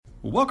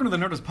Welcome to the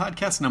Nerdist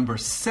Podcast number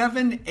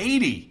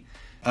 780.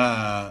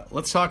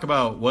 Let's talk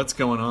about what's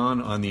going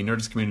on the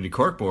Nerdist Community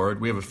Corkboard.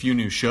 We have a few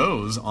new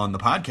shows on the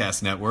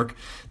podcast network.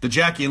 The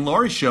Jackie and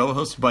Laurie Show,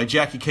 hosted by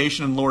Jackie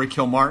Cation and Laurie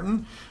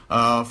Kilmartin.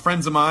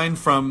 Friends of mine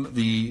from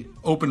the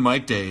open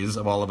mic days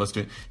of all of us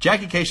doing.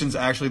 Jackie Cation's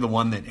actually the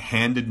one that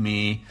handed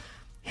me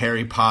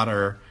Harry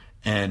Potter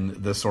and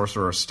the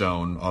Sorcerer's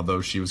Stone,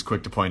 although she was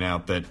quick to point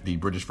out that the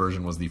British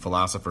version was the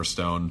Philosopher's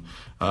Stone.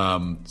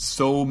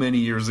 So many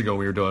years ago,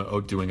 we were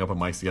doing open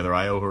mics together.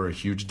 I owe her a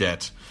huge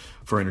debt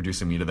for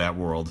introducing me to that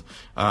world.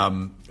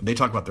 They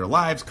talk about their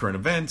lives, current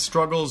events,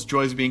 struggles,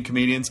 joys of being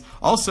comedians.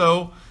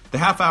 Also, the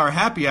half-hour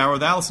happy hour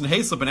with Allison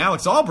Hayslip and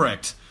Alex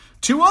Albrecht,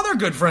 two other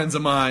good friends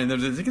of mine.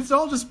 It's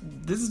all just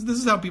this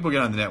is how people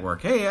get on the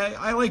network. Hey,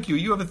 I like you.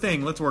 You have a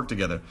thing. Let's work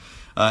together.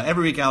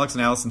 Every week, Alex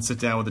and Allison sit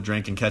down with a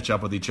drink and catch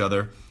up with each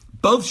other.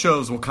 Both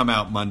shows will come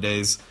out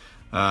Mondays.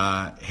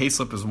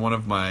 Hayslip is one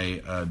of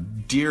my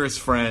dearest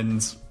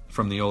friends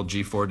from the old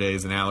G4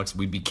 days, and Alex,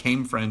 we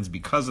became friends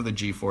because of the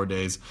G4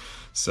 days.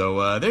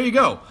 So there you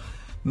go.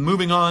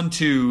 Moving on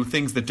to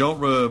things that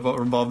don't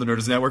involve the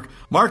Nerdist Network.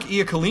 Mark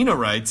Iacolino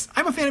writes,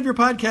 I'm a fan of your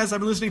podcast.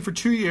 I've been listening for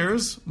 2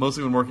 years,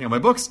 mostly when working on my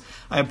books.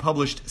 I have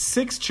published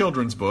 6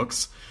 children's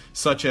books,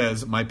 such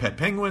as My Pet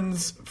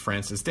Penguins,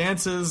 Francis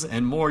Dances,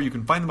 and more. You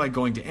can find them by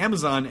going to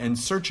Amazon and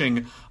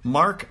searching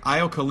Mark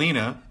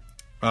Iacolino.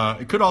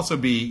 It could also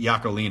be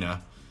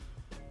Iacolina.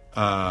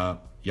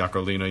 Iacolina.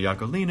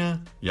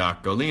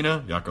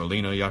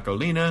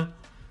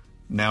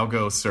 Now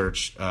go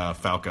search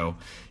Falco.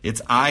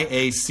 It's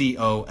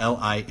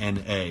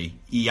Iacolina.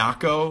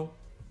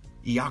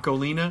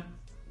 Iacolina?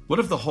 What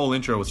if the whole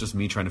intro was just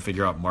me trying to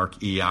figure out Mark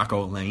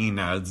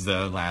Iacolina's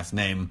last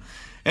name?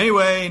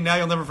 Anyway, now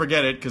you'll never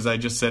forget it because I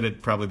just said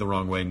it probably the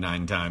wrong way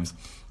 9 times.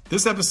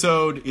 This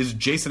episode is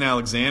Jason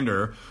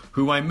Alexander,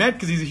 who I met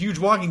because he's a huge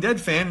Walking Dead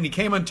fan, and he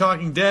came on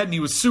Talking Dead, and he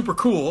was super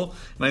cool.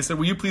 And I said,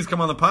 will you please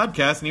come on the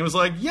podcast? And he was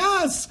like,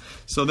 yes!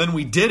 So then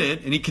we did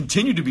it, and he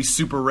continued to be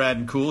super rad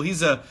and cool.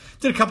 He's did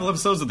a couple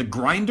episodes of The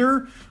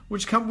Grinder,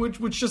 which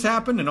just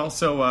happened, and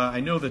also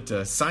I know that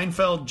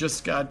Seinfeld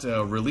just got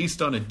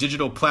released on a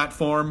digital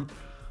platform.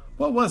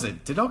 What was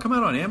it? Did it all come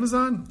out on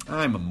Amazon?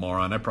 I'm a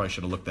moron. I probably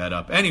should have looked that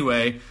up.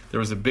 Anyway, there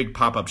was a big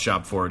pop-up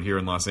shop for it here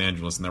in Los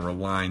Angeles, and there were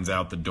lines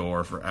out the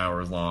door for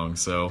hours long.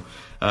 So,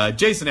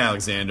 Jason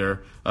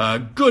Alexander,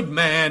 good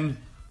man,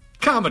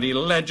 comedy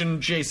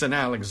legend, Jason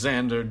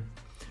Alexander.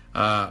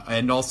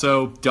 And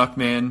also,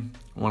 Duckman,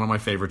 one of my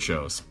favorite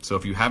shows. So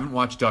if you haven't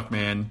watched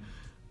Duckman,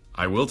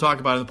 I will talk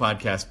about it in the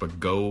podcast, but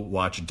go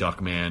watch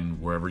Duckman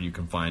wherever you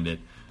can find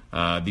it.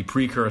 The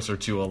precursor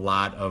to a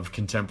lot of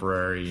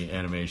contemporary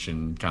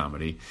animation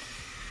comedy.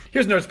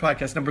 Here's Nerdist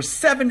Podcast number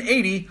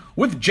 780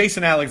 with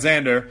Jason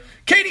Alexander.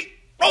 Katie,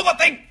 roll the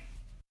thing!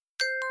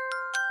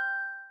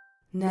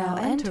 Now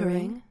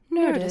entering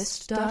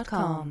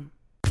Nerdist.com.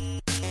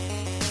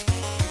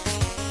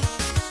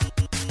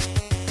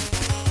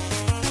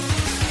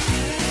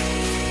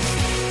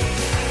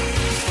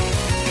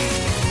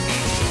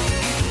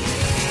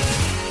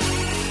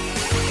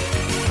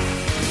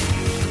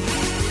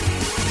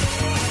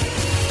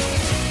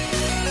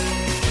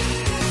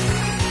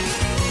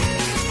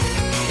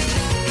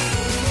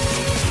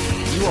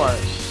 You are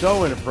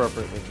so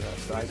inappropriately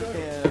dressed. I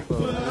can't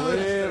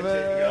believe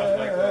it.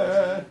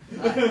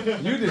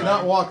 You did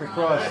not walk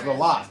across the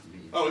lot.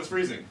 Oh, it's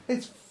freezing.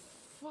 It's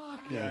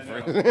fucking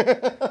freezing.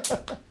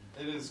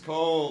 It is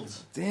cold.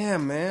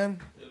 Damn, man.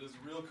 It is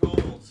real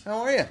cold. How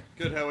are you?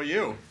 Good, how are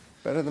you?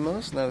 Better than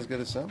most, not as good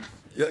as some.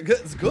 Yeah,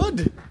 it's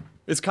good.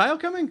 Is Kyle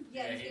coming?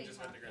 Yeah, he just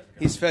went to grab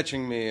He's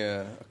fetching me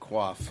a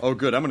quaff. Oh,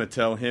 good. I'm going to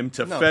tell him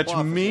to No, fetch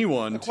quaff me is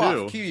one, a quaff,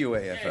 too.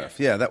 Q-U-A-F-F.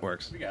 Yeah, that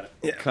works. We got it.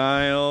 Yeah.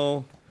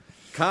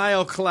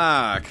 Kyle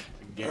Clark.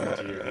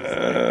 Guarantee you.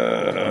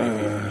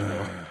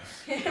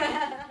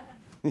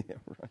 Yeah,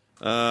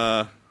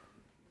 right.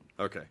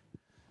 Okay.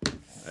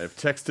 I have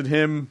texted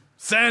him.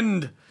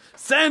 Send!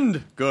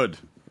 Good.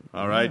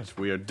 All right,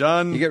 we are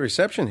done. You get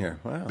reception here.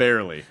 Wow.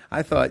 Barely.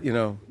 I thought,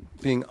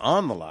 being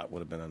on the lot would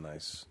have been a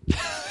nice...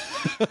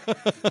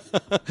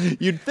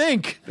 You'd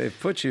think. They've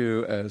put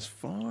you as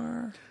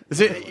far... Is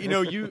it, we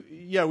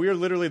are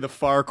literally the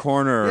far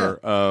corner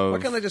of... Why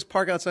can't I just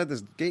park outside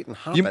this gate and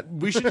hop it?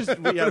 We should just...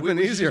 Would've been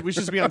easier. We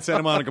should just be on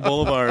Santa Monica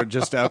Boulevard,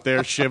 just out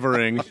there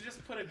shivering. We should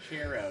just put a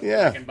chair out.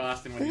 Yeah. Like in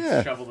Boston, when you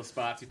shovel the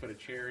spots, you put a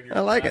chair in your I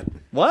like spot. it.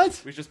 What?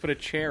 We should just put a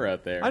chair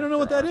out there. I don't know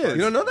what that is.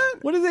 You don't know that?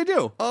 What do they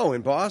do? Oh,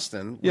 in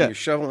Boston, when Yeah. you're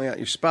shoveling out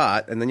your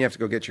spot, and then you have to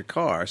go get your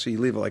car, so you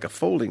leave like a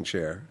folding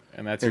chair.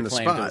 And that's in your the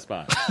claim to the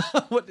spot.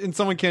 What? And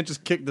someone can't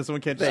just kick...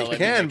 Someone can't They just... Well,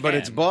 can, they but can.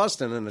 it's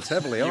Boston, and it's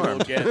heavily You will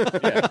armed. get,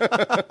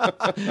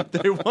 yeah.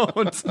 They won't.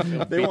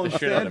 They won't the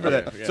shit out stand of for you,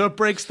 that. yeah. So it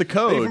breaks the Are you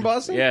code. from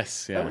Boston?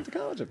 Yes, I yeah. went to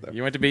college up there.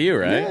 You went to BU,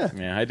 right?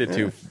 Yeah. I did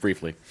too,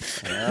 briefly.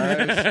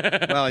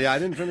 Well, yeah, I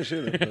didn't finish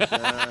either.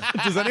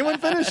 But, Does anyone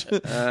finish?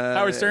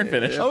 Howard Stern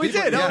finished. Oh, he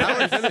did. Yeah, Oh,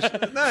 Howard finished.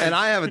 And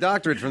I have a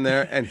doctorate from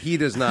there, and he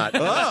does not.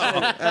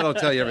 That'll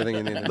tell you everything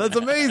you need to know. That's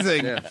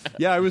amazing. Yeah.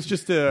 Yeah, I was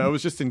just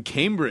in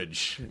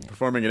Cambridge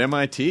performing at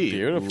MIT.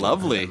 Beautiful.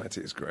 Lovely.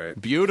 MIT is great.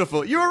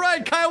 Beautiful. You were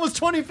right. Kyle was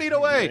 20 feet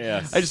away.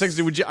 Yes. I just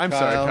texted. Would you? I'm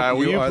sorry, Kyle.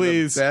 Will you you are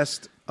please? the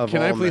best of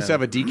Can all I please men.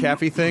 have a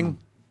decaffe thing?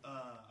 I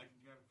can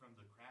grab it from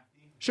the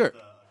crafty. Sure.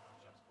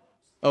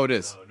 Oh, it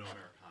is. No Americano.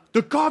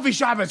 The coffee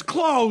shop is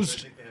closed.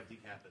 I think they have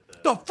decaf at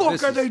the. The fuck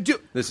This are is- they doing?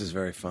 This is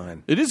very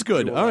fine. It is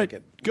good. You will All like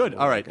right. it. Good. You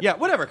All will right. like it. Yeah.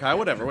 Whatever, Kyle.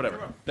 Whatever.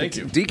 Thank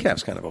you.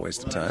 Decaf's kind of a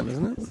waste of time,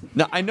 isn't it?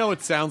 Now I know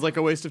it sounds like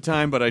a waste of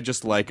time, but I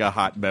just like a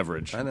hot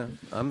beverage. I know.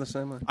 I'm the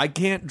same way. I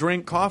can't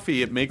drink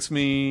coffee. It makes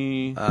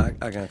me. I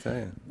gotta tell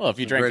you. Well, if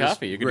you drank Greatest-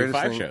 coffee, you could do greatest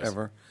 5 thing shows.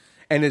 ever.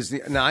 And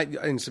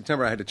in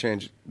September, I had to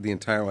change the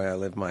entire way I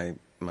live my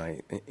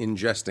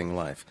ingesting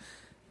life.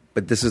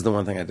 But this is the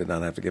one thing I did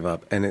not have to give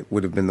up, and it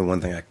would have been the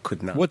one thing I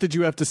could not. What did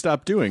you have to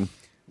stop doing?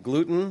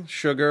 Gluten,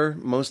 sugar,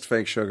 most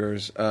fake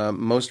sugars,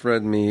 most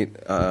red meat,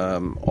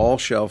 all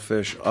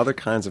shellfish, other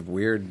kinds of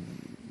weird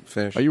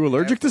fish. Are you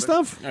allergic to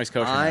stuff? No, he's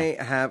kosher I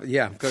now. have,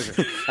 yeah,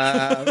 kosher.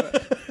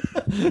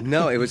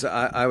 No, it was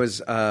I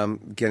was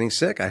getting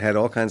sick. I had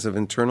all kinds of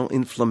internal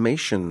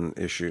inflammation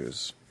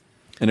issues.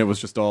 And it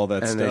was just all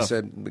that And stuff. they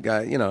said, the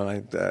guy,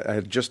 I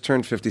had just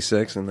turned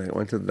 56, and they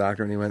went to the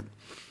doctor, and he went,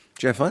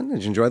 "Did you have fun?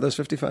 Did you enjoy those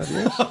 55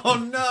 years?" "Oh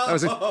no!"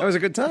 That was a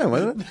good time,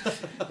 wasn't it?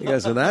 He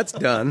goes, "So that's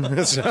done."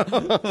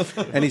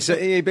 And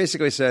he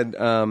basically said,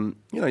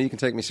 you can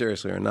take me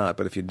seriously or not,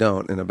 but if you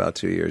don't, in about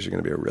 2 years, you're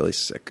going to be a really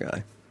sick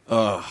guy.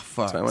 Oh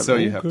fuck! So I went, So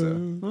you have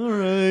to. All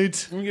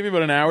right. We'll give you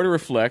about an hour to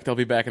reflect. I'll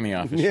be back in the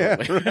office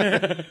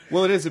shortly.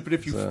 Well, it is. But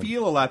if you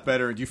feel a lot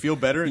better, do you feel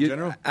better in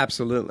general?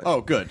 Absolutely.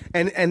 Oh, good.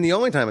 And the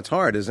only time it's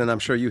hard is, and I'm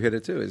sure you hit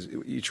it too, is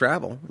you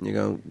travel and you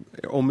go,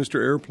 "Oh, Mr.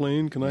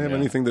 Airplane, can I have Yeah.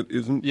 anything that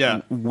isn't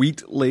Yeah.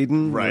 wheat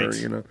laden?" Right.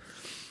 Or,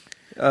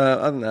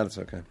 other than that, it's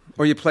okay.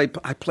 Or I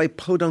play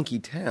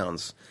podunky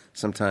towns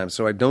sometimes,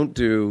 so I don't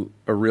do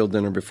a real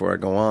dinner before I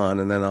go on,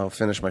 and then I'll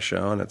finish my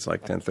show, and it's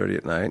like 10:30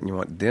 at night, and you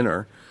want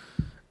dinner.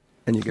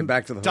 And you get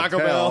back to the Taco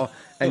hotel, Bell.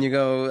 and you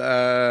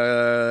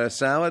go,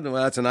 salad?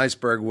 Well, that's an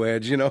iceberg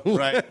wedge,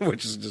 Right.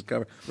 which is just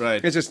covered. Right.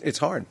 It's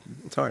hard.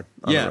 It's hard.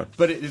 on the Yeah, road.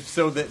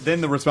 but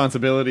then the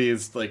responsibility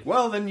is like,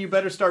 well, then you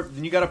better start.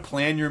 Then you got to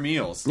plan your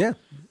meals. Yeah.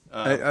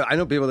 I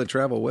know people that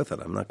travel with it.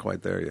 I'm not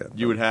quite there yet.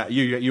 You would have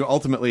you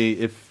ultimately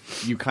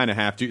if you kind of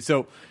have to.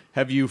 So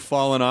have you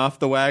fallen off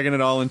the wagon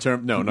at all in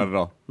terms? No, not at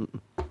all.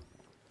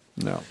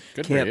 No.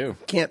 Good for you.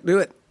 Can't do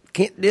it.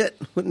 Can't do it.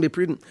 Wouldn't be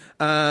prudent.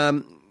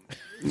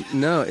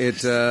 No,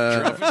 it's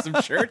Dropping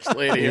some church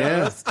lady.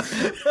 yeah.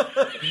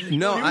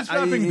 No, He was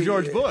dropping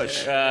George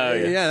Bush.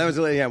 Yeah, that was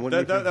wouldn't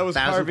be That was 1,000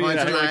 Harvey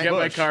points and a George night. Get my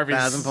Bush. Carvey's.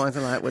 1,000 points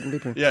a night wouldn't be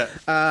prudent.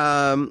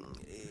 Yeah.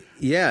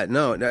 Yeah,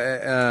 no,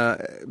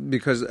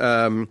 because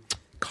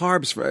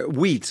carbs,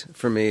 wheat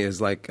for me is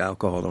like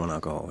alcohol to an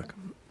alcoholic.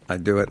 I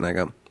do it and I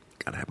go,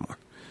 gotta have more.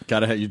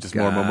 Gotta have you just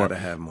more. Gotta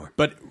have more.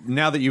 But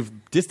now that you've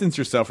distanced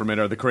yourself from it,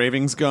 are the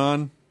cravings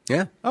gone?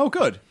 Yeah. Oh,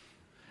 good.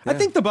 I Yeah.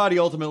 think the body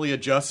ultimately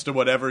adjusts to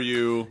whatever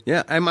you.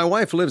 Yeah, and my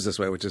wife lives this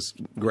way, which is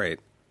great.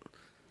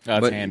 Oh,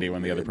 it's But- handy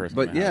when the other person.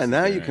 But in the yeah, house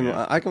now is you doing can. it,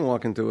 yeah. I can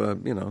walk into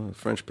a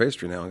French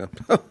pastry now and go,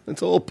 oh,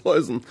 it's all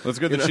poison. Well, it's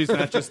good that she's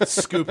not just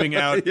scooping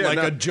out Yeah, like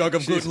no, a jug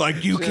of gluten.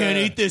 Like you can't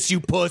eat this, you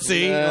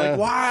pussy. Like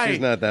why? She's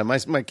not that.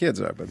 My kids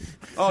are, but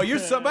Oh, your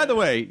son. By the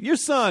way, your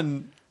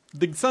son,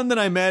 the son that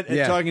I met at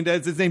Yeah. Talking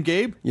Dead, is his name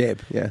Gabe? Yabe,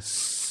 yes.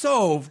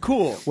 So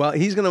cool. Well,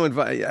 he's going to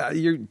invite.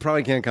 You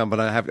probably can't come, but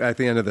I have at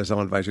the end of this,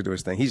 I'll invite you to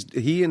his thing.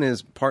 He and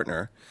his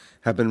partner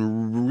have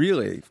been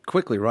really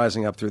quickly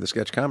rising up through the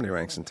sketch comedy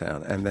ranks in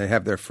town, and they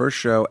have their first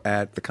show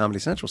at the Comedy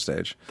Central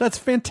stage That's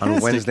fantastic.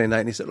 on Wednesday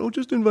night. And he said, "Oh,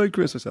 just invite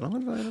Chris." I said, "I'll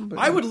invite him." But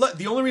I would.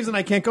 The only reason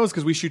I can't go is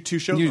because we shoot 2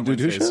 shows. You on do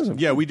 2 Wednesdays. shows?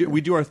 Yeah, we do. We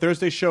do our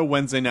Thursday show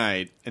Wednesday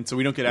night, and so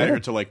we don't get out of Yeah. here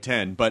till like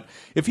 10. But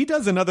if he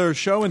does another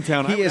show in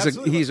town, I would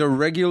absolutely He's a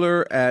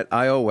regular at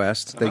IO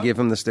West. They give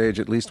him the stage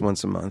at least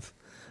once a month.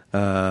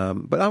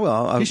 But I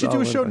will. he should do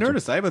I'll a show at invite you.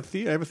 Nerdist. I have a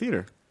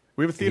theater.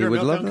 We have a He theater at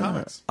would love Meltdown that.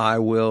 Comics. I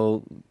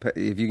will.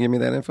 If you give me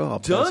that info, I'll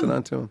pass it Done.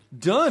 on to him.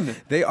 Done.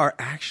 They are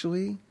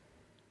actually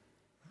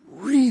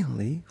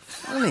really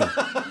funny.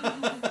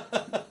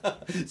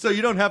 So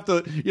you don't have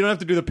to. You don't have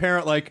to do the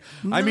parent like.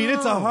 I mean,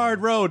 it's a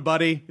hard road,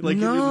 buddy. Like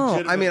you're No,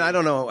 legitimate. I mean I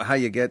don't know how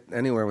you get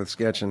anywhere with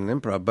sketch and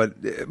improv,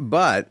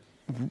 but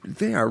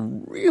they are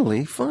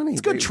really funny.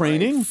 It's good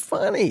training.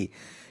 Funny.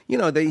 We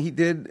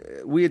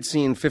had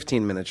seen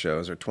 15-minute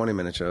shows or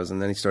 20-minute shows,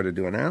 and then he started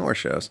doing hour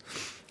shows.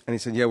 And he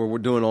said, "Yeah, we're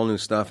doing all new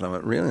stuff." And I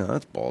went, "Really? Oh,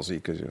 that's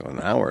ballsy because an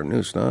hour of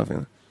new stuff."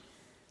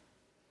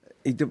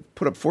 He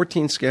put up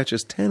 14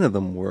 sketches. 10 of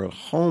them were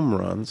home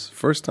runs,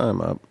 first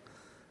time up.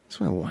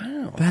 So I went,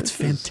 wow, That's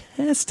this is-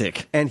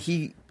 fantastic. And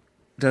he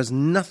does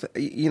nothing.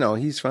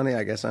 He's funny.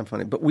 I guess I'm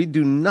funny, but we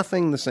do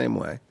nothing the same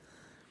way.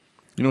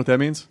 You know what that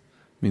means?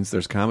 It means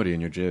there's comedy in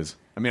your jizz.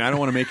 I mean, I don't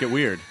want to make it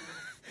weird.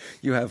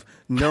 You have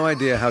no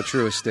idea how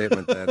true a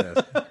statement that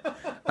is.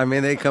 I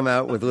mean, they come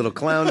out with little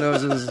clown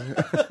noses.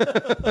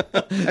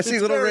 I see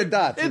little red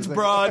dots. It's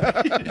broad.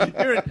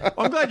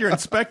 I'm glad you're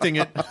inspecting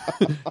it.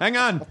 Hang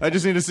on. I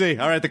just need to see.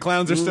 All right, the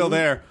clowns are still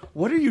there.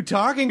 What are you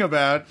talking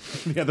about?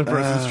 The other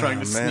person's trying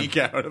to sneak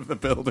out of the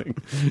building.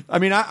 I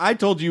mean, I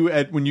told you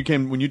when you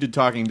did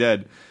Talking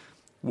Dead,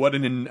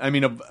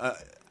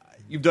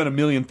 you've done a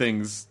million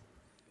things,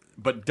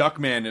 but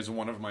Duckman is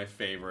one of my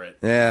favorite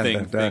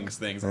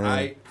things. Yeah.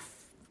 I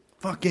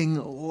fucking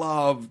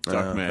love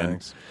Duckman.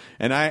 Thanks.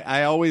 And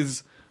I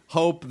always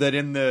hope that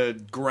in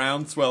the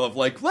groundswell of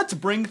like, let's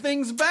bring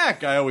things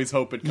back, I always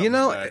hope it comes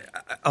back.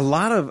 A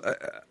lot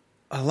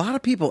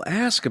of people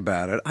ask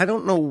about it. I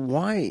don't know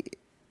why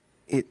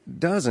it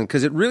doesn't,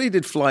 because it really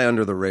did fly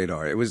under the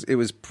radar. It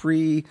was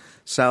pre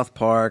South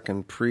Park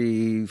and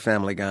pre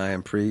Family Guy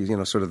and pre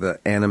sort of the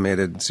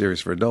animated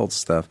series for adults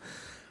stuff,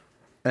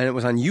 and it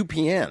was on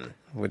UPN,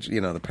 which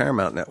the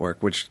Paramount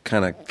network, which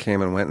kind of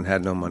came and went and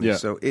had no money. Yeah.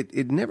 So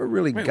it never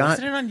really got.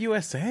 Wasn't it on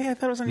USA? I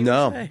thought it was on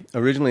No, USA.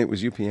 originally it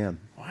was UPN.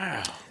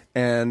 Wow.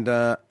 And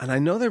I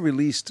know they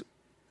released.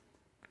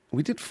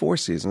 We did 4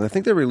 seasons. I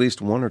think they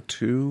released 1 or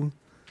 2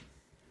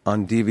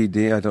 on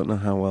DVD. I don't know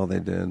how well they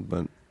did,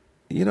 but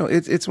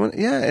it's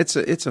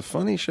a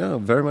funny show,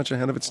 very much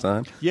ahead of its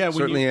time. Yeah,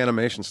 certainly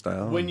animation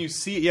style. When you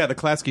see, the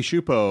Klasky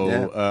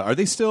Schupo, are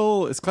they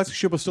still? Is Klasky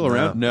Schupo still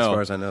around? No, as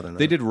far as I know, they're not.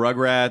 They did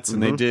Rugrats,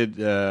 and they did.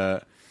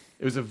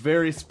 It was a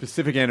very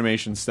specific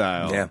animation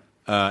style. Yeah.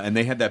 And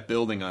they had that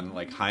building on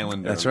like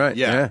Highlander. That's right.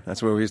 Yeah,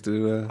 that's where we used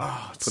to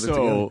put it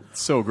together.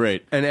 So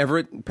great. And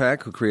Everett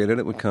Peck, who created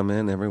it, would come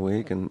in every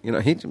week, and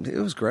it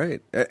was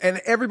great. And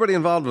everybody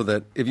involved with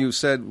it. If you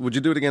said, "Would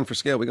you do it again for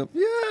scale?" We go,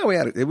 "Yeah, we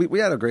had it. We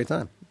had a great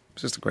time.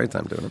 It's just a great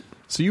time doing it."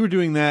 So you were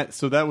doing that.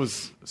 So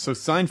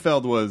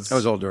Seinfeld was. That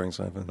was all during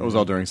Seinfeld. That was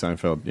all during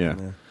Seinfeld. Yeah.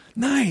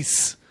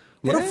 Nice.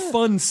 What a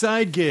fun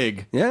side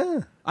gig.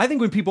 Yeah. I think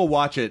when people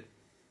watch it,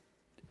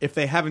 if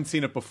they haven't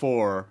seen it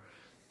before,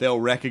 they'll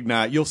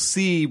recognize. You'll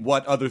see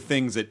what other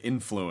things it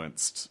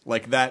influenced,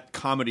 like that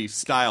comedy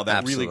style, that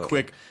Absolutely. really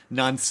quick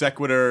non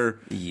sequitur.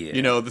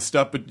 Yeah. The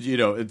stuff. But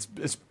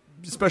it's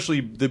especially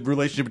the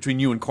relationship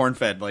between you and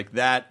Cornfed, like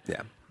that.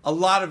 Yeah. A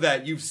lot of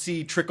that you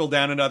see trickle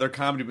down into other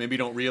comedy, but maybe you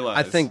don't realize.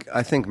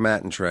 I think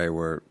Matt and Trey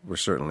were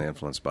certainly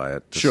influenced by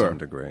it to some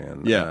degree.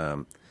 And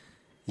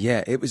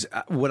it was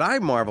what I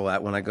marvel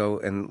at when I go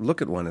and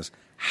look at one is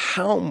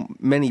how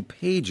many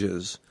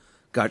pages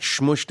got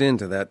smushed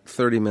into that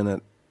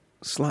 30-minute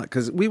slot,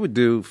 because we would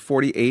do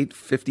 48,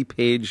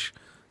 50-page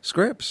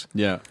scripts.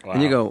 Yeah. Wow.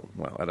 And you go,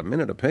 well, at a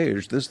minute a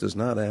page, this does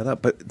not add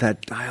up. But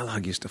that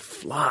dialogue used to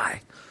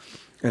fly.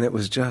 And it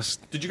was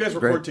just. Did you guys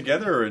record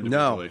together or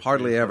individually? No,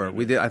 hardly ever.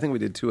 We did. I think we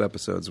did 2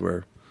 episodes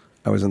where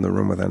I was in the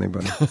room with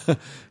anybody.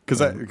 Because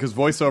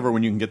voiceover,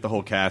 when you can get the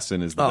whole cast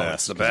in, is the best.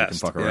 It's the 'cause you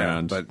best. can fuck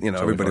around. But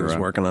Totally everybody fuck was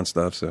around. working on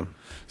stuff.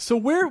 So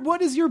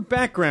what is your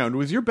background?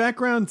 Was your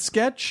background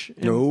sketch?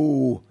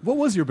 no, What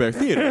was your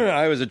background? Theater.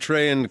 I was a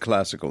trained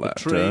classical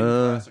actor,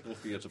 Classical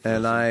theater.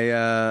 and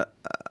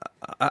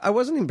I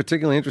wasn't even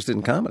particularly interested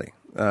in comedy.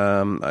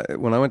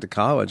 When I went to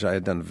college, I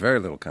had done very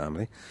little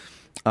comedy,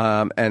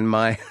 and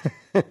my.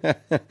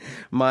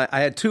 I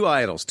had 2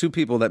 idols, 2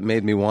 people that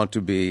made me want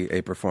to be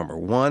a performer.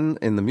 One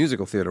in the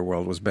musical theater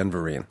world was Ben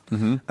Vereen.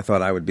 Mm-hmm. I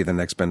thought I would be the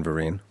next Ben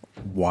Vereen.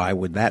 Why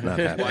would that not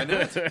happen? Why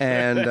not?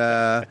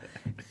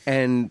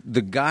 And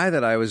the guy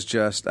that I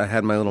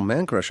had my little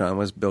man crush on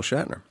was Bill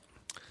Shatner,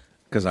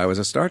 because I was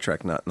a Star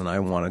Trek nut and I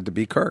wanted to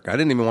be Kirk. I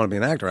didn't even want to be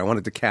an actor. I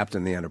wanted to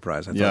captain the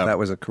Enterprise. I thought that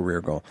was a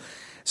career goal.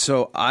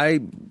 So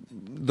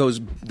those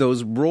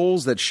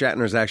roles that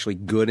Shatner's actually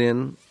good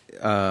in.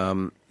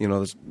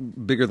 It's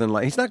bigger than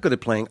life. He's not good at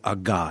playing a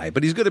guy,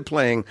 but he's good at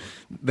playing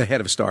the head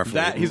of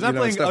Starfleet. He's not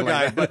playing a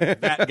guy, but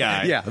that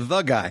guy. Yeah,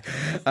 the guy.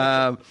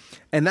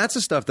 And that's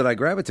the stuff that I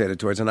gravitated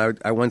towards. And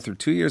I went through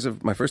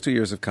my first 2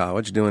 years of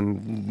college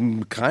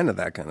doing kind of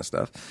that kind of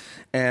stuff.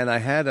 And I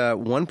had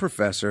one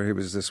professor. He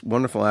was this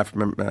wonderful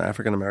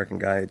African American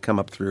guy. He'd come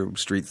up through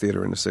street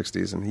theater in the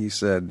 60s, and he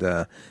said,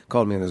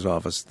 called me in his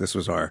office. This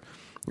was our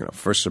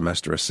first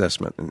semester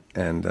assessment,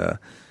 and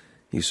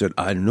he said,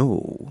 "I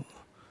know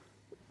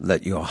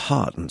that your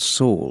heart and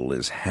soul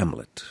is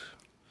Hamlet,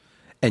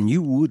 and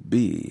you would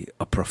be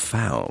a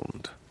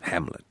profound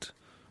Hamlet,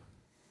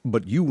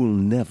 but you will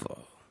never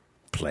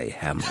play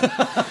Hamlet.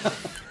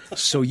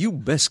 So you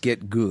best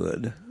get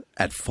good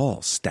at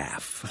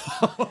Falstaff."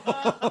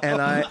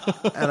 and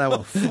I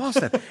went,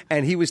 Falstaff?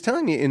 And he was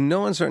telling me in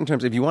no uncertain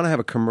terms, if you want to have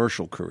a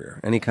commercial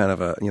career, any kind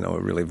of a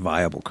really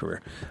viable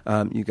career,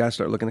 you got to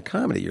start looking at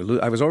comedy.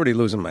 I was already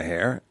losing my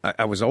hair.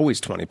 I was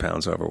always 20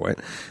 pounds overweight.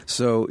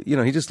 So,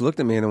 he just looked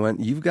at me and went,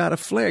 "You've got a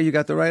flair. You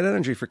got the right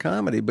energy for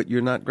comedy, but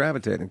you're not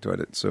gravitating toward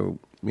it. So,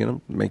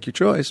 make your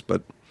choice,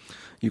 but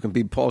you can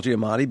be Paul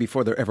Giamatti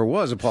before there ever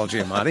was a Paul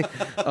Giamatti,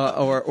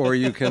 or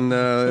you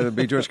can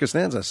be George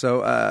Costanza."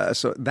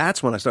 So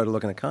that's when I started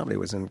looking at comedy,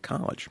 was in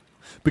college.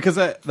 Because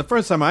the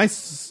first time I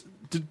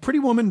did Pretty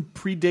Woman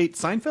predate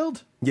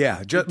Seinfeld?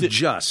 Yeah,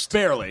 just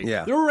barely.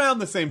 Yeah, they were around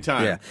the same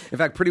time. Yeah, in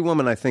fact, Pretty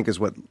Woman I think is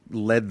what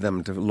led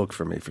them to look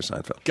for me for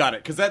Seinfeld. Got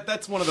it, because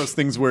that's one of those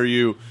things where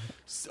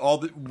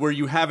where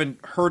you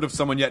haven't heard of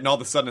someone yet, and all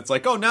of a sudden it's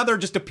like, oh, now they're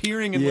just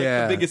appearing in like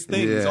the biggest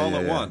things all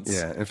at once.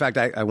 Yeah, in fact,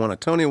 I won a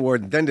Tony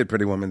Award, then did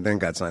Pretty Woman, then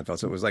got Seinfeld,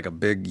 so it was like a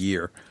big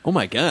year. Oh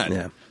my god!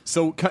 Yeah.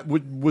 So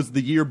was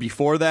the year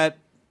before that?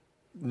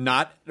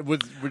 Not was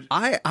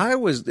I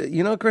was,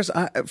 Chris,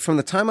 from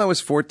the time I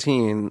was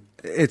 14,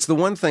 it's the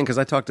one thing, because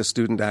I talk to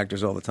student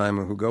actors all the time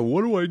who go,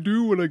 what do I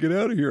do when I get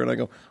out of here? And I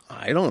go,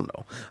 I don't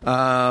know.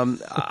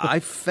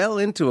 I fell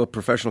into a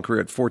professional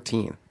career at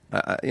 14.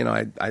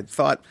 I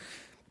thought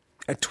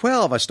at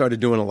 12 I started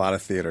doing a lot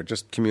of theater,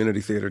 just community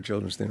theater,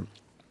 children's theater.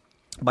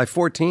 By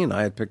 14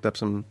 I had picked up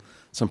some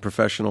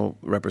professional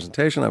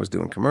representation. I was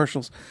doing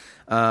commercials.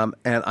 And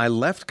I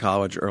left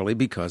college early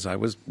because I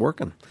was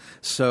working.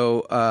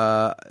 So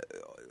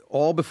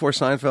all before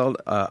Seinfeld,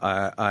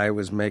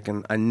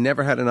 I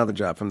never had another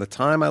job. From the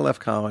time I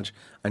left college,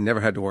 I never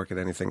had to work at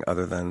anything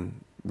other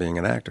than being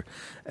an actor.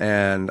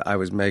 And I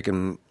was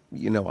making,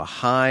 a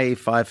high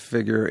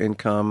 5-figure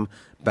income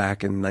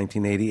back in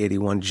 1980,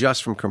 81,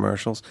 just from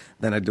commercials.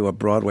 Then I'd do a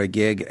Broadway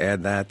gig,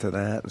 add that to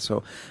that.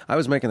 So I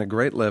was making a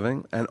great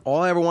living, and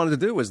all I ever wanted to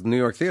do was New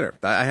York theater.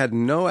 I had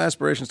no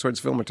aspirations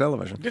towards film or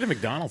television. You did a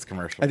McDonald's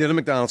commercial. I did a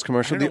McDonald's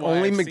commercial. The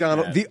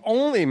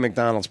only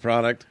McDonald's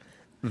product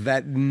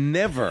that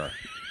never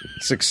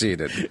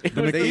succeeded.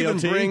 They even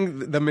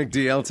bring the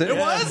McDLT. It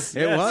was?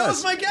 It was. That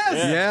was my guess.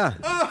 Yeah.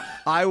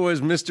 I was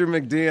Mr.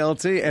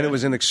 McDLT, and it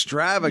was an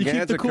extravaganza You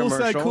keep the cool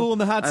commercial. side cool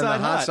and the hot side hot.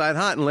 And the hot side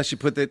hot, unless you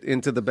put it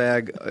into the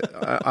bag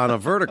on a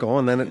vertical,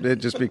 and then it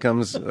just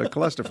becomes a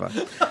clusterfuck.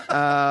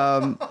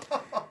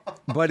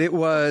 But it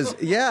was,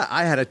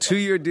 I had a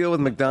 2-year deal with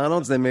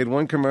McDonald's. They made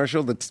one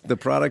commercial, the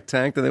product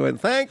tanked, and they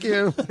went, thank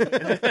you.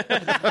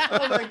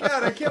 Oh my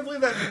god, I can't believe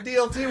that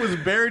DLT was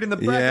buried in the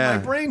back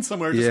of my brain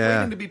somewhere, just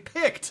waiting to be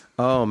picked.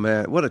 Oh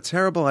man, what a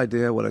terrible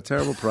idea, what a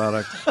terrible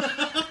product.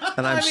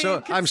 And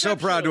I'm so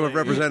proud to have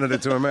represented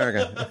it to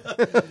America.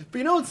 But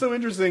you know what's so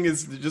interesting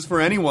is just for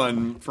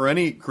anyone, for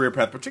any career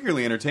path,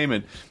 particularly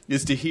entertainment,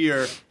 is to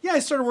hear, I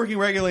started working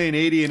regularly in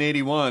 80 and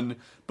 81,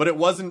 but it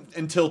wasn't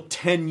until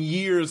 10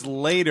 years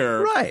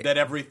later that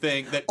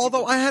everything...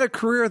 Although I had a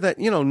career that,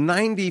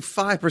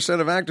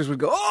 95% of actors would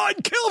go, oh,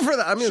 I'd kill for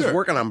that. I mean, I was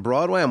working on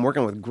Broadway. I'm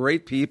working with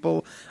great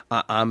people.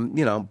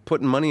 I'm,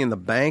 putting money in the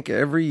bank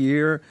every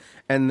year.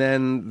 And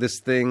then this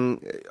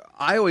thing...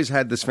 I always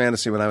had this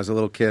fantasy when I was a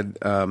little kid.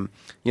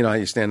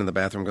 You stand in the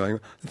bathroom going,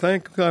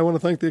 I want to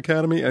thank the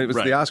Academy. It was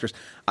the Oscars.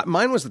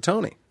 Mine was the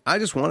Tony. I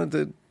just wanted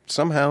to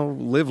somehow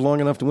live long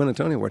enough to win a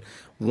Tony Award.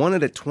 Won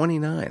it at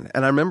 29.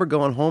 And I remember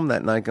going home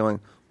that night going,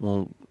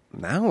 well,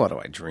 now what do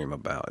I dream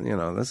about?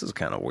 This is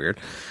kind of weird.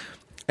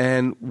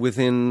 And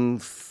within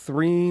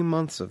 3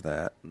 months of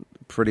that,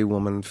 Pretty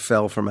Woman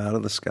fell from out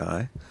of the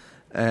sky.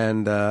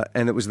 And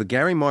it was the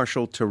Gary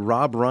Marshall to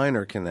Rob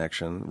Reiner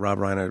connection. Rob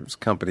Reiner's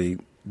company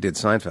did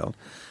Seinfeld.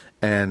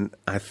 And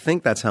I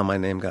think that's how my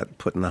name got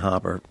put in the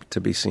hopper to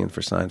be seen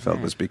for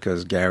Seinfeld, was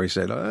because Gary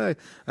said, I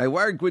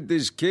worked with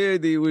this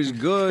kid. He was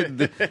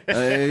good.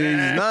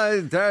 He's not,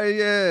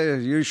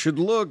 you should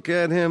look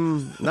at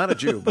him. Not a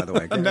Jew, by the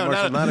way. Gary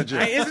Marshall, not a Jew.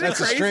 That's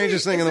the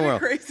strangest thing in the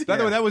world. By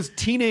the way, that was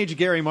teenage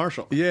Gary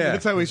Marshall. Yeah.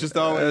 That's how he's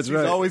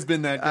always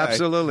been that guy.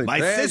 Absolutely. My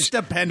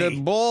sister Penny.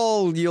 The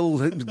ball,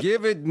 you'll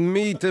give it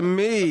to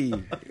me.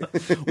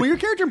 Well, your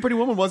character in Pretty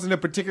Woman wasn't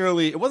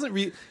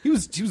he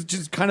was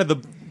just kind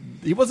of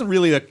he wasn't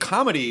really a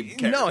comedy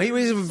character. No, he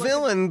was a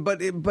villain, but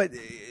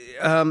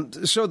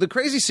so the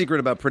crazy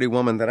secret about Pretty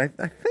Woman that I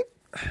think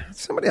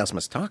somebody else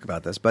must talk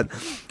about this, but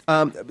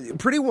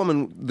Pretty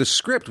Woman, the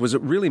script was a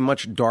really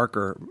much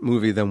darker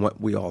movie than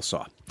what we all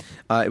saw.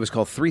 It was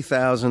called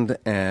 3000,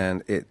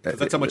 and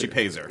that's how much he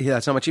pays her. Yeah,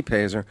 that's how much he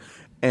pays her.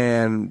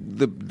 And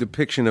the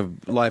depiction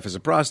of life as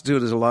a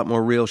prostitute is a lot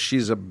more real.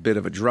 She's a bit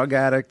of a drug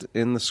addict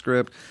in the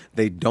script.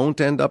 They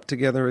don't end up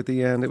together at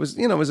the end. It was,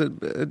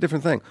 a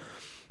different thing.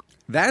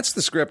 That's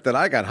the script that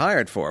I got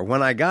hired for.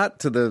 When I got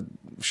to the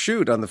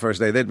shoot on the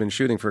first day, they'd been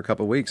shooting for a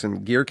couple of weeks,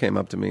 and Gear came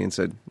up to me and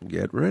said,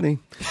 get ready.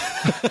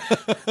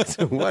 I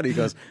said, what? He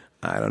goes,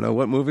 I don't know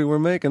what movie we're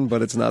making,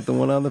 but it's not the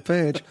one on the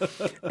page.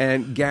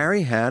 And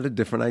Gary had a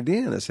different idea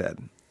in his head.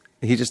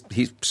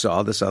 He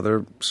saw this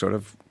other sort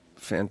of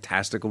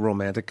fantastical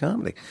romantic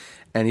comedy.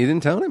 And he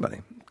didn't tell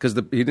anybody, because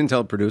he didn't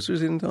tell producers,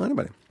 he didn't tell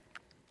anybody.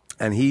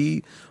 And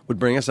he would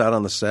bring us out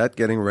on the set,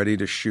 getting ready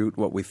to shoot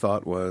what we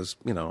thought was,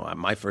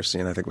 my first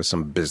scene, I think, was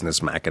some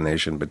business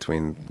machination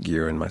between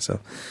Gear and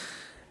myself.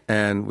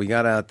 And we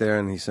got out there,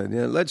 and he said,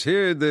 let's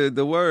hear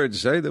the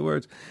words, say the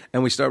words.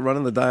 And we start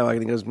running the dialogue,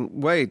 and he goes,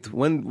 wait,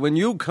 when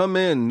you come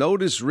in,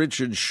 notice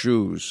Richard's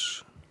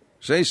shoes.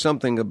 Say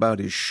something about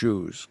his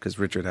shoes, because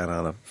Richard had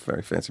on a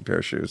very fancy pair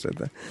of shoes at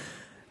that.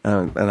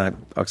 And I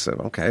said,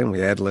 okay, and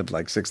we ad-libbed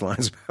like 6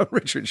 lines about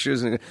Richard's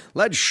shoes, and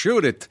let's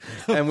shoot it.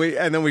 And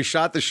then we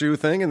shot the shoe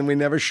thing, and then we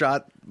never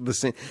shot the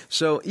scene.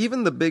 So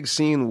even the big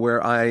scene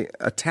where I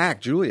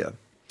attacked Julia,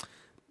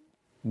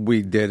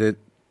 we did it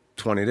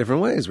 20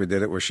 different ways. We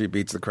did it where she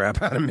beats the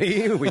crap out of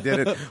me. We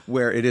did it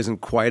where it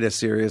isn't quite as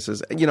serious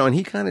as, and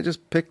he kind of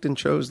just picked and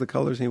chose the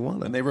colors he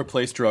wanted. And they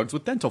replaced drugs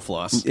with dental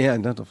floss. Yeah,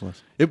 dental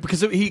floss.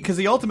 Because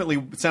he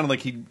ultimately sounded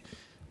like he...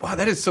 Wow,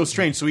 that is so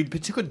strange. So he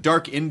took a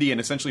dark indie and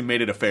essentially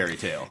made it a fairy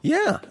tale.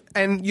 Yeah.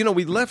 And,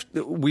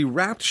 we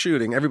wrapped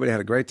shooting. Everybody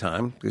had a great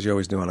time, because you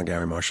always do on a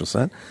Gary Marshall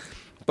set.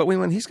 But we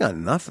went, he's got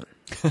nothing.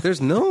 There's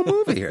no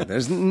movie here.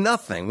 There's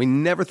nothing. We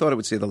never thought it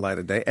would see the light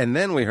of day. And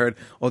then we heard,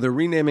 they're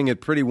renaming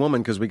it Pretty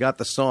Woman because we got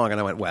the song. And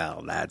I went,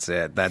 well, that's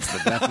it. That's the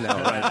death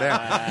note right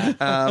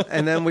there.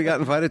 And then we got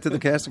invited to the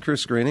cast and crew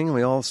screening, and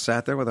we all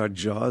sat there with our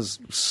jaws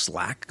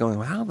slack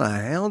going, how the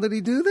hell did he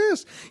do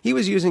this? He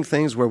was using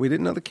things where we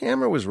didn't know the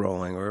camera was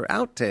rolling, or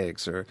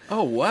outtakes, or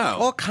oh, wow,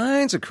 all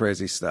kinds of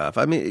crazy stuff.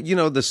 I mean,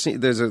 there's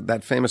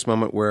that famous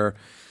moment where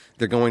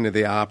they're going to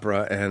the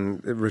opera,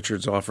 and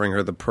Richard's offering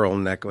her the pearl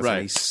necklace, right,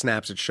 and he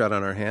snaps it shut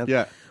on her hand.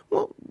 Yeah.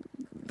 Well,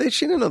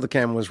 she didn't know the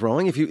camera was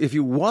rolling. If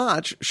you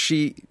watch,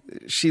 she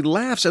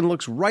laughs and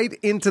looks right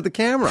into the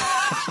camera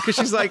because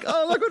she's like,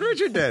 "Oh, look what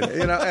Richard did,"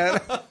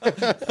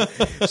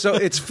 And so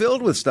it's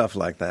filled with stuff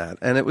like that,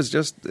 and it was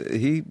just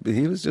he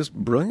was just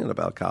brilliant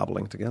about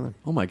cobbling together.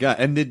 Oh my God!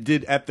 And it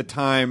did at the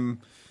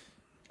time.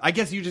 I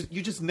guess you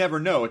just never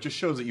know. It just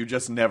shows that you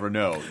just never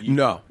know.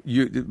 No,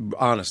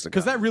 honestly,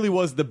 because that really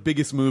was the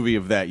biggest movie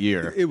of that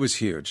year. It was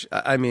huge.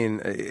 I mean,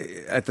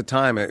 at the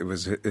time, it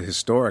was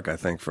historic. I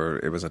think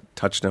it was a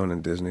touchstone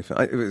in Disney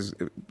film. It was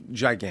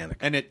gigantic,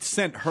 and it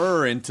sent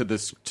her into the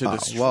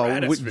stratosphere.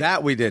 Well,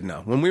 that we did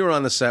know. When we were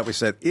on the set, we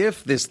said,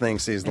 if this thing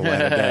sees the light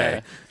of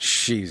day,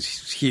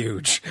 she's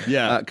huge.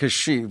 Yeah, because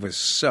she was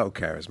so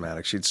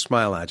charismatic. She'd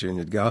smile at you, and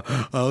you'd go,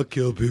 "I'll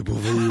kill people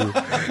for you."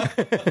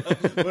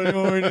 What do you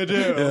want me to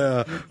do?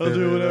 Yeah, I'll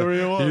do whatever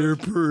you want. You're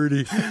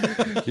pretty.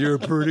 You're a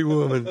pretty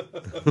woman.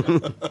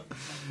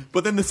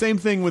 But then the same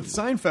thing with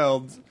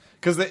Seinfeld,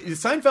 because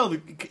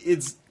Seinfeld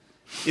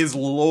is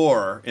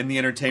lore in the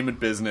entertainment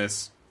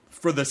business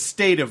for the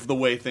state of the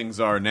way things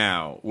are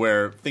now,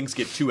 where things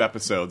get 2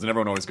 episodes, and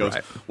everyone always goes,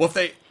 right, well, if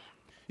they...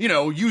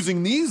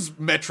 using these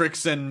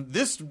metrics and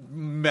this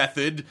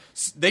method,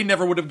 they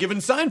never would have given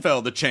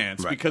Seinfeld a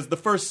chance, right, because the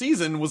first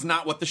season was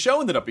not what the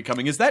show ended up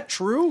becoming. Is that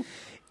true?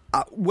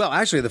 Well,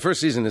 actually, the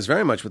first season is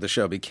very much what the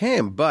show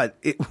became, but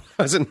it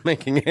wasn't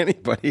making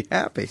anybody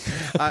happy.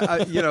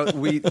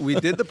 We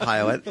did the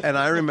pilot, and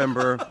I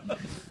remember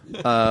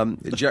at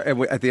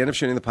the end of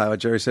shooting the pilot,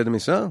 Jerry said to me,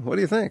 "So, what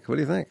do you think? What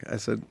do you think?" I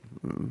said,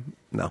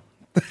 "No."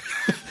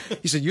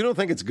 He said, "You don't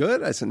think it's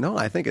good?" I said, "No,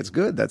 I think it's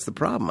good. That's the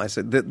problem." I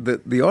said,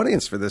 the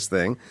audience for this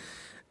thing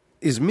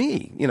is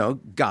me,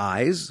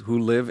 guys who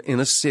live in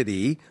a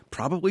city,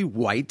 probably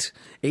white,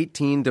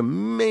 18 to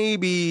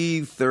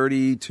maybe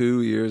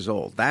 32 years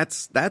old.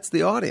 That's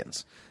the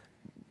audience.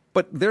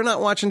 But they're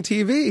not watching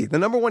TV. The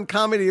number one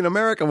comedy in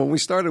America when we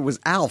started was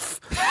Alf.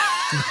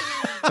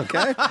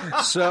 Okay?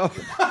 So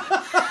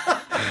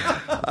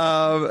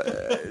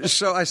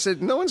I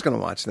said, no one's going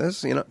to watch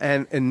this,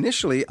 And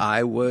initially,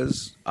 I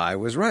was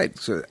right.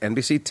 So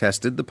NBC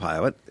tested the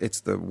pilot. It's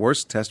the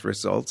worst test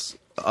results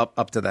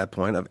up to that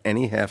point of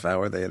any half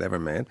hour they had ever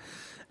made,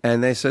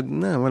 and they said,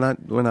 no,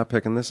 we're not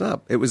picking this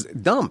up. It was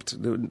dumped,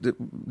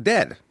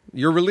 dead.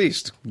 You're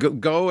released.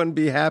 Go and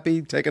be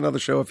happy. Take another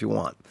show if you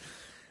want.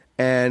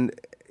 And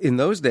in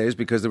those days,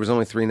 because there was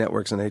only 3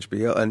 networks in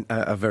HBO and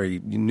a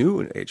very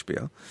new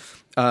HBO,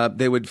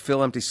 they would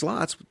fill empty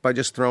slots by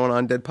just throwing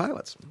on dead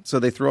pilots. So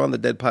they threw on the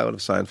dead pilot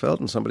of Seinfeld,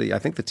 and somebody, I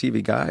think the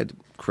TV Guide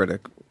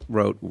critic,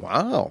 wrote,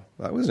 "Wow,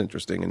 that was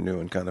interesting and new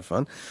and kind of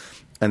fun,"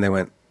 and they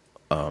went,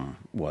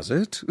 was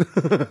it?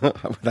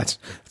 That's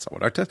not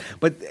what our test.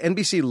 But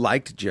NBC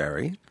liked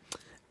Jerry,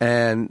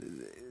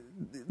 and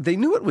they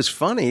knew it was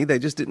funny. They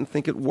just didn't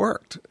think it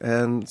worked.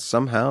 And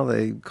somehow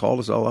they called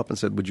us all up and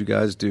said, "Would you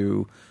guys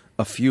do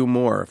a few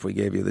more if we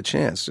gave you the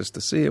chance just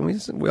to see?" And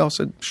we all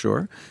said,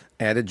 "Sure."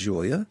 Added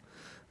Julia.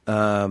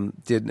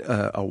 Did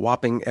a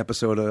whopping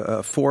episode,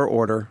 a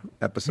 4-order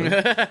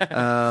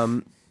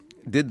episode.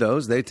 Did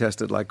those. They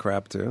tested like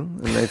crap, too,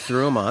 and they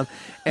threw them on.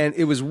 And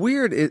it was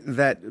weird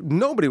that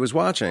nobody was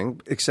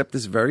watching except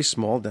this very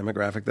small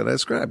demographic that I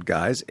described,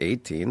 guys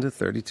 18 to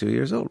 32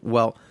 years old.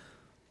 Well,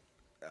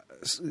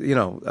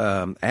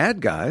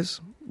 ad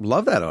guys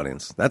love that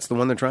audience. That's the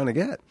one they're trying to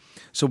get.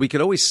 So we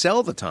could always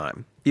sell the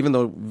time, even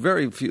though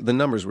very few, the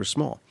numbers were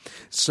small.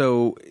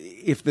 So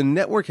if the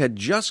network had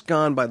just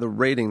gone by the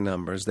rating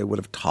numbers, they would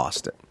have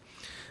tossed it.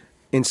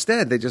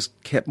 Instead, they just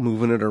kept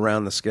moving it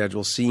around the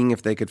schedule, seeing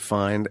if they could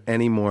find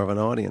any more of an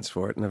audience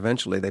for it. And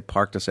eventually, they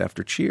parked us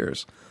after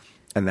Cheers.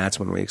 And that's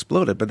when we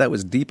exploded. But that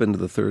was deep into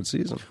the 3rd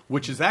season.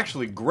 Which is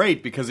actually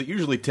great, because it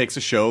usually takes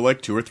a show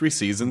like 2 or 3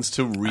 seasons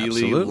to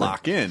really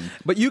lock in.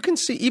 But you can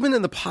see, even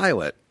in the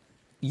pilot,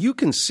 you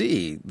can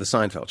see the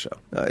Seinfeld show.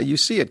 You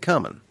see it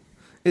coming.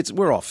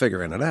 We're all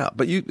figuring it out.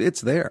 But it's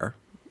there.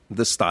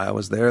 The style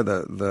is there.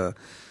 The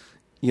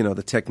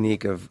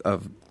technique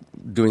of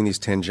doing these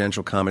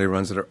tangential comedy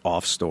runs that are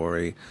off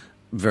story,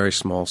 very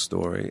small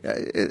story.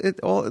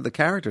 All the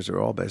characters are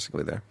all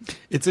basically there.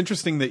 It's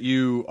interesting that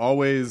you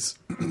always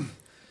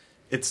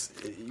it's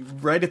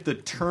right at the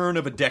turn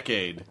of a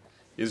decade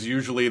is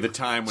usually the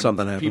time when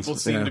Something happens. people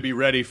seem Yeah. to be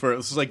ready for it.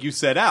 This is like you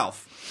said,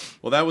 Alf.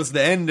 Well, that was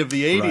the end of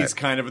the 80s, Right.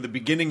 kind of, at the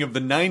beginning of the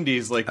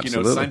 90s. Like,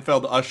 Absolutely.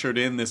 Seinfeld ushered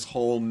in this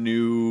whole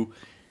new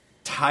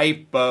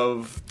type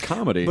of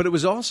comedy. But it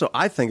was also,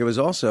 I think it was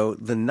also,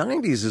 the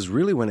 90s is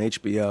really when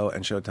HBO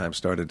and Showtime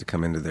started to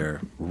come into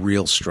their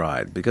real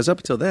stride. Because up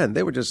until then,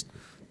 they were just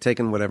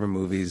taking whatever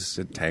movies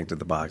had tanked at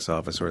the box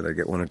office or they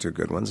get one or two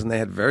good ones. And they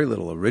had very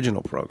little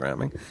original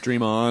programming.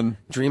 Dream On.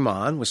 Dream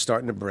On was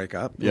starting to break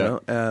up, Yeah.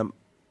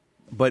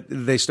 but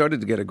they started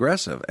to get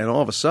aggressive. And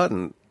all of a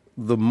sudden,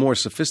 the more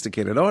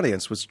sophisticated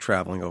audience was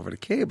traveling over to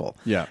cable.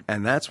 Yeah.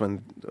 And that's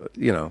when,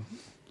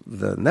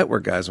 the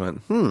network guys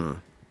went,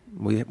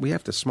 we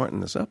have to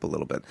smarten this up a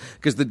little bit.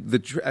 Because,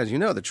 as you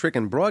know, the trick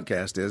in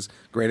broadcast is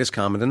greatest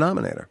common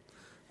denominator.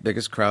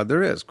 Biggest crowd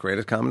there is,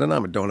 greatest common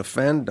denominator. Don't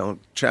offend,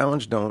 don't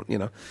challenge, don't.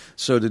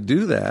 So to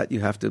do that,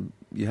 you have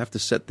to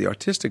set the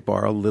artistic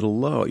bar a little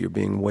low. You're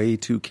being way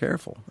too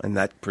careful. And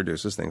that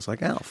produces things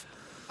like Alf.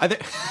 I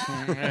think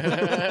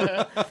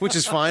Which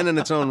is fine in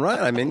its own right.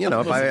 I mean, if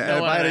I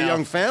had a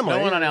young family.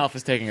 No one on Alf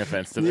is taking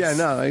offense to this. Yeah,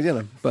 no,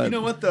 but you know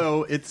what,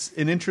 though? It's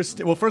an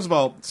interesting... Well, first of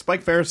all,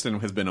 Spike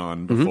Feresten has been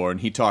on before, and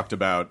he talked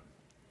about...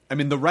 I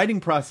mean, the writing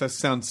process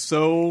sounds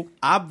so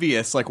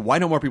obvious. Like, why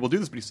don't more people do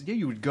this? But he said, yeah,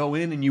 you would go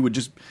in and you would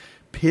just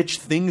pitch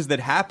things that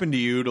happened to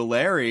you to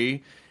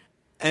Larry,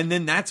 and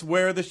then that's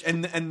where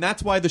and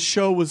that's why the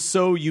show was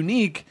so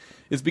unique,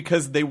 is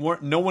because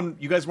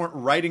you guys weren't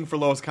writing for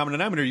lowest common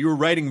denominator. You were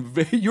writing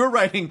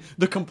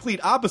the complete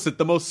opposite,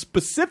 the most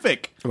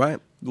specific, right.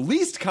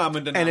 least common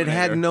And denominator. it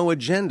had no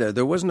agenda.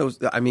 There was no.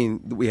 I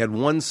mean, we had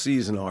one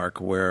season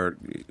arc where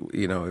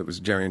it was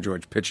Jerry and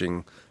George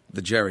pitching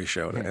the Jerry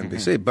Show to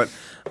NBC. But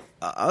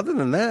other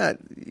than that,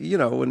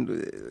 when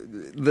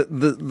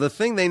the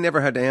thing they never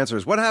had to answer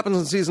is what happens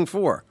in season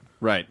 4.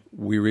 Right.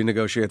 We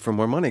renegotiate for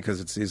more money because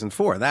it's season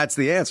 4. That's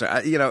the answer.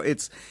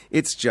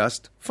 It's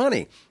just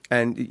funny.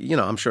 And,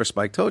 I'm sure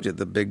Spike told you,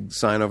 the big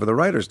sign over the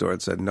writer's door,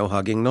 it said, no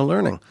hugging, no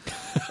learning.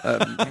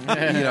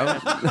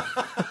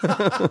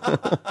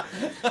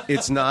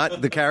 It's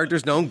not, the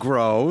characters don't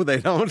grow. They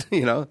don't,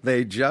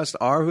 they just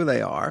are who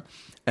they are.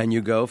 And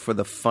you go for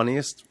the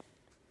funniest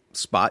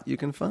spot you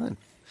can find.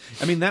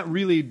 I mean, that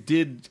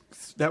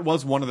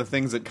was one of the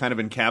things that kind of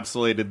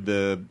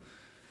encapsulated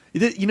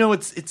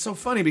it's so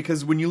funny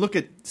because when you look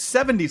at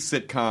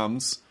 70s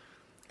sitcoms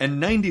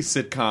and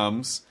 90s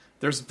sitcoms,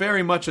 there's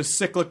very much a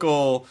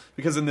cyclical,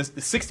 because in the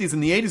 60s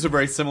and the 80s are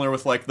very similar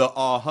with like the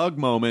aw hug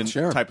moment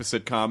type of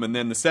sitcom, and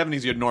then the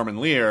 70s you had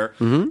Norman Lear,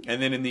 and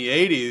then in the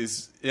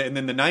 80s and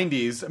then the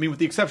 90s, I mean, with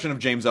the exception of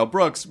James L.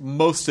 Brooks,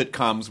 most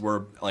sitcoms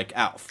were like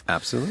Alf.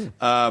 Absolutely.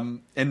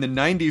 And the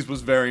 90s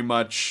was very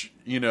much,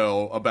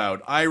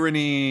 about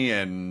irony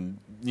and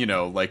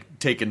like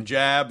taking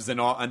jabs, and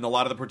a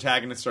lot of the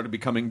protagonists started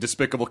becoming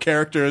despicable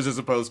characters as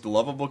opposed to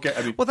lovable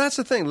characters. I mean, well, that's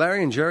the thing.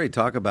 Larry and Jerry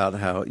talk about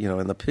how,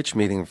 in the pitch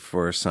meeting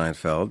for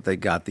Seinfeld, they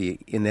got the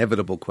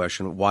inevitable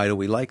question, why do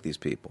we like these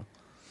people?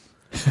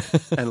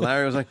 And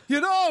Larry was like, you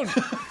don't!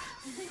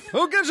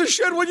 Who gives a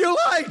shit what you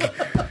like?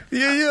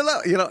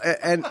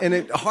 And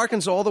it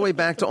harkens all the way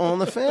back to All in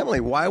the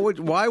Family. Why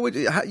would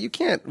you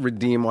can't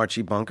redeem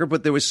Archie Bunker,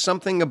 but there was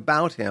something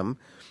about him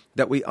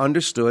that we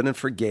understood and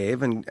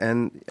forgave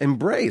and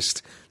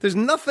embraced. There's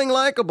nothing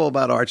likable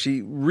about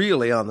Archie,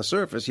 really, on the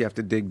surface. You have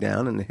to dig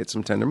down and hit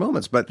some tender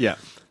moments. But, yeah.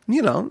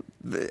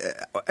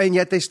 And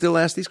yet they still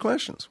ask these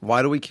questions.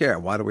 Why do we care?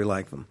 Why do we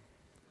like them?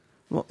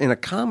 Well, in a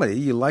comedy,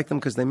 you like them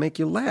because they make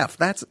you laugh.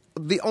 That's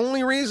the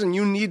only reason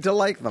you need to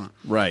like them.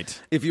 Right.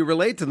 If you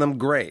relate to them,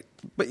 great.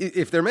 But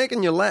if they're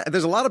making you laugh,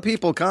 there's a lot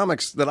of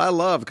comics that I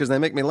love because they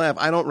make me laugh.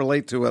 I don't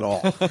relate to at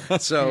all.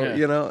 So,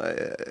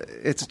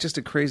 it's just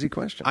a crazy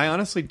question. I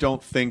honestly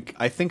don't think...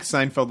 I think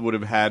Seinfeld would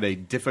have had a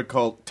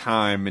difficult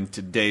time in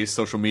today's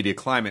social media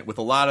climate with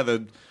a lot of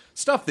the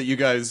stuff that you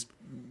guys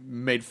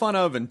made fun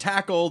of and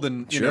tackled,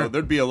 and,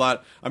 there'd be a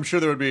lot... I'm sure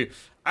there would be...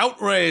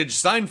 Outrage!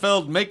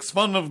 Seinfeld makes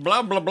fun of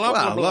blah, blah, blah,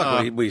 well, blah,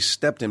 blah. Look, we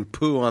stepped in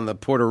poo on the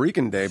Puerto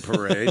Rican Day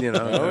parade,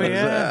 Oh,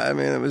 yeah. I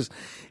mean, it was...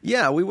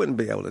 Yeah, we wouldn't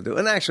be able to do it.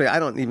 And actually, I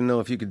don't even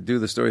know if you could do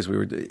the stories we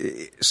were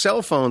doing.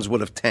 Cell phones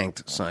would have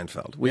tanked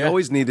Seinfeld. We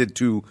always needed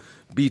to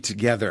be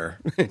together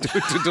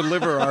to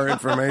deliver our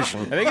information.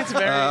 I think it's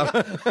very...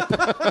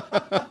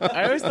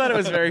 I always thought it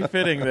was very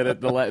fitting that in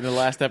the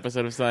last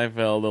episode of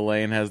Seinfeld,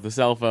 Elaine has the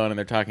cell phone and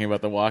they're talking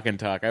about the walk and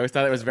talk. I always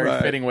thought it was a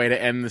very fitting way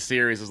to end the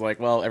series. It was like,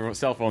 well, everyone's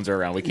cell phones are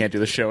around. We can't do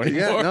the show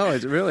anymore. Yeah, no,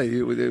 it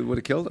would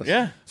have killed us.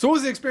 Yeah. So what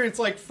was the experience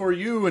like for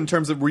you in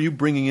terms of, were you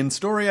bringing in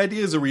story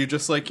ideas, or were you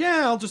just like,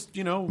 yeah, I'll just,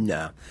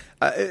 No.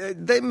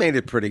 They made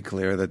it pretty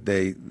clear that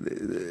they,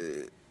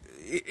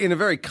 in a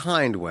very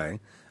kind way,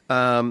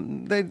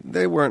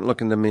 they weren't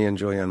looking to me and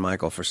Julia and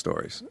Michael for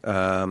stories.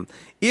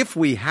 If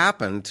we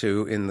happened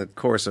to, in the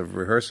course of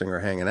rehearsing or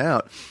hanging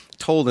out,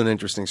 told an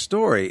interesting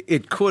story,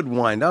 it could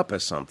wind up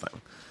as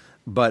something.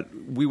 But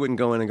we wouldn't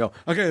go in and go,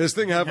 okay, this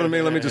thing happened to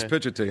me, let me just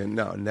pitch it to you.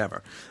 No,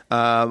 never.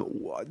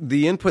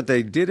 The input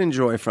they did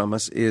enjoy from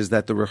us is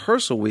that the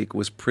rehearsal week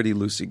was pretty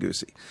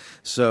loosey-goosey.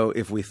 So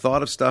if we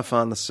thought of stuff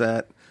on the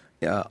set,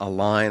 a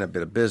line, a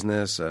bit of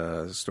business,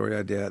 a story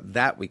idea,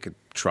 that we could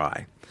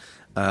try.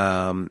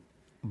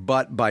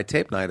 But by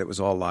tape night, it was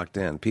all locked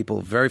in.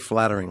 People very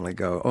flatteringly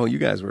go, oh, you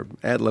guys were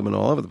ad-libbing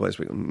all over the place.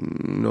 We go,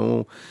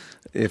 no.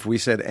 If we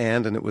said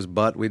and it was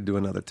but, we'd do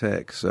another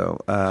take. So,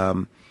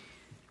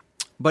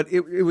 but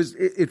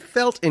it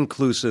felt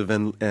inclusive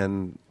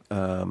and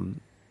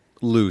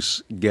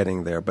loose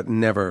getting there, but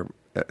never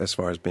as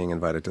far as being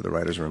invited to the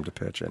writer's room to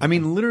pitch it. I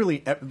mean, literally,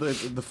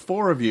 the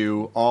four of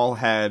you all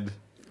had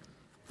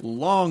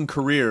long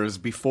careers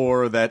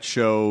before that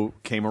show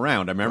came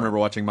around. I remember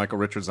watching Michael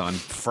Richards on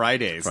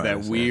Fridays,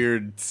 that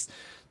weird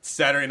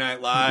Saturday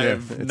Night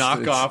Live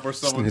knockoff or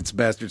something. It's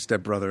Bastard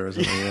Stepbrother or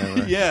something. Yeah,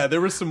 right. Yeah, there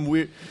was some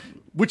weird...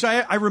 Which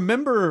I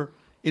remember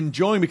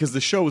enjoying because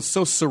the show was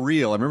so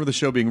surreal. I remember the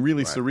show being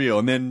really surreal.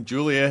 And then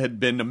Julia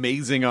had been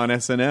amazing on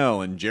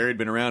SNL, and Jerry had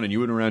been around, and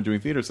you had been around doing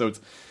theater. So it's,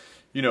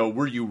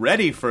 were you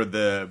ready for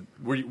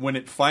when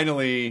it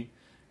finally...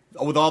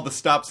 With all the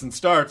stops and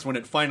starts, when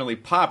it finally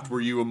popped, were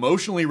you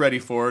emotionally ready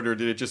for it, or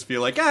did it just feel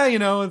like,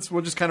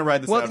 we'll just kind of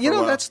ride this out for a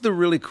while? That's the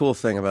really cool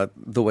thing about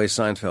the way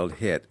Seinfeld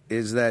hit,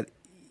 is that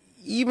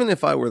even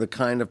if I were the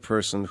kind of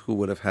person who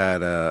would have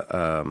had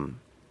a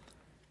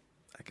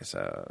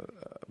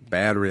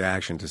bad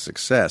reaction to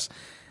success,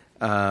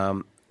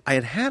 I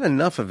had had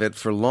enough of it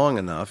for long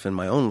enough in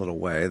my own little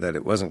way that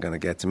it wasn't going to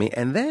get to me.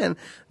 And then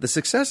the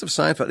success of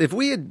Seinfeld, if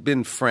we had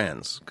been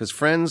Friends, because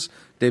Friends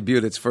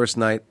debuted its first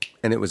night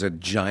and it was a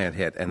giant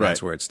hit, and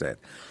that's where it stayed.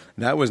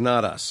 That was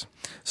not us.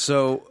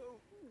 So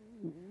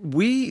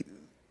we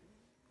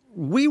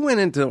went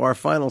into our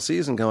final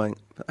season going,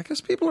 I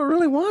guess people are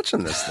really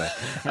watching this thing.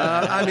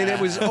 I mean, it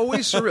was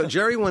always surreal.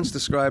 Jerry once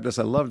described us,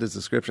 I loved his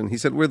description. He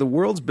said, we're the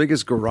world's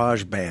biggest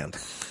garage band.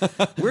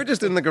 We're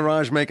just in the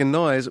garage making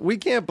noise. We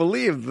can't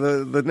believe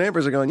the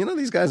neighbors are going,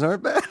 these guys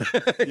aren't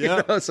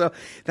bad. So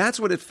that's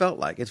what it felt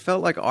like. It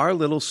felt like our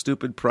little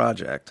stupid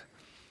project.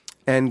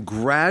 And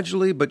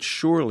gradually but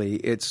surely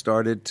it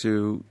started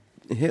to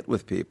hit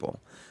with people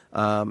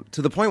to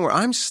the point where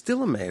I'm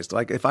still amazed.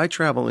 Like if I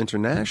travel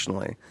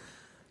internationally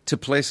to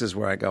places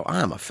where I go,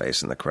 I'm a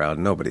face in the crowd.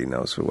 Nobody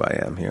knows who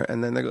I am here.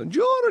 And then they go,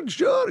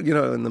 George,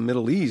 in the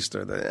Middle East.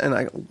 And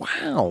I go,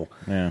 wow,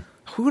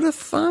 who'd have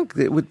thunk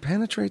that it would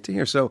penetrate to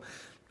here? So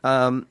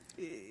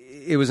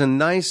it was a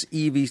nice,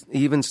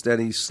 even,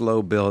 steady,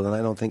 slow build. And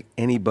I don't think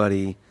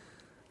anybody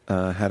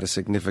had a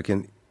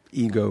significant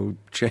ego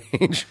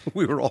change.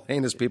 We were all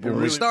heinous people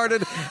when we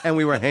started, and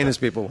we were heinous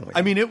people when we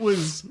I mean, it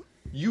was...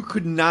 You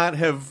could not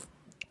have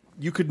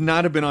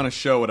been on a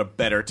show at a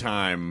better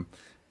time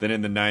than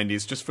in the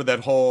 90s, just for that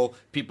whole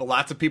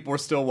lots of people were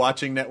still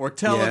watching network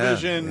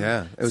television.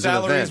 Yeah. It was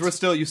salaries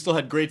were you still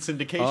had great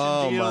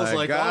syndication deals. Oh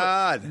my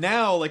God.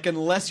 Now,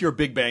 unless you're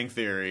Big Bang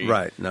Theory.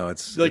 Right. No,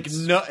 it's that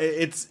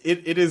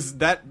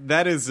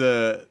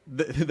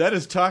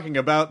is talking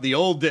about the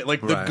old day,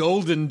 the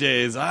golden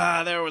days.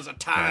 There was a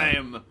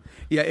time.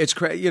 Yeah, it's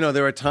crazy.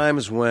 There are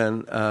times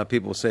when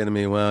people say to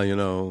me,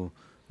 well,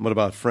 what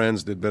about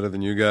Friends did better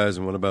than you guys,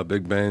 and what about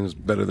Big Bang's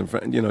better than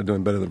Friends?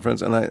 Doing better than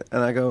Friends, and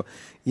I go,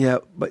 yeah,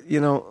 but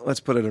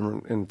let's put it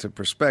into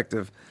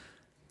perspective.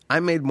 I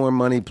made more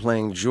money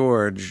playing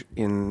George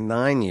in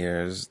 9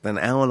 years than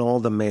Alan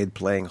Alda made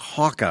playing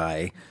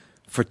Hawkeye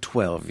for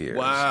 12 years.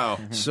 Wow.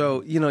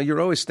 So,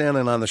 you're always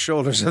standing on the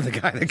shoulders of the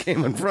guy that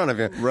came in front of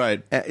you.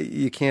 Right.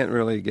 You can't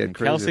really get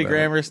crazy Kelsey about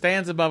Grammer it.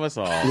 stands above us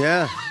all.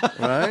 Yeah,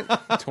 right?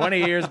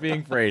 20 years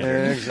being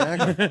Frasier.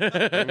 Exactly.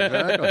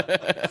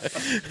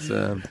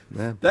 So,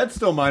 yeah. That's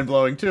still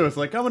mind-blowing, too. It's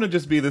like, I'm going to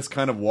just be this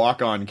kind of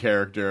walk-on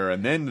character,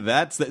 and then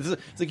it's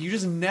like you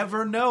just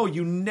never know.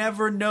 You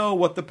never know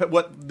what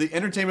the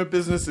entertainment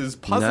business is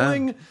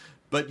puzzling,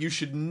 but you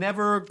should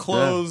never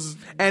close...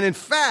 Yeah. And in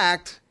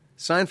fact...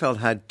 Seinfeld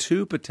had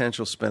two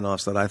potential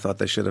spinoffs that I thought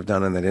they should have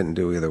done, and they didn't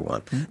do either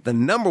one. The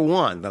number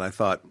one that I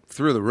thought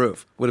through the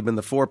roof would have been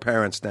the four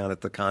parents down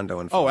at the condo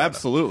in Florida. Oh,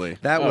 absolutely.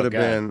 That would have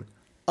been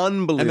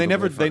unbelievable. And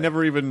they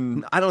never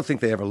even... I don't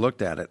think they ever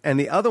looked at it. And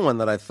the other one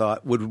that I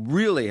thought would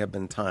really have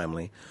been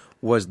timely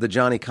was the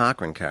Johnny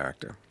Cochran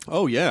character.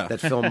 Oh, yeah. That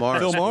Phil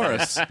Morris. Phil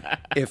Morris.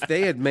 If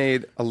they had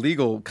made a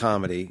legal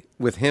comedy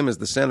with him as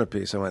the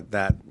centerpiece, I went,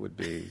 that would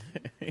be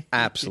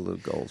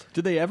absolute gold.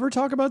 Did they ever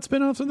talk about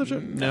spin-offs on the show?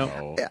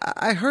 No.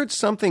 I heard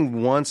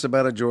something once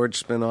about a George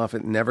spin-off.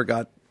 It never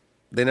got...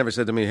 They never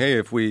said to me, hey,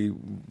 if we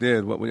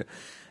did what we...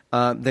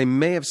 They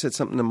may have said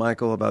something to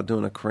Michael about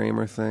doing a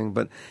Kramer thing,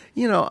 but,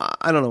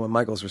 I don't know what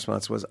Michael's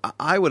response was.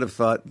 I would have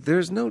thought,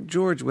 there's no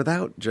George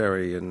without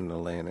Jerry and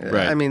Elaine.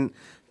 Right. I mean,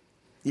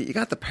 you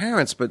got the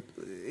parents, but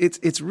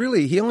it's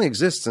really... He only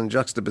exists in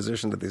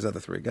juxtaposition to these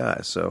other three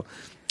guys, so...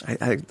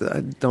 I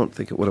don't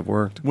think it would have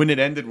worked. When it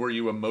ended, were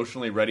you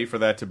emotionally ready for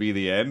that to be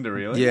the end? Or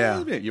really? Yeah.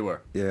 You were.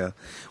 Yeah.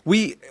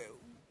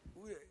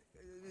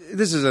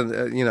 This is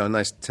a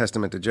nice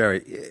testament to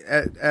Jerry.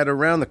 At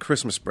around the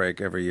Christmas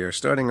break every year,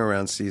 starting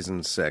around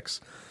season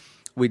 6,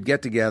 we'd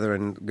get together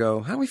and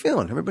go, how are we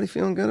feeling? Everybody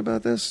feeling good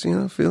about this?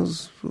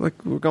 Feels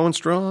like we're going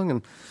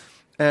strong?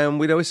 And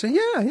we'd always say,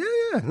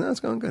 yeah, no, it's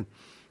going good.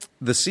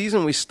 The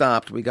season we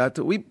stopped, we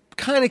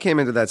kind of came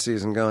into that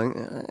season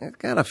going, I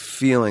got a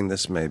feeling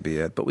this may be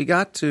it. But we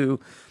got to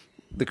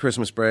the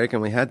Christmas break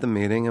and we had the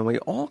meeting and we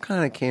all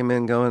kind of came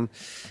in going,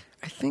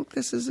 I think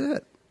this is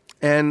it.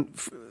 And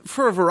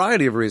for a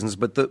variety of reasons,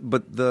 but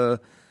the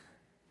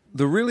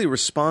really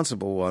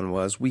responsible one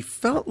was we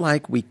felt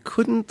like we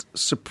couldn't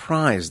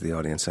surprise the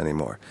audience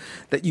anymore.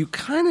 That you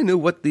kind of knew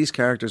what these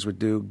characters would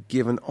do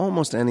given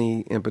almost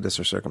any impetus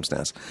or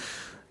circumstance.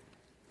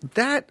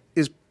 That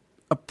is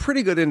a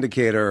pretty good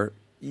indicator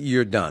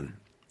you're done.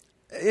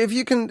 If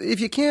you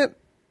can't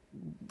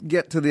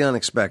get to the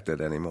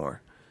unexpected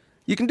anymore,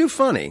 you can do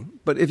funny,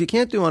 but if you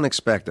can't do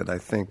unexpected, I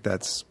think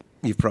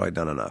you've probably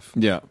done enough.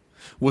 Yeah.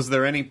 Was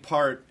there any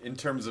part in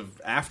terms of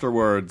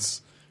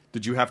afterwards?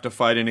 Did you have to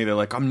fight any? They're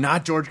like, I'm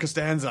not George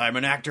Costanza. I'm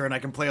an actor and I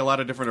can play a lot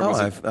of different.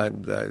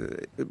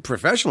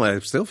 Professionally, I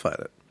still fight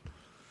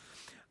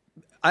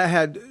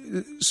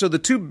it. So the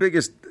two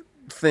biggest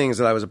things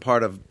that I was a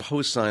part of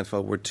post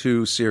Seinfeld were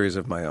two series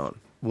of my own.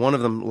 One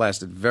of them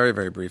lasted very,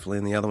 very briefly,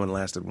 and the other one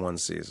lasted one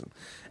season,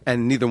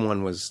 and neither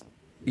one was,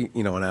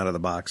 an out of the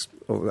box.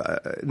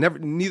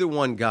 Neither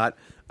one got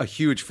a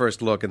huge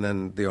first look, and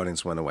then the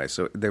audience went away.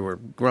 So they were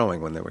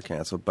growing when they were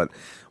canceled, but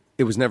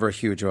it was never a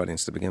huge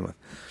audience to begin with.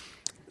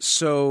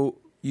 So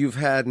you've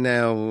had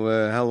now,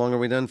 how long are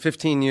we done?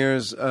 15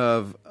 years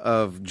of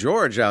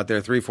George out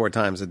there 3-4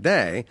 times a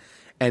day,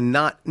 and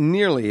not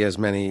nearly as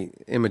many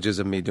images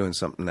of me doing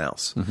something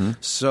else. Mm-hmm.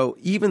 So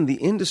even the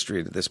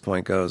industry at this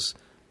point goes,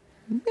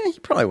 he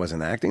probably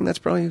wasn't acting. That's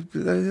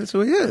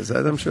who he is.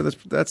 I'm sure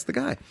that's the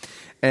guy.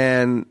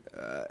 And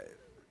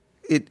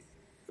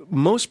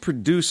most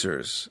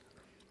producers,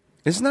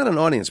 it's not an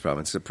audience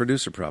problem, it's a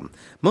producer problem.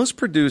 Most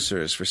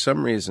producers, for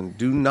some reason,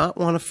 do not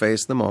want to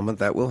face the moment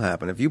that will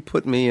happen. If you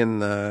put me in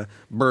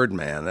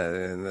Birdman,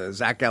 in the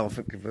Zach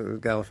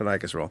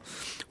Galifianakis role,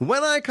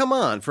 when I come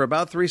on for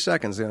about 3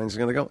 seconds, the audience is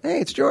going to go, hey,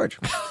 it's George.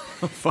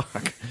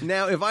 Fuck.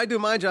 Now, if I do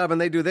my job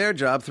and they do their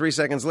job, 3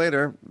 seconds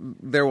later,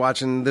 they're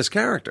watching this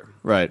character.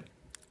 Right.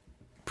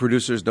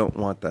 Producers don't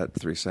want that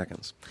 3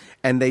 seconds.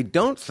 And they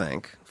don't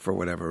think, for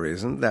whatever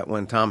reason, that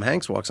when Tom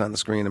Hanks walks on the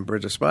screen in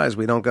Bridge of Spies,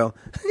 we don't go,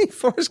 hey,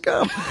 Forrest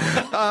Gump.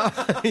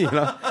 Hey,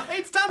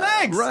 it's Tom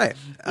Hanks. Right.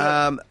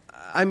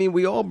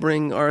 We all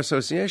bring our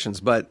associations,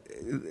 but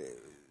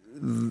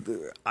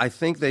I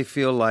think they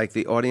feel like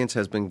the audience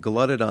has been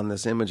glutted on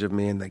this image of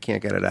me and they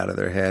can't get it out of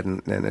their head,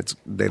 and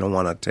they don't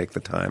want to take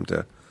the time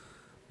to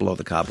blow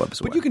the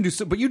cobwebs away. But you can do.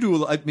 But you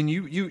do. I mean,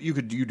 you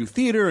do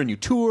theater and you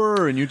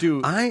tour and you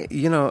do.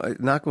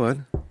 Knock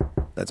wood.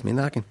 That's me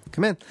knocking.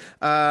 Come in.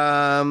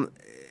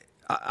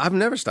 I've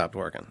never stopped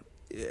working,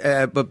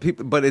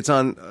 but it's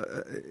on.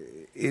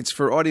 It's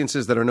for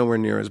audiences that are nowhere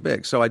near as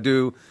big. So I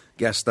do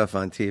guest stuff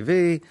on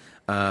TV.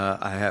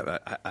 I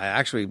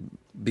actually,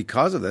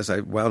 because of this, I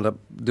wound up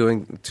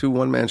doing 2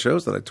 one-man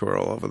shows that I tour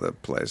all over the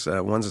place.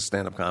 One's a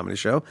stand-up comedy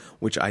show,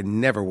 which I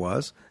never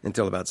was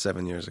until about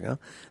 7 years ago.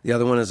 The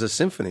other one is a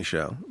symphony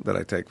show that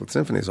I take with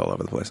symphonies all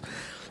over the place.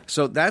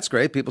 So that's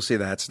great. People see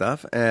that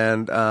stuff.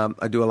 And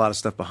I do a lot of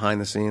stuff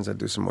behind the scenes. I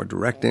do some more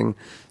directing,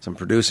 some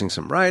producing,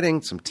 some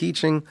writing, some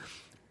teaching.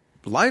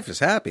 Life is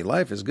happy.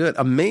 Life is good.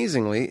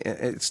 Amazingly,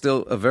 it's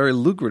still a very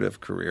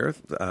lucrative career,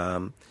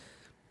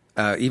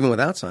 even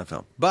without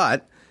Seinfeld.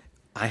 But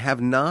I have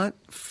not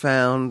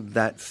found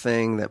that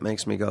thing that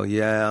makes me go,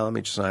 yeah, let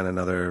me sign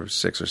another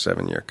 6 or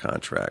 7 year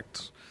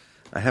contract.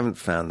 I haven't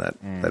found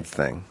that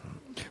thing.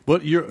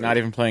 Well, you're not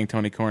even playing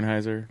Tony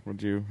Kornheiser.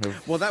 Would you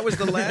have? Well, that was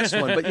the last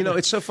one. But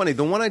it's so funny.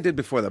 The one I did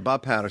before that,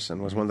 Bob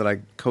Patterson, was one that I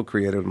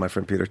co-created with my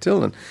friend Peter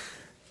Tilden.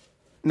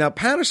 Now,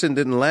 Patterson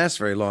didn't last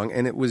very long,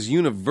 and it was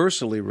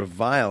universally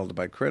reviled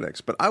by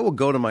critics. But I will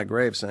go to my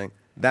grave saying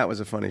that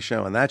was a funny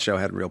show, and that show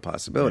had real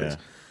possibilities.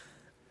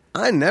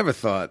 Yeah. I never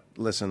thought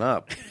Listen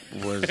Up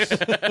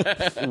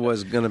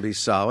was going to be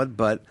solid,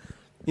 but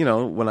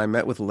when I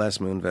met with Les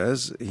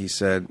Moonves, he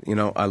said,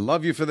 I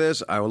love you for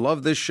this. I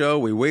love this show.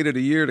 We waited a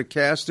year to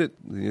cast it.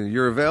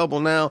 You're available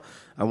now.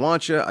 I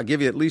want you. I'll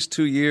give you at least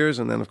 2 years,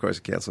 and then of course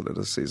he canceled it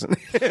this season.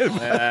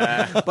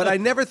 But I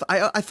never.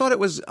 I thought it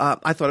was.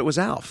 I thought it was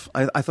Alf.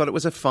 I thought it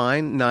was a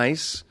fine,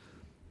 nice,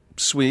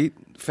 sweet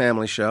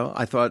family show.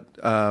 I thought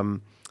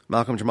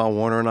Malcolm Jamal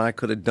Warner and I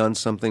could have done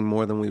something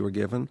more than we were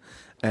given.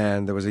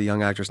 And there was a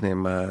young actress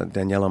named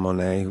Daniela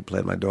Monet who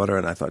played my daughter,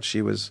 and I thought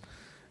she was,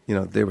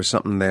 there was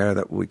something there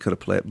that we could have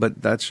played.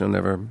 But that show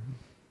never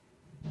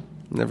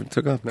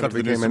took off. Never Cut to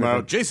the news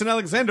tomorrow. Jason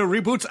Alexander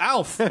reboots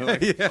Alf.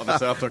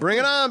 Bring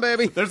it on,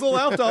 baby. There's a little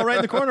Alf doll right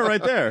in the corner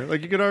right there.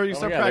 Like you could already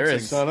start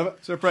practicing.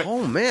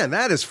 Oh, man,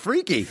 that is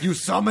freaky. You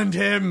summoned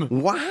him.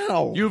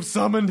 Wow. You've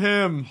summoned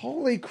him.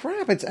 Holy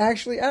crap, it's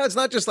actually Alf. It's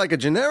not just like a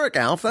generic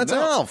Alf. That's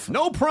Alf.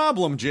 No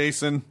problem,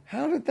 Jason.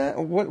 How did that...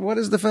 What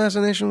is the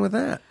fascination with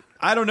that?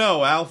 I don't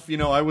know, Alf.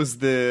 I was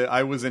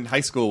in high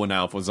school when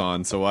Alf was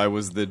on, so I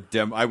was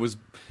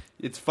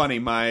It's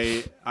funny.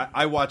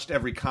 I watched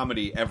every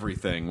comedy,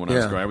 everything when I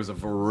was growing. I was a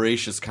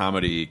voracious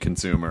comedy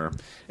consumer.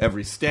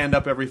 Every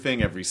stand-up,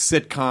 everything, every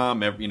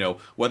sitcom,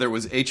 whether it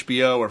was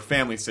HBO or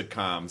family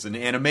sitcoms and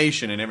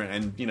animation and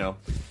everything. And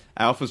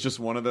Alf was just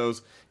one of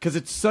those because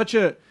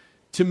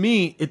to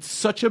me, it's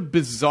such a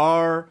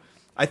bizarre.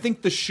 I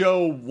think the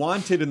show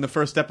wanted in the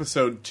first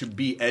episode to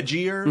be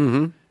edgier.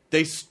 Mm-hmm.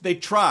 They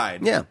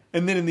tried,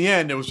 and then in the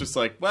end, it was just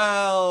like,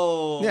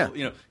 well,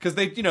 because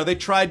they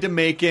tried to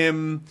make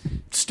him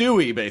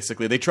Stewie.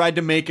 Basically, they tried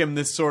to make him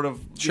this sort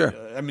of. Sure.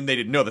 I mean, they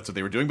didn't know that's what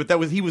they were doing, but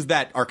he was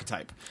that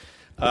archetype.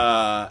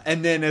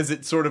 And then as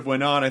it sort of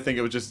went on, I think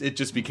it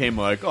just became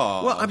like,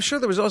 oh. Well, I'm sure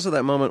there was also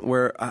that moment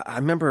where I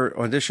remember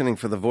auditioning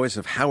for the voice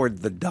of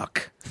Howard the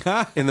Duck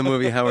in the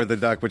movie Howard the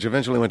Duck, which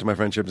eventually went to my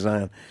friend Chip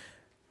Zion,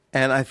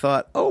 and I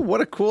thought, oh, what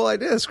a cool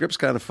idea! The script's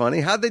kind of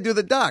funny. How'd they do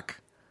the duck?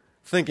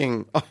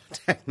 Thinking, oh,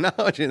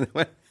 technology.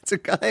 It's a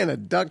guy in a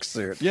duck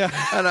suit. Yeah.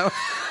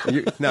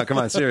 No, come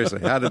on,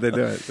 seriously. How did they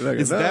do it?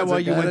 Is that why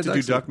you went to do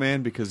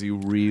Duckman? Because you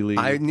really...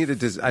 I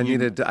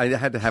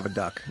had to have a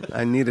duck.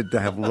 I needed to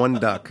have one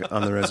duck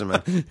on the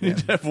resume. You need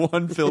to have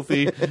one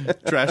filthy,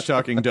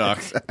 trash-talking duck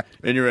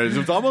in your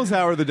resume. It's almost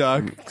Howard the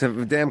Duck.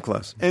 Damn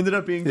close. Ended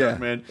up being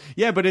Duckman.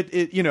 Yeah, but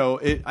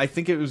I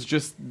think it was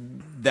just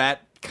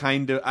that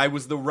kind of... I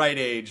was the right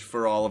age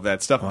for all of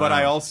that stuff, but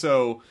I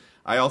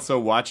also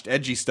watched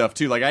edgy stuff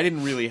too. Like I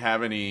didn't really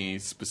have any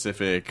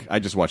specific. I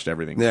just watched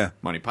everything. Yeah,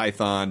 Monty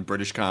Python,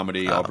 British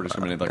comedy, all British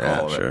comedy,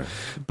 all of it.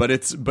 But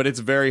it's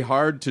very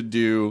hard to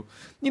do.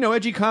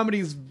 Edgy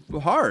comedy's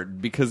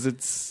hard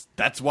because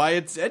that's why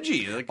it's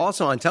edgy. Like,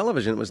 also on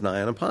television, it was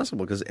nigh on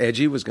impossible because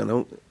edgy was going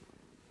to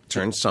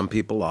turn some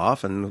people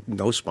off, and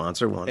no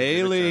sponsor wanted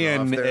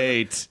Alien to turn off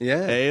 8.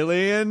 Yeah.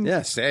 Alien.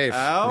 Yeah, safe.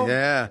 Ow.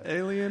 Yeah.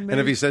 Alien 8.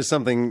 And if he says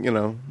something,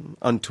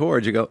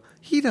 untoward, you go,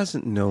 he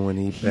doesn't know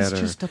any better.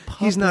 He's just a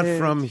puppet. He's not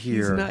from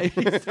here.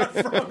 He's not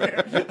from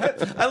here.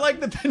 I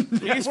like that the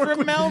network He's from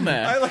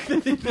Melmac. I like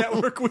that the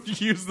network would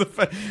use the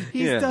fact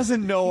he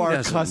doesn't know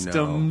our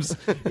customs.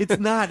 It's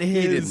not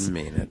his. He didn't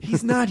mean it.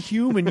 He's not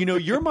human.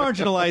 You're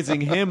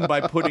marginalizing him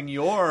by putting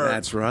your...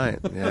 That's right,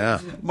 yeah.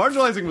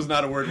 Marginalizing was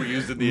not a word we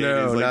used in the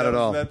 80s. No, not at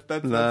all.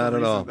 Not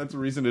at all. That's a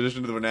recent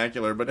addition to the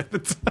vernacular, but at the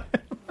time...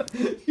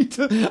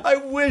 I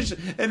wish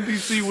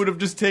NBC would have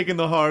just taken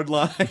the hard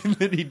line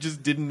that he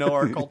just didn't know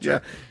our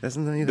culture.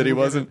 That he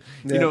wasn't.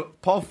 Yeah.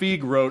 Paul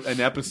Feig wrote an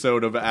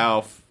episode of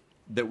Alf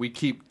that we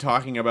keep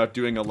talking about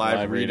doing a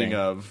live reading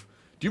of.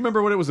 Do you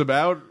remember what it was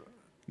about?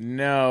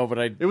 No, but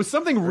It was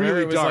something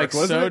really dark,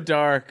 wasn't so it?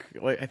 dark.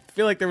 Like I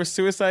feel like there was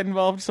suicide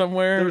involved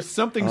somewhere. There was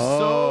something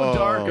so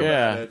dark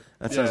about it.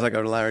 That sounds like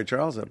a Larry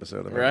Charles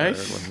episode. Right?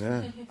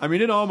 Yeah. I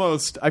mean, it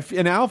almost...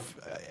 and Alf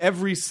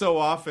every so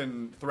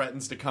often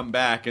threatens to come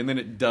back, and then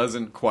it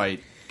doesn't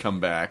quite come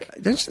back.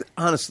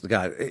 Honest to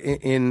God,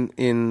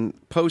 in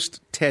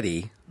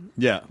post-Teddy,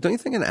 don't you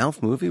think an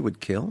Alf movie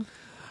would kill?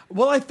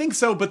 Well, I think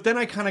so, but then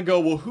I kind of go,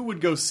 well, who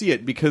would go see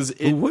it? Because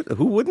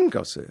who wouldn't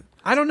go see it?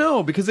 I don't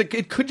know, because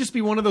it could just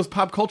be one of those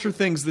pop culture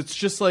things that's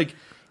just like...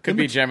 Could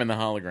be Gem and the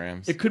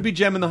Holograms. It could be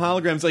Gem and the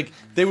Holograms. Like,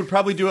 they would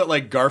probably do it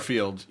like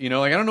Garfield.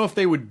 Like, I don't know if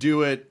they would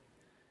do it...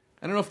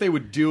 Didn't they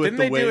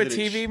do a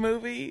TV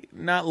movie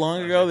not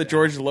long ago that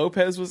George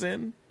Lopez was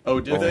in? Oh,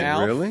 did they?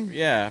 Alf? Really?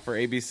 Yeah, for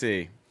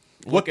ABC.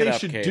 What they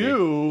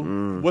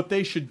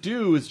should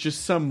do is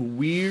just some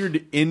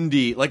weird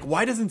indie. Like,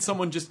 why doesn't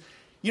someone just...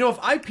 if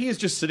IP is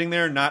just sitting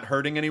there not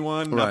hurting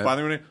anyone, not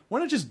bothering anyone, why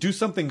not just do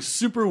something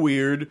super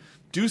weird,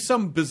 do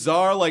some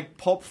bizarre, like,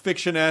 Pulp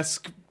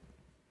Fiction-esque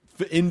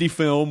indie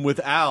film with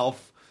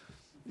Alf,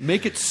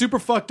 make it super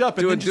fucked up,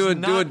 and do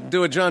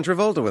a John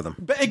Travolta with him.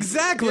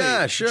 Exactly.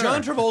 Yeah, sure.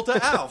 John Travolta,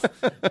 Alf.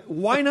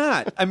 Why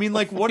not? I mean,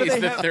 like, what do He's they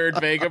the have? third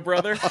Vega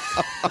brother.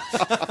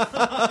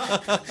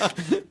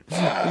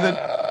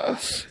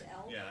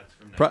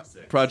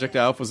 Project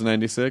Alf was in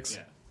 96.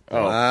 Yeah.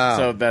 Oh, Wow.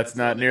 so that's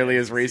not nearly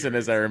as recent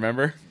as I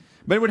remember.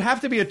 But it would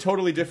have to be a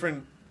totally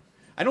different...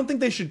 I don't think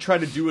they should try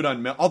to do it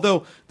on...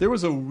 Although, there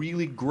was a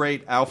really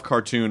great Alf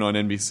cartoon on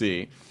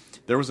NBC.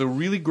 There was a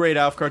really great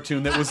Alf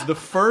cartoon that was the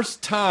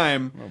first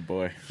time... Oh,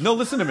 boy. No,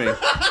 listen to me.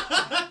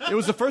 It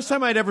was the first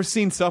time I'd ever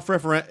seen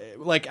self-referent...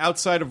 Like,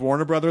 outside of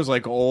Warner Brothers,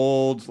 like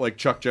old... Like,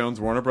 Chuck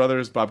Jones, Warner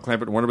Brothers, Bob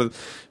Clampett, Warner Brothers.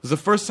 It was the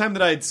first time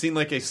that I had seen,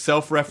 like, a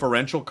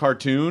self-referential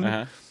cartoon.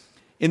 Uh-huh.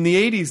 In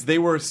the 80s, they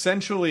were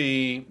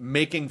essentially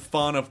making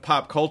fun of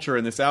pop culture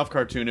in this Alf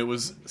cartoon. It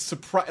was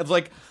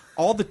like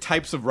all the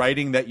types of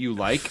writing that you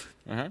like.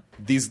 Uh-huh.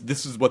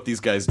 This is what these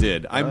guys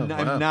did. I'm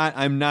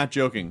not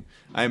joking.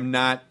 I'm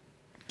not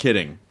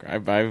kidding.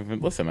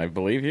 Listen, I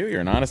believe you.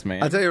 You're an honest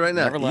man. I'll tell you right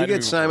now, Never lied you to me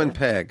get Simon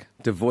before. Pegg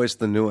to voice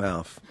the new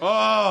Alf.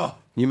 Oh,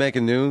 You make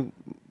a new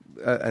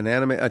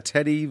a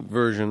Teddy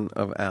version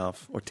of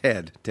Alf or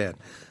Ted.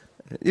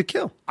 You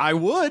kill. I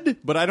would,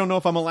 but I don't know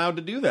if I'm allowed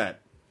to do that.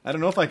 I don't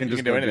know if I can just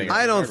can do go anything. that.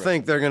 I don't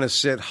think they're going to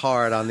sit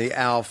hard on the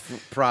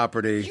Alf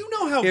property. You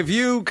know how- If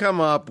you come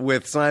up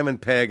with Simon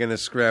Pegg in a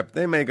script,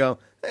 they may go,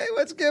 "Hey,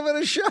 let's give it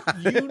a shot."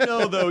 You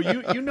know, though,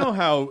 you know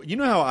how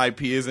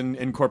IP is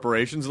in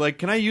corporations. Like,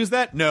 can I use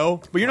that?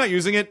 No, but you're not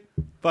using it.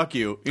 fuck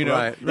you. You know,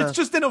 Right. No. it's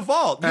just in a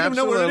vault. You don't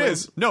know where it Absolutely.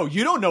 is. No,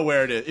 you don't know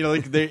where it is. You know,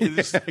 like they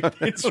just like,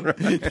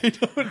 they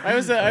don't. I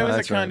was at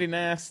that's right. Condé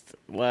Nast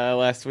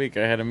last week.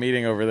 I had a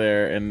meeting over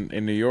there in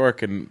New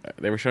York, and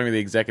they were showing me the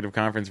executive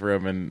conference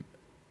room, and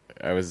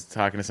I was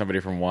talking to somebody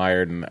from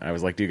Wired, and I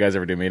was like, "Do you guys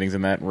ever do meetings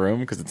in that room?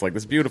 Because it's like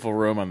this beautiful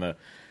room on the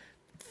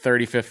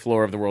 35th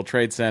floor of the World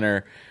Trade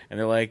Center." And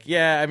they're like,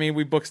 "Yeah, I mean,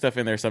 we book stuff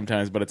in there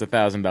sometimes, but it's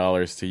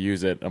 $1,000 to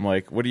use it." I'm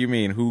like, "What do you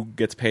mean? Who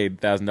gets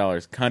paid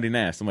 $1,000?" Condé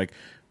Nast. I'm like,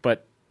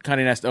 "But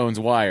Condé Nast owns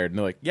Wired." And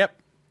they're like, "Yep.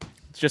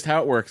 It's just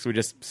how it works. We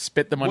just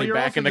spit the money Well,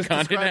 back into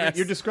Condé Nast."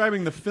 You're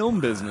describing the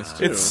film business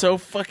too. It's so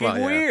fucking Well,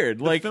 yeah.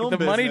 weird. Like film the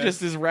money business-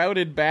 just is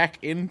routed back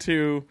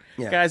into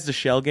guys. The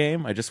Shell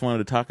Game. I just wanted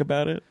to talk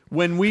about it.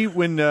 when we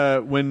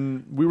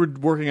were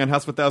working on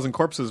House of a Thousand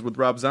Corpses with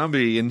Rob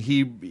Zombie, and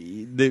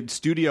the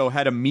studio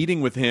had a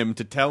meeting with him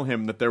to tell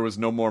him that there was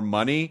no more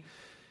money,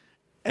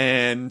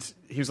 and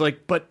he was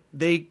like, "But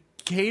they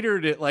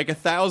catered it like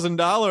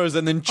 $1,000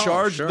 and then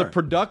charged sure. the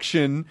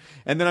production,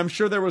 and then I'm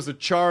sure there was a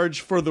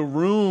charge for the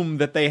room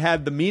that they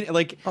had the meeting.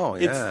 Like,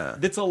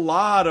 it's a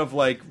lot of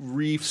like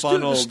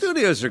refunneled."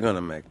 Studios are going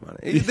to make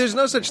money. There's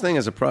no such thing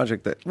as a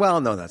project that.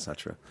 Well, no, that's not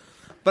true.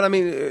 But I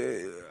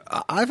mean,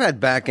 I've had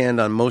back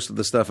end on most of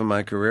the stuff in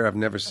my career. I've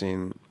never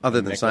seen,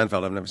 other than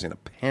Seinfeld, I've never seen a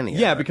penny.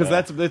 Yeah, of it. because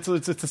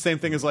it's the same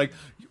thing as like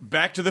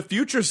Back to the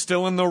Future's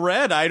still in the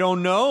red. I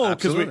don't know. 'Cause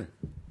Absolutely.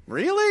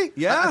 Really?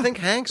 Yeah. I think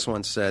Hanks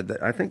once said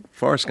that. I think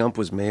Forrest Gump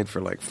was made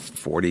for like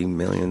 40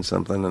 million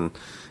something, and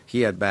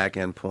he had back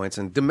end points.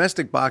 And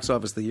domestic box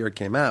office the year it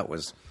came out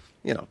was,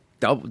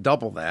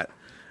 double that.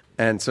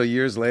 And so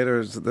years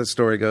later, as the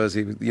story goes,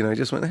 he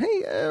just went,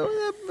 "Hey,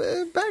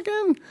 back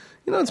end,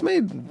 it's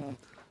made $1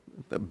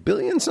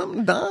 billion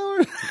something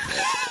dollars."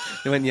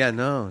 He went, "Yeah,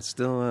 no, it's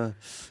still in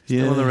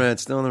the red,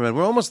 still in the red.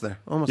 We're almost there,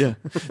 almost there."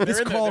 This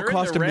call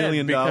cost $1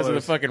 million because of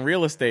the fucking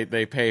real estate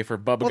they pay for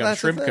Bubba Gum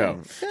that's the Shrimp Co.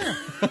 thing. Yeah.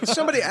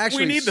 Somebody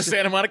actually We need the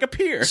Santa Monica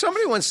Pier.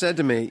 Somebody once said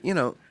to me,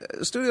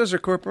 studios are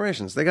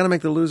corporations. They got to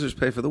make the losers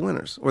pay for the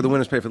winners, or the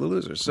winners pay for the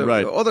losers. So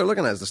Right. all they're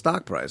looking at is the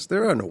stock price.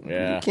 There are no,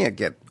 Yeah. you can't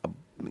get,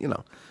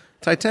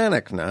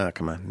 Titanic. Nah,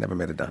 come on, never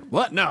made it done.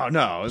 What? No.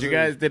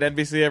 Did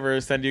NBC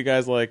ever send you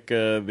guys like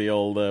the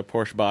old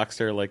Porsche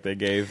Boxster like they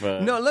gave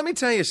No, let me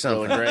tell you Will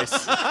something. and Grace?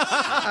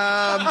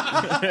 I'm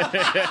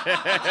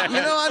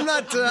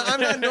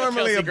not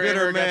normally a Kelsey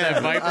Grammer bitter got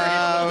that man.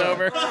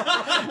 Viper he flipped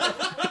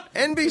over.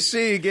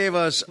 NBC gave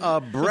us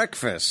a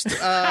breakfast. In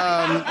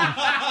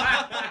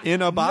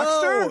a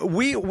Boxster? No,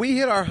 we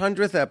hit our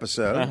 100th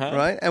episode,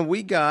 right? And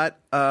we got,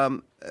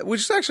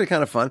 which is actually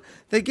kind of fun.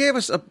 They gave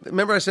us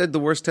remember I said the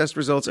worst test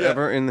results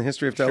ever in the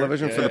history of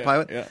television for the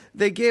pilot? yeah.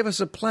 They gave us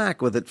a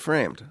plaque with it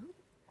framed.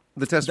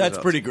 The test That's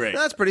results. pretty great.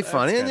 That's pretty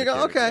funny. And you go,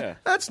 kinda cute, okay, yeah.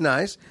 that's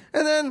nice.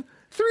 And then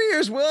 3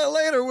 years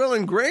later, Will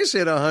and Grace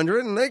hit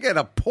 100, and they get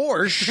a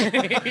Porsche.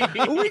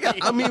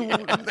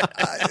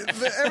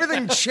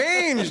 Everything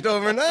changed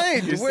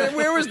overnight.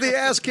 Where was the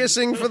ass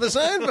kissing for the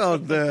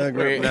Seinfeld group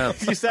Wait, now?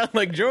 you sound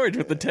like George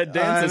with the Ted I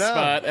Danza know.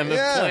 spot and the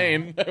Yeah.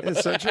 plane.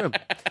 It's so true.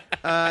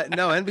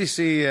 No,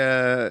 NBC.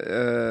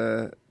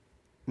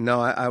 No,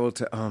 I will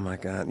tell. Oh my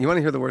God! You want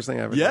to hear the worst thing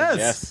I ever? Yes.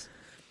 Yes.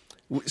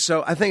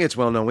 So I think it's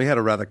well known. We had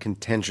a rather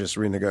contentious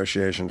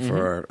renegotiation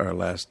for our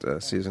last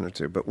season or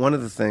two. But one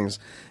of the things,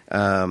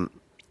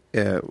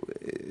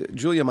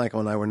 Julia, Michael,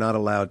 and I were not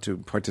allowed to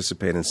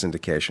participate in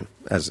syndication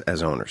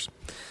as owners,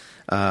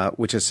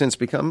 which has since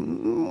become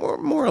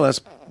more or less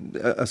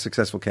a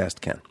successful cast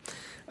can.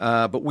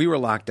 But we were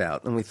locked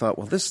out, and we thought,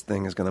 well, this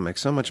thing is going to make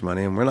so much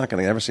money, and we're not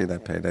going to ever see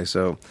that payday.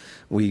 So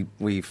we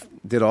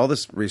did all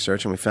this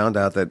research, and we found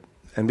out that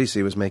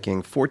NBC was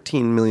making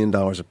 $14 million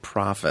of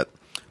profit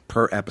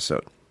per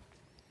episode.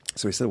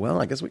 So we said,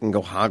 well, I guess we can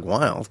go hog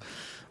wild.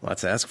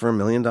 Let's ask for $1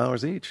 million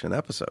each an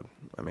episode.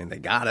 I mean, they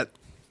got it.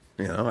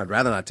 I'd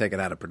rather not take it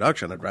out of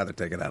production. I'd rather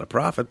take it out of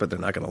profit, but they're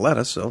not going to let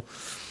us.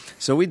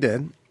 So we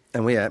did,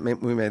 and we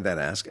made that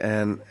ask.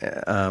 And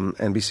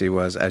NBC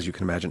was, as you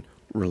can imagine,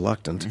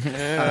 reluctant.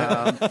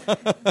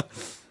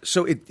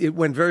 So it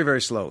went very,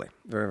 very slowly,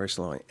 very, very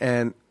slowly.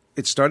 And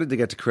it started to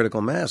get to critical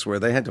mass where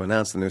they had to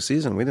announce the new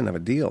season. We didn't have a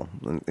deal,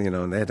 and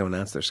they had to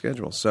announce their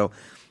schedule. So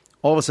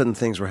all of a sudden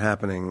things were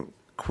happening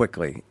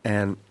quickly.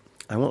 And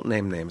I won't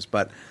name names,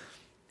 but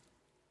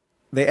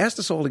they asked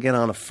us all to get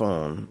on a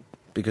phone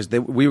because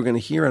we were going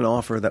to hear an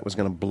offer that was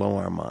going to blow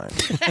our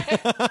minds.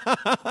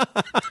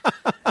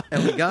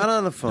 And we got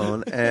on the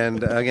phone,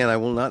 and again, I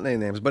will not name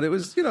names, but it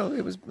was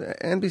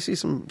NBC,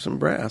 some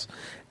brass.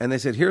 And they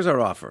said, here's our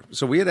offer.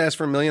 So we had asked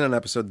for $1 million an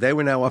episode. They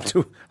were now up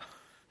to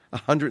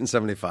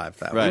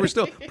 $175,000. Right. We were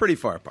still pretty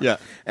far apart. Yeah.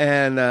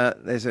 And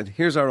they said,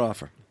 here's our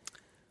offer.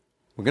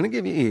 We're going to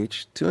give you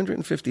each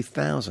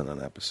 $250,000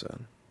 an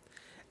episode,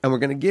 and we're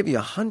going to give you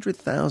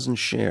 100,000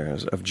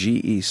 shares of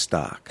GE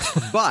stock,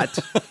 but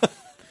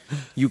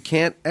you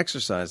can't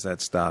exercise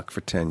that stock for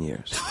 10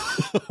 years.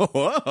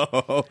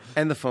 Whoa.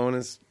 And the phone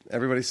is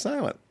everybody's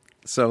silent.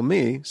 So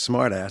me,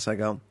 smart ass, I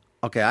go,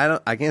 okay,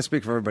 I can't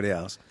speak for everybody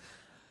else.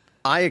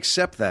 I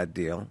accept that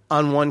deal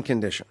on one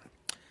condition.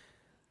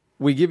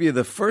 We give you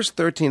the first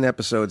 13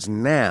 episodes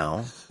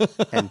now,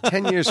 and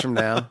 10 years from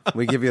now,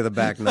 we give you the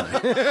back 9.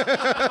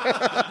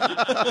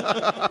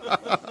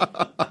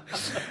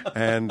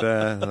 And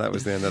that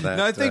was the end of that.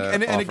 No, I think,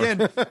 and offer.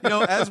 again,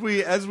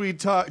 as we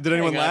talk, did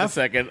anyone Hang on a laugh?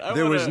 second.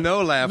 There was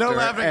no laughter. No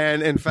laughing.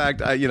 And in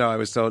fact, I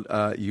was told,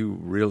 you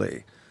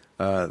really,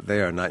 they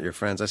are not your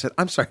friends. I said,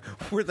 I'm sorry,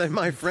 were they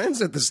my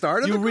friends at the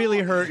start of You the really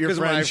hurt your 'Cause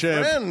friendship.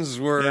 my friends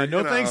were, Yeah,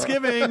 no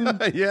Thanksgiving.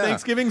 Yeah.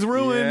 Thanksgiving's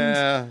ruined.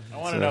 Yeah. I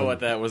want to know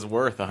what that was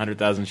worth.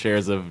 100,000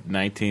 shares of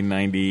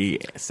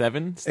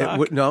 1997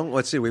 stock. No,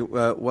 let's see.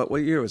 What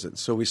year was it?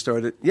 So we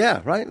started. Yeah,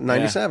 right.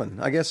 97.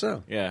 I guess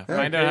so. Yeah,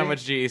 find out how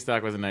much GE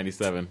stock was in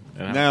 97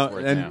 and how Now- much it's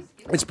worth and- now.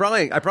 It's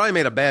probably. I probably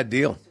made a bad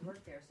deal.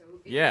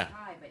 Yeah.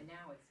 High, but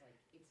now it's like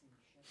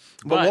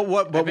it's in But I think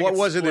what it's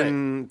was it split.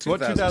 in 2007? What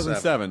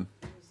 2007?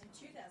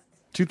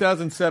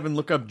 2007.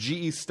 Look up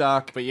GE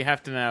stock. But you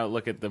have to now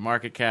look at the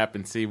market cap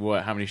and see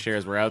how many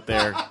shares were out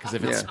there. Because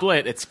if it's Yeah.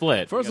 split, it's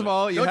split. First of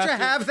all, Don't you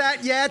have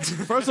that yet?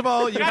 First of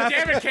all, you God have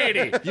damn it,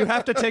 Katie! you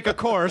have to take a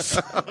course.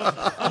 Who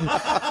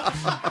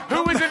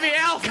was in the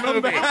Elf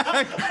movie?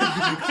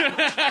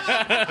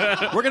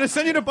 We're going to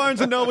send you to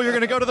Barnes & Noble. You're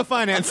going to go to the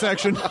finance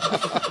section.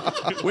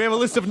 We have a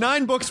list of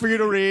 9 books for you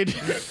to read.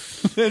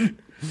 then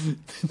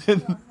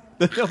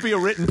there'll be a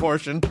written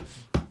portion.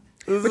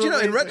 But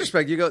in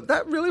retrospect, you go,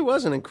 that really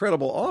was an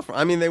incredible offer.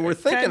 I mean, they were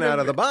thinking Kind out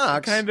of the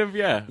box. Kind of,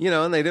 yeah.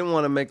 And they didn't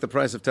want to make the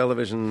price of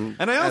television.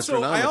 And I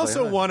also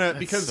astronomically high. want to,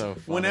 because so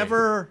funny.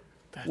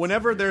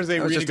 whenever there's a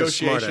That was just a renegotiation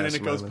smart-ass and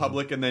it goes moment.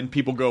 public, and then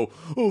people go,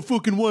 "Oh,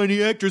 fucking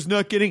whiny actor's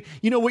not getting."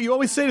 What you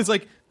always say is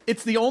like,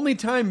 it's the only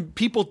time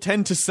people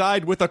tend to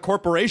side with a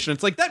corporation.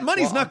 It's like that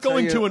money's Well, not I'll tell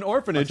going you- to an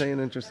orphanage. I'll tell you an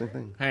interesting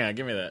thing. Hang on,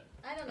 give me that.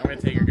 I'm going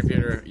to take your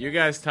computer. You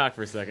guys talk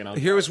for a second.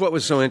 Here was what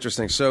was so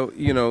interesting. So,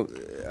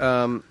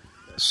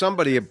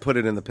 somebody had put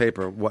it in the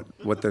paper what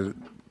the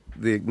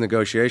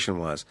negotiation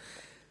was.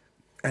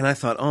 And I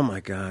thought, oh, my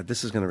God,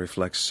 this is going to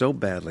reflect so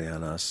badly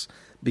on us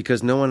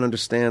because no one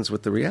understands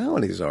what the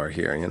realities are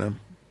here, And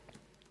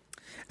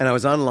I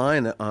was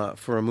online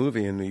for a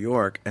movie in New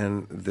York,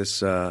 and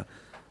this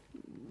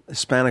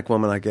Hispanic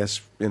woman, I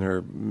guess, in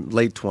her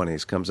late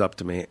 20s, comes up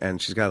to me,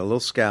 and she's got a little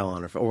scowl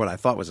on her face, or what I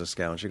thought was a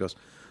scowl, and she goes,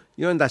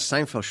 "You're in that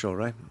Seinfeld show,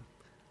 right?"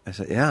 I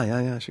said,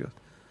 yeah. She goes,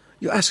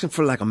 "You're asking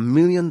for like $1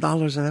 million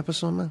an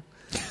episode, man?"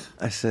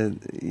 I said,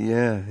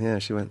 yeah.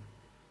 She went,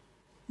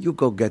 "You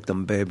go get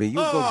them, baby. You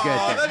go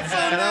get them." That's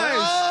so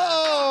nice.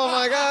 Oh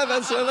my God,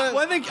 that's so nice.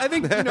 Well,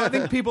 I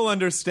think people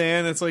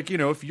understand. It's like,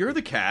 if you're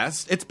the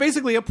cast, it's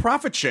basically a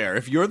profit share.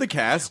 If you're the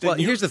cast, Well,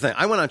 here's the thing.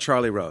 I went on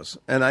Charlie Rose,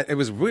 and it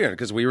was weird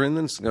because we were in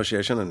this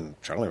negotiation, and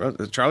Charlie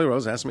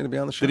Rose asked me to be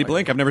on the show. did he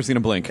blink? I've never seen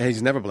him blink.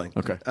 He's never blinked.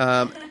 Okay.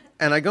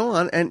 And I go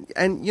on, and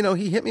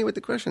he hit me with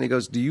the question. He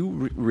goes, "Do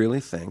you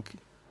really think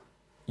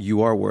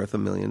you are worth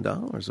 $1 million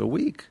a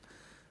week?"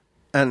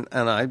 And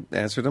I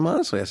answered him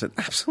honestly. I said,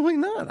 "Absolutely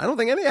not. I don't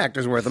think any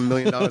actor's worth $1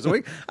 million a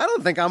week. I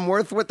don't think I'm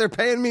worth what they're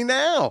paying me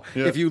now.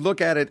 Yeah. If you look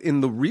at it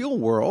in the real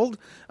world,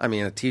 I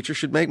mean, a teacher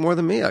should make more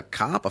than me, a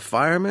cop, a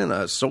fireman,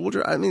 a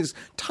soldier. I mean, there's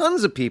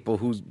tons of people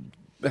who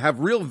have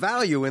real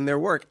value in their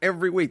work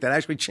every week that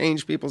actually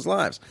change people's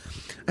lives."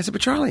 I said,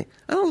 "But Charlie,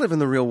 I don't live in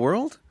the real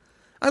world.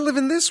 I live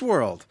in this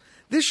world.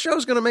 This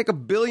show's going to make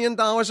 $1 billion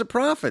of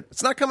profit.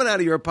 It's not coming out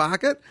of your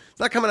pocket. It's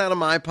not coming out of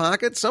my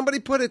pocket. Somebody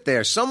put it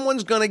there.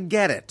 Someone's going to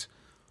get it.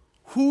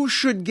 Who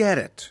should get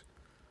it?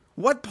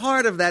 What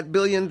part of that $1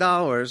 billion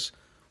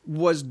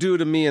was due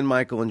to me and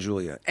Michael and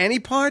Julia? Any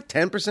part?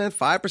 10%,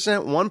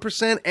 5%,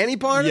 1%? Any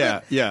part of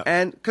it? Yeah.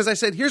 And because I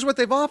said, here's what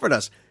they've offered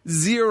us.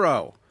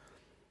 0.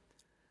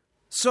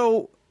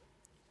 So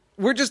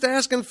we're just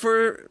asking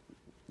for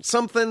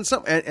something.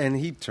 And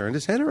he turned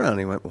his head around.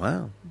 He went,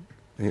 wow.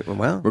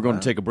 Well, We're going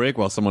to take a break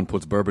while someone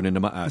puts bourbon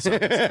into my ass.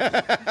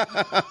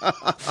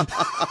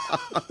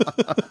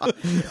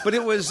 But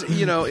it was,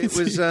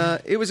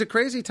 it was a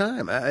crazy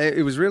time.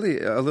 It was really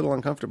a little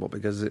uncomfortable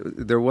because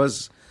there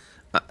was,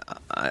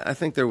 I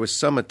think there was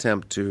some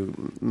attempt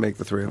to make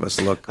the three of us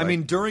look. I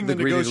mean, during the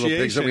greedy little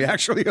pigs that we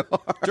negotiation- actually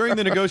are. During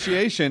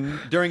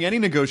any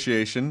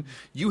negotiation,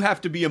 you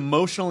have to be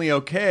emotionally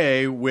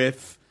okay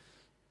with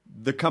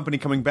the company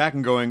coming back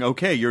and going,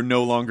 "Okay, you're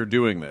no longer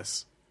doing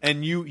this."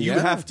 And you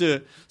have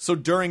to. So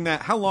during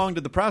that, how long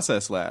did the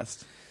process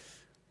last?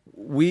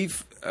 We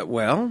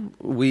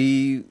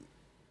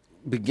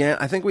began.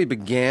 I think we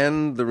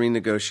began the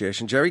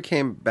renegotiation. Jerry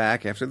came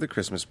back after the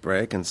Christmas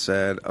break and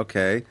said,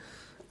 "Okay."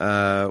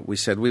 We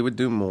said we would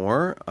do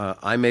more.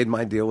 I made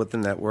my deal with the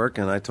network,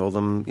 and I told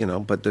them,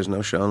 but there's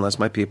no show unless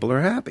my people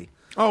are happy.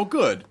 Oh,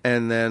 good.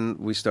 And then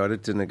we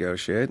started to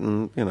negotiate,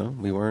 and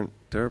we weren't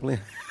terribly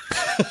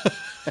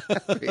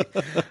happy.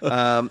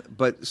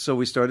 But so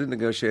we started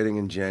negotiating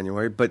in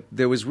January, but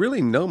there was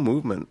really no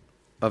movement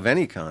of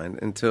any kind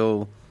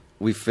until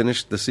we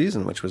finished the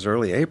season, which was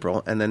early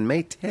April, and then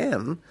May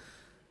 10,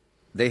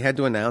 they had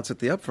to announce at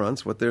the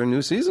upfronts what their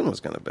new season was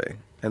going to be.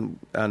 And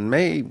on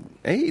May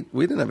 8,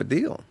 we didn't have a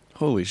deal.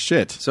 Holy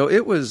shit. So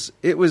it was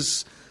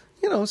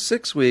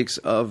 6 weeks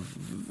of,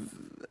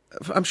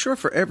 I'm sure,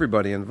 for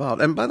everybody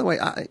involved. And by the way,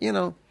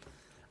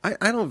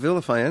 I don't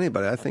vilify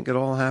anybody. I think it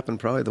all happened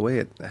probably the way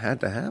it had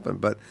to happen.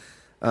 But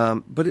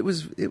it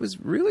was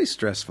really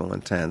stressful,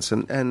 intense,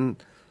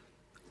 and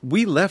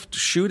we left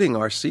shooting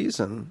our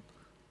season.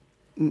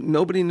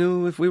 Nobody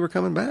knew if we were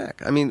coming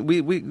back. I mean,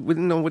 we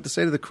didn't know what to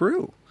say to the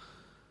crew.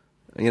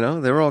 They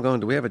were all going,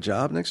 "Do we have a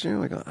job next year?"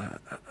 And we go,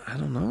 "I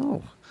don't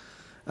know."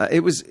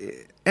 It was,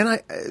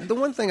 and the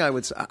one thing I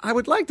would say, I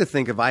would like to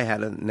think if I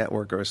had a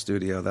network or a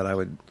studio that I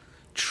would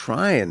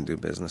try and do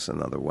business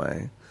another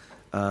way.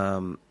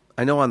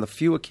 I know on the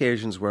few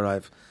occasions where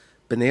I've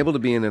been able to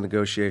be in a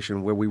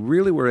negotiation where we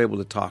really were able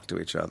to talk to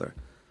each other,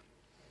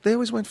 they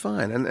always went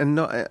fine.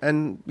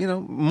 And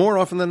more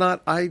often than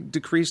not, I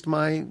decreased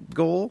my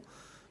goal,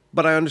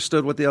 but I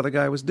understood what the other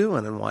guy was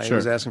doing and why he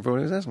was asking for what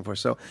he was asking for.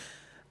 So,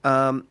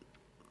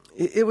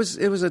 it was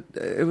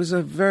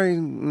a very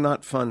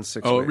not fun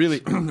situation. Oh, really?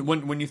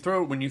 when you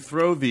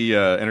throw the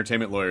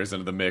entertainment lawyers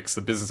into the mix,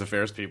 the business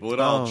affairs people, it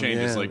all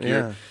changes.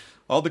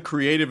 All the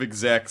creative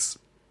execs.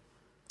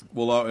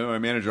 Well, my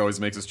manager always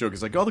makes this joke.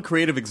 He's like, all the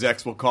creative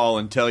execs will call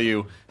and tell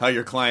you how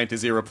your client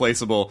is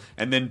irreplaceable,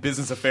 and then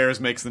business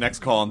affairs makes the next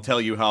call and tell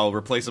you how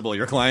replaceable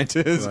your client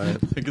is. Right.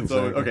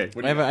 Okay.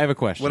 I have a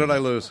question. What did I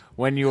lose?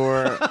 When you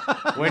were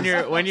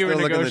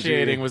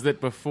negotiating, was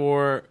it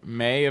before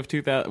May of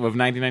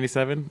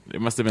 1997?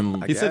 It must have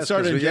been. He said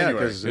started in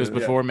January. It was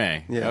before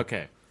May. Yeah.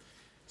 Okay.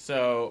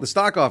 So The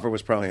stock offer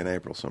was probably in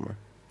April somewhere.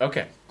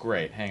 okay,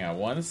 great. Hang on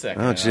one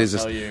second. Oh,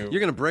 Jesus. You're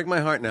going to break my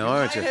heart now,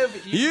 aren't you?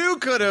 you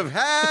could have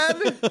had...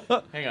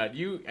 Hang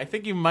on. I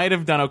think you might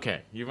have done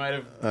okay. You might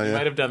have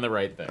might have done the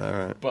right thing. All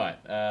right.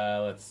 But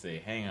let's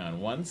see. Hang on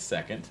one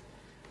second.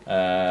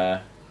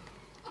 Hang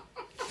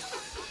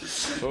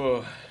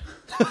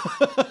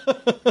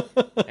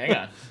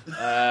on.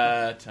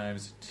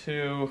 Times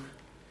 2.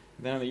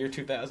 Then in the year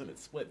 2000, it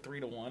split 3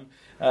 to 1.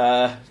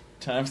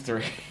 Times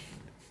 3.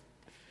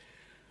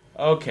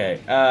 Okay.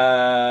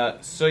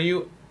 So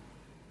you.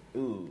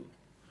 Ooh.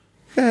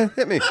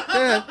 Hit me.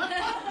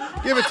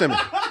 Give it to me.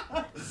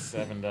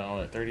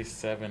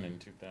 $7.37 in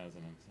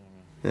 2007.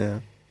 Yeah.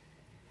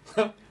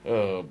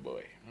 Oh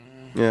boy.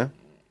 Yeah.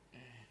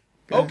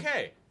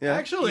 Okay. Yeah.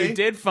 Actually, You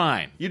did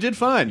fine. You did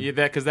fine.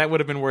 Because that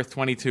would have been worth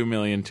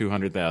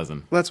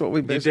 $22,200,000. That's what we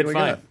You did basically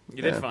fine. got.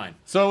 You did fine.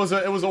 So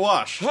it was a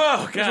wash.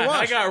 Oh God,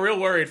 I got real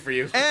worried for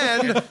you.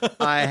 And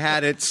I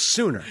had it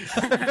sooner.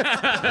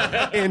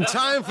 In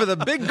time for the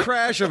big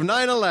crash of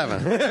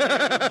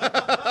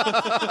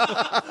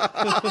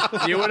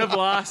 9/11. You would have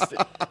lost.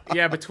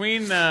 Yeah,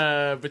 between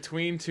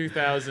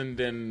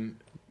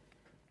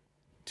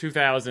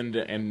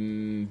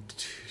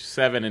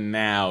 2007 and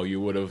now,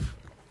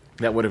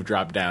 that would have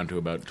dropped down to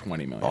about $20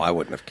 million. Oh, I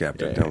wouldn't have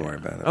kept it. Don't worry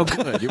about it. Oh,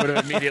 good. You would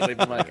have immediately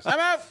been like, I'm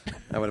out.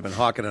 I would have been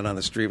hawking it on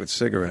the street with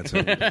cigarettes. Were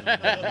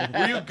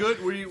you good?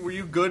 Were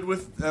you good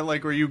with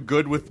Were you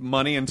good with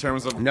money in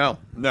terms of? No.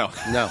 No.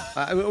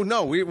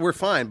 We're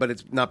fine, but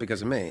it's not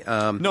because of me.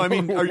 No, I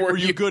mean, were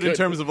you good in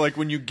terms of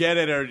when you get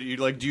it, or you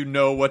do you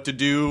know what to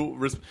do?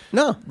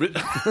 No.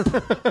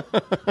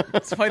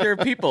 That's why there are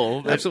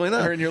people that Absolutely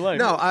not. are in your life.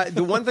 No,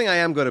 the one thing I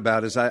am good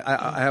about is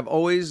I have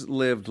always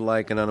lived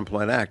like an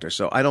unemployed actor,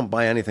 so I don't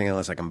buy anything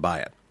unless I can buy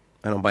it.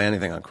 I don't buy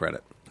anything on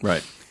credit.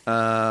 Right.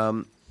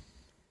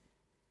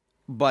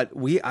 But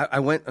I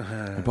went.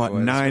 bought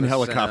 9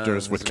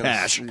 helicopters with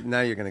cash.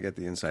 Now you're going to get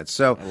the inside.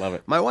 So I love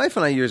it. My wife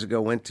and I years ago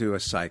went to a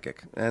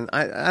psychic, and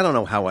I don't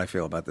know how I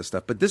feel about this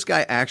stuff, but this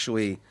guy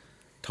actually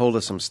told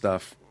us some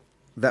stuff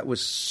that was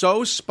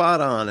so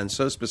spot on and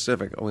so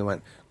specific. We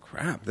went,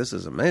 crap, this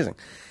is amazing.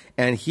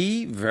 And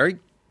he very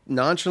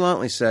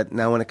nonchalantly said,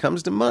 now when it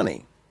comes to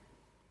money,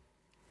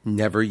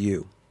 never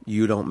you.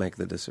 You don't make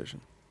the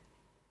decision.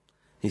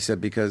 He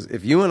said, because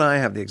if you and I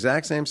have the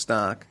exact same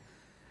stock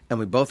and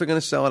we both are going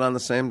to sell it on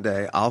the same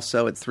day, I'll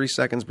sell it 3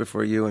 seconds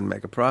before you and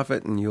make a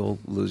profit, and you'll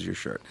lose your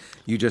shirt.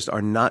 You just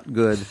are not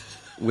good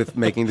with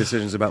making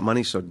decisions about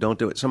money, so don't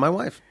do it. So my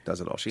wife does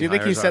it all. She Do you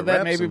think he hires our said that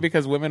reps maybe and-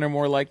 because women are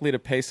more likely to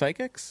pay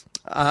psychics?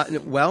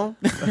 Well,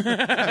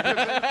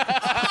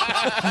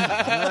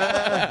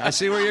 I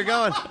see where you're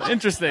going.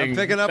 Interesting. I'm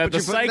picking up that what the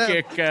you're putting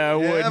psychic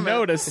down. would man.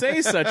 know to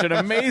say such an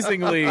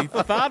amazingly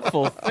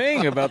thoughtful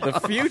thing about the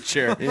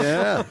future.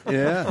 Yeah.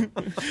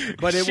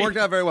 But it worked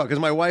out very well because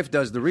my wife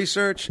does the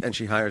research and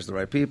she hires the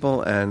right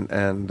people.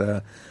 And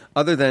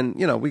other than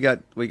we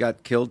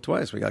got killed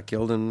twice. We got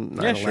killed in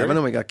 9/11 sure.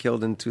 and we got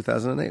killed in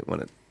 2008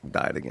 when it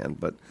died again.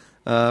 But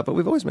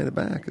we've always made it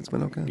back. It's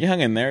been okay. You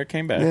hung in there. It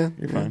came back. Yeah,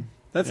 You're yeah. fine.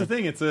 That's the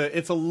thing. It's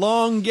a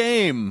long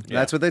game.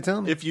 That's what they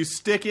tell me. If you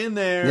stick in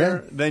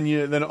there,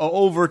 then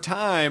over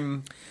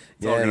time,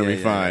 it's all going to be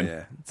fine.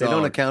 Yeah. It's They all-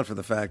 don't account for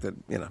the fact that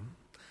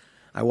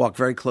I walk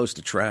very close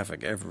to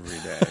traffic every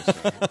day. So.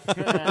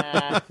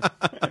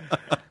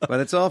 But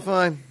it's all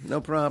fine,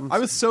 no problem. I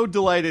was so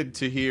delighted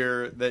to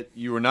hear that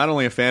you were not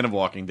only a fan of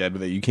Walking Dead,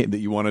 but that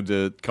you wanted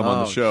to come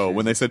on the show. geez.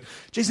 When they said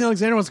Jason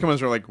Alexander wants to come on the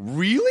show, like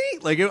really?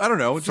 Like I don't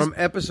know. From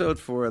episode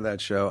 4 of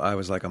that show, I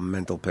was like a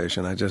mental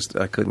patient. I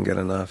couldn't get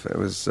enough. It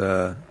was,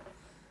 there's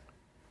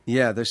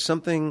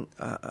something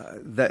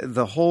that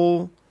the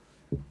whole,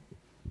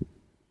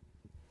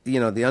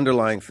 the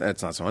underlying,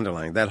 it's not so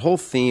underlying, that whole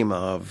theme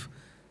of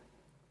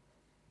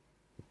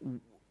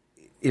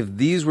if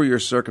these were your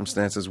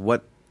circumstances,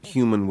 what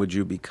human would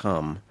you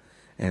become?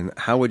 And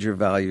how would your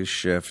values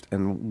shift?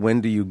 And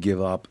when do you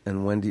give up?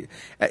 And when do you...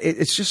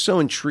 It's just so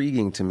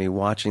intriguing to me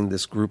watching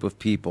this group of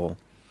people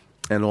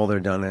and all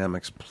their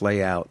dynamics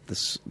play out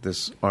this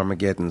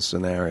Armageddon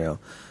scenario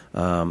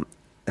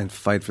and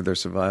fight for their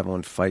survival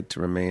and fight to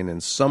remain in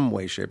some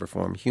way, shape, or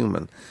form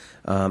human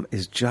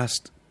is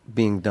just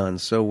being done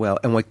so well.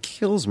 And what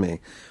kills me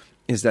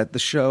is that the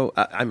show,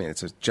 I mean,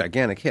 it's a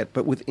gigantic hit,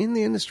 but within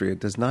the industry, it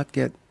does not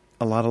get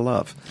a lot of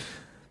love.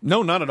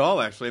 No, not at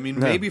all, actually. I mean,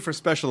 No. maybe for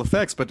special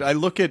effects, but I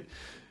look at,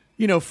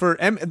 for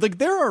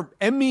there are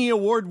Emmy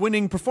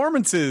award-winning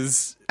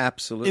performances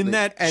Absolutely. in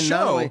that and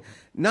show.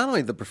 Not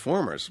only the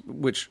performers,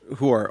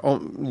 who are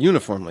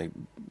uniformly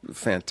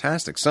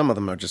fantastic. Some of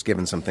them are just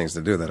given some things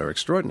to do that are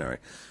extraordinary.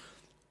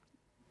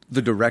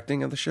 The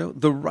directing of the show,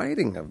 the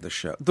writing of the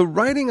show, the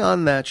writing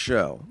on that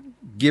show,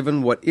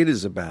 given what it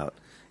is about,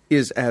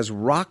 is as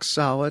rock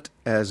solid,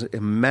 as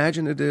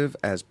imaginative,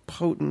 as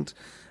potent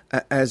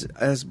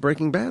as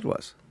Breaking Bad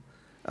was.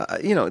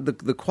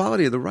 The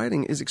quality of the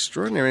writing is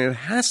extraordinary, and it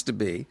has to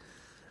be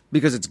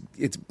because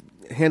it's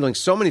handling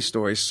so many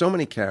stories, so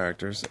many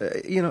characters.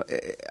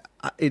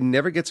 It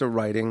never gets a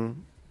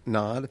writing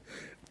nod.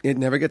 It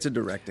never gets a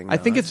directing nod. I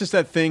think it's just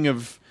that thing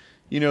of,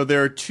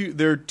 there are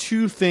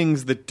two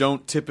things that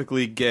don't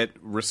typically get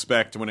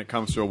respect when it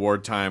comes to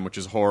award time, which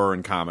is horror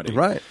and comedy.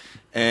 Right.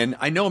 And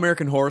I know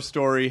American Horror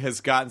Story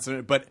has gotten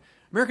some, but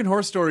American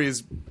Horror Story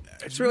is...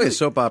 It's really a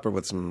soap opera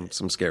with some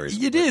scary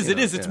stuff. It is.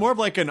 It's more of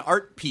like an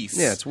art piece.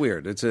 Yeah, it's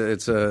weird. It's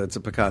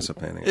a Picasso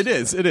painting. It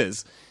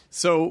is.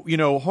 So,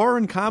 horror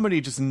and comedy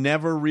just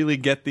never really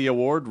get the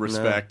award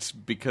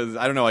respect because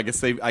I don't know, I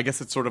guess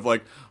it's sort of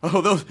like,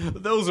 oh,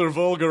 those are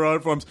vulgar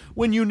art forms.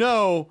 When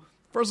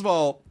first of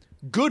all,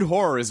 good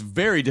horror is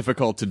very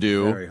difficult to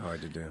do. Very hard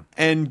to do.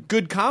 And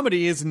good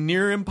comedy is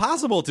near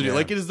impossible to do. Yeah.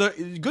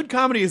 Like good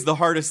comedy is the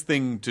hardest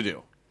thing to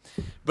do.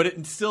 But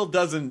it still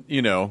doesn't,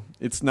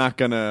 it's not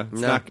gonna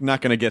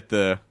not gonna get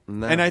the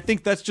No. And I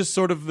think that's just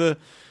sort of the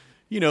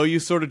you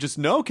sort of just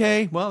know,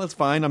 okay, well, that's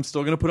fine. I'm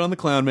still going to put on the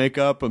clown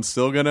makeup. I'm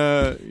still going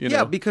to,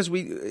 Yeah, because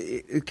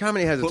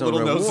comedy has its put own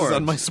little rewards. noses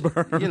on my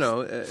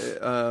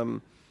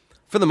sperm.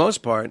 For the most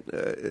part,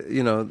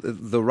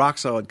 the rock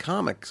solid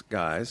comics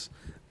guys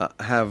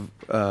have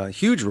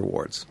huge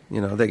rewards.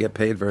 They get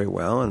paid very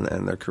well,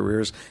 and their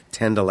careers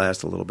tend to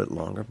last a little bit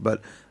longer.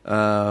 But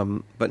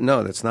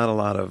no, that's not a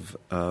lot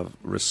of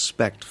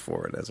respect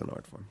for it as an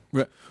art form.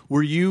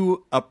 Were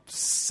you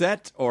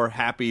upset or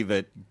happy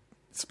that,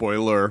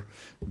 spoiler,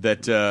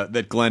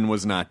 that Glenn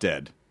was not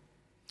dead?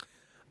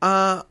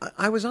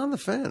 I was on the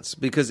fence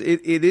because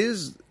it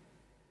is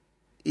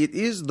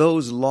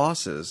those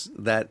losses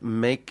that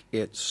make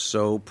it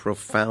so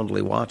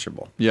profoundly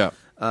watchable. Yeah.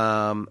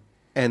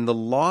 And the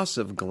loss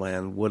of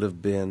Glenn would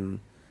have been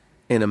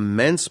an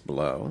immense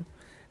blow,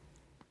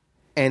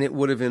 and it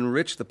would have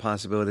enriched the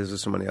possibilities of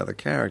so many other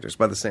characters.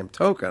 By the same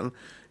token,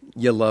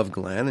 you love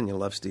Glenn and you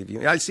love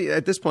Steve. I see.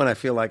 At this point, I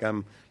feel like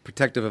I'm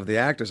protective of the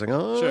actors. Like,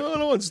 oh, Sure. I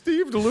don't want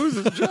Steve to lose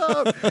his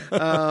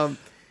job.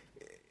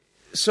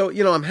 So,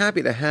 I'm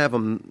happy to have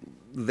him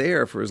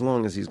there for as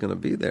long as he's going to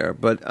be there.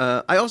 But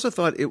I also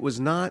thought it was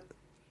not.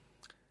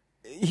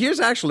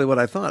 Here's actually what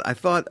I thought. I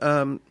thought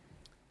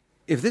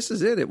if this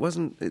is it, it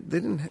wasn't. They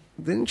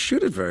didn't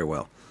shoot it very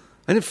well.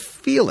 I didn't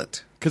feel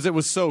it. Because it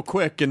was so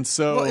quick and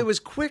so... Well, it was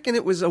quick and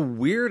it was a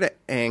weird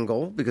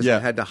angle because Yeah.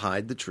 they had to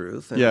hide the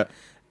truth. And, Yeah.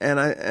 And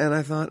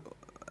I thought,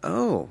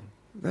 oh,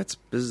 that's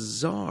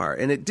bizarre.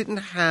 And it didn't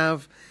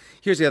have...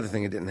 Here's the other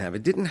thing it didn't have.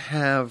 It didn't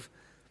have,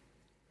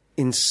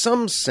 in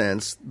some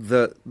sense,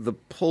 the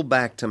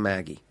pullback to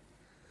Maggie.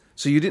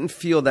 So you didn't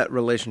feel that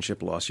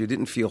relationship loss. You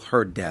didn't feel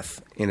her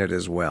death in it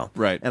as well.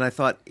 Right. And I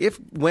thought, if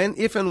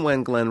and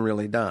when Glenn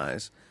really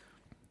dies,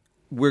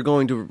 we're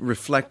going to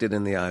reflect it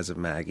in the eyes of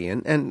Maggie.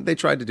 And they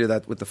tried to do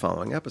that with the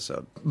following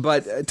episode.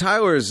 But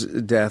Tyler's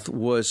death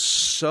was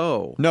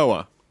so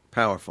Noah.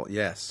 powerful,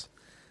 yes.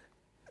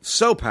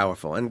 So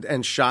powerful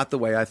and shot the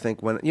way I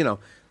think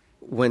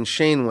when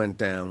Shane went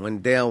down, when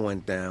Dale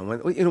went down,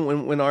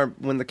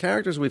 when the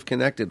characters we've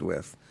connected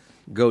with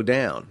go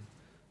down,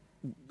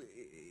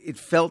 it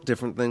felt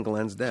different than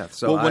Glenn's death.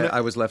 So Well, when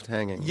I was left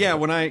hanging. Yeah,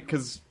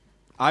 because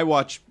I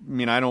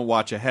don't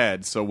watch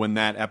ahead, so when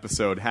that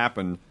episode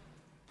happened,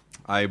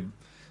 I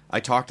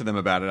talked to them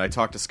about it. I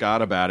talked to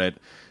Scott about it,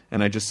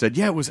 and I just said,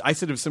 I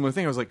said a similar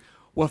thing. I was like,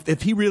 well,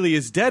 if he really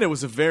is dead, there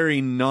was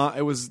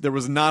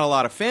not a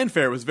lot of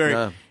fanfare. It was very,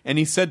 No. And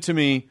he said to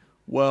me,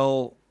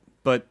 well,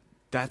 but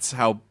that's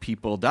how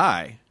people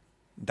die.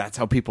 That's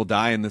how people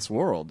die in this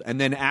world. And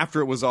then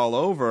after it was all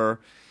over,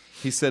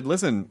 he said,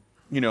 listen,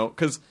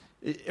 because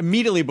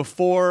immediately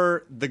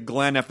before the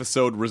Glenn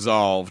episode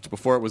resolved,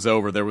 before it was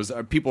over, there was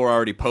people were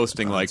already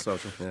posting like,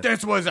 social, yeah.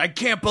 I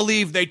can't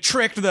believe they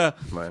tricked the...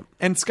 Right.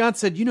 And Scott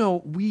said,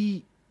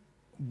 we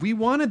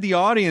wanted the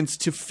audience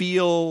to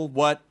feel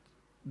what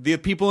the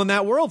people in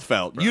that world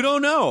felt. You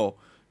don't know.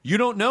 You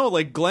don't know.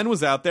 Like, Glenn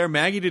was out there.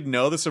 Maggie didn't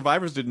know. The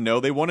survivors didn't know.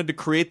 They wanted to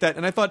create that.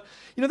 And I thought,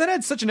 that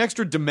adds such an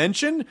extra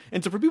dimension.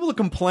 And so for people to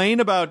complain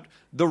about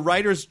the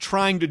writers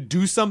trying to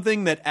do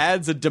something that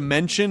adds a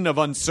dimension of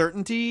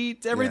uncertainty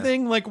to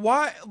everything, like,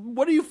 why?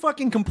 What are you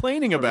fucking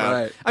complaining about?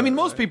 Right, I mean,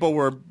 most people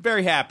were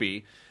very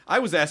happy. I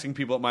was asking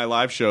people at my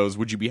live shows,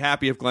 would you be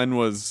happy if Glenn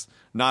was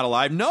not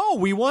alive? No,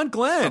 we want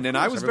Glenn. And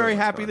I was very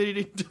happy that he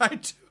didn't die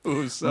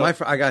too. So.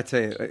 I got to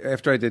tell you,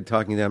 after I did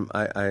Talking to Them,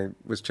 I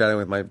was chatting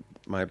with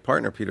my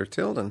partner, Peter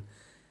Tilden,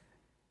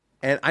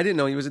 and I didn't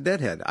know he was a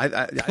deadhead.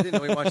 I didn't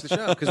know he watched the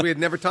show because we had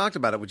never talked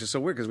about it, which is so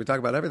weird because we talk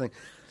about everything.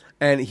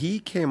 And he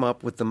came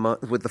up with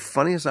the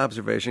funniest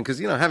observation because,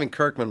 having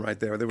Kirkman right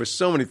there were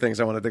so many things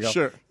I wanted to go,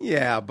 sure.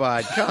 Yeah,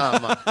 bud,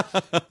 come on.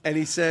 And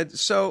he said,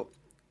 so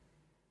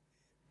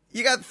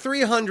you got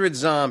 300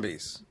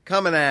 zombies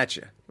coming at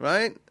you,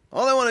 right?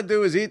 All they want to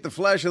do is eat the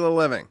flesh of the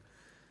living.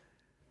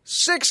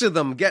 6 of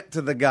them get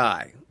to the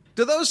guy.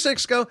 Do those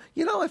 6 go,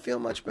 I feel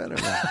much better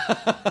now?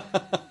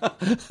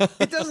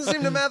 It doesn't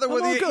seem to matter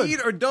whether you eat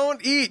or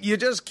don't eat. You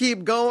just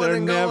keep going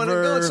and going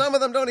and going. Some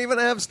of them don't even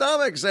have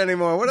stomachs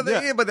anymore. What do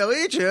they eat? But they'll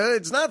eat you.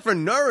 It's not for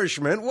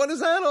nourishment. What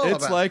is that all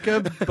about? It's like a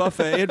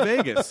buffet at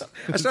Vegas.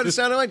 I started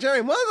sounding like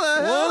Jerry. What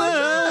the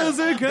hell? Is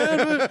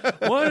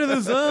it why do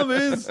the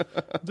zombies,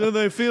 do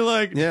they feel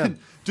like,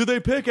 do they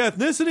pick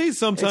ethnicity?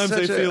 Sometimes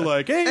they feel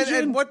like Asian.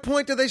 And at what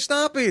point do they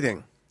stop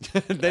eating?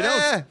 They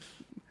don't.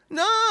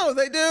 No,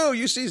 they do.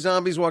 You see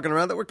zombies walking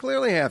around that were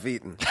clearly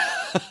half-eaten.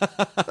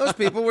 Those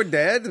people were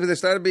dead. They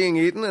started being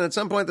eaten, and at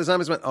some point the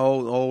zombies went,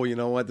 oh, you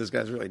know what? This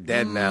guy's really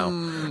dead now.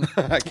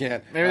 I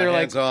can't. Maybe they're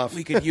like, off.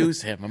 We could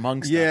use him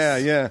amongst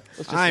us. Yeah.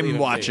 I'm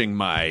watching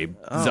my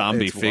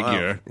zombie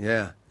figure. Wild.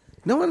 Yeah.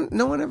 No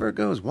one ever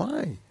goes,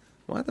 why?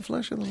 Why the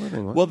flesh of the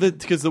living? What? Well,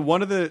 because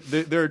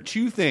there are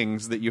 2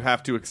 things that you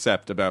have to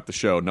accept about the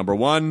show. Number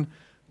 1,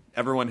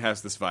 everyone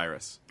has this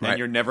virus, and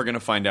you're never going to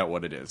find out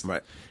what it is.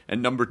 Right.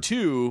 And number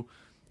 2,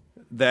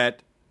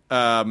 that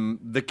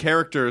the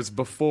characters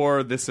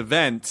before this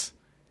event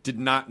did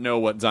not know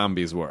what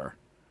zombies were.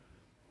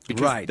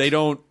 Because they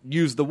don't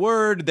use the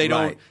word. They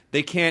don't.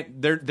 They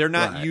can't. They're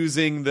not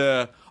using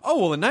the. Oh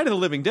well, the Night of the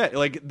Living Dead.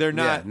 Like they're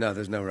not. Yeah, no,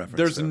 there's no reference.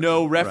 There's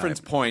no reference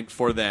point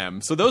for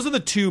them. So those are the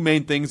 2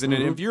 main things. And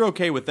if you're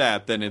okay with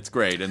that, then it's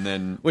great. And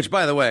then, which,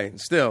 by the way,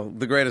 still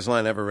the greatest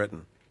line ever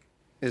written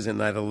is in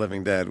Night of the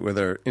Living Dead, where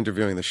they're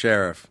interviewing the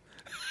sheriff.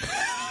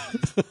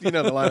 You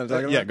know the line I'm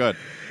talking about? Yeah, go ahead.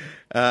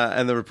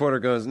 And the reporter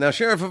goes, "Now,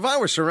 Sheriff, if I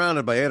were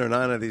surrounded by 8 or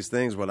 9 of these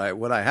things, would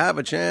I have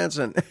a chance?"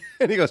 And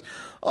he goes,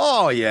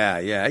 "Oh yeah.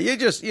 You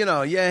just you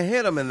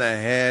hit them in the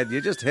head.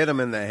 You just hit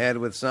them in the head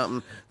with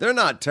something. They're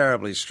not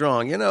terribly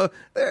strong.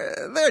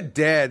 They're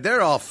dead.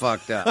 They're all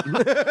fucked up."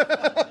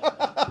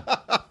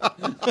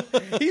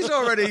 He's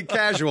already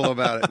casual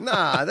about it.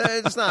 Nah,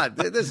 it's not.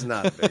 This is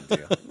not a big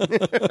deal.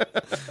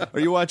 Are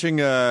you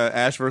watching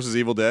Ash vs.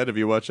 Evil Dead? Have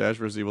you watched Ash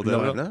vs. Evil Dead?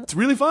 No, I'm not. It's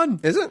really fun.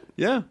 Is it?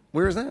 Yeah.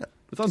 Where is that?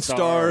 It's on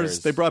Stars.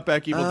 They brought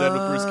back Evil Dead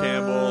with Bruce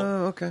Campbell.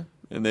 Oh, okay.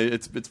 And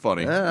it's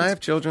funny. I have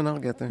children. I'll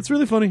get there. It's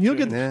really funny. You'll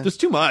get there's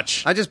too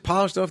much. I just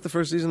polished off the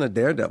first season of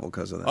Daredevil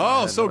because of that.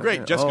 Oh, so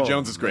great. Jessica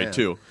Jones is great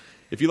too.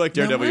 If you like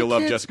Daredevil, you'll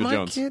love Jessica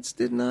Jones. My kids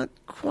did not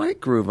quite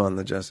groove on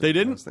the Jessica. They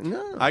didn't. Jones thing.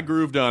 No, I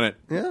grooved on it.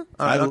 Yeah,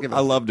 all right, I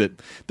loved it.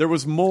 There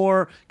was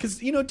more because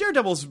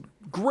Daredevil's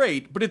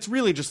great, but it's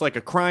really just like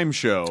a crime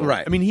show.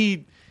 Right. I mean,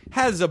 he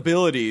has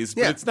abilities,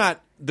 but it's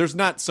not. There's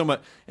not so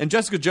much. And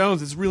Jessica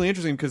Jones is really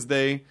interesting because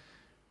there's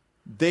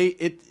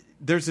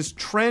this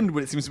trend,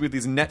 it seems to be, with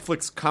these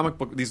Netflix comic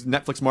book, these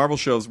Netflix Marvel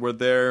shows where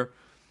they're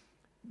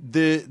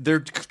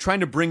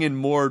trying to bring in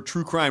more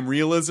true crime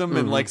realism,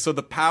 and so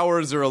the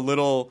powers are a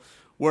little.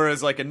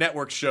 Whereas, like a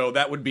network show,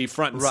 that would be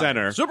front and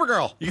center.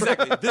 Supergirl.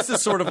 Exactly. This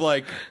is sort of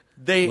like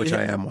which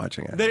I am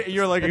watching.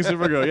 You're like a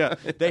Supergirl. Yeah.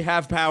 They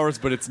have powers,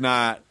 but it's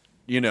not.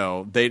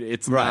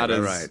 It's not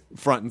as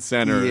front and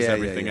center as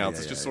everything else.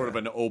 It's just sort of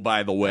an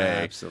by the way.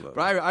 Absolutely.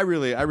 But I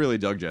really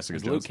dug Jessica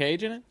Jones. Luke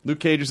Cage in it? Luke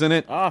Cage is in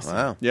it. Awesome.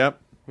 Wow.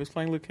 Yep. Who's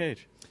playing Luke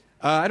Cage?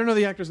 I don't know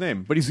the actor's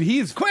name, but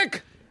he's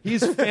quick.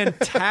 He's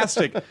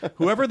fantastic.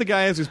 Whoever the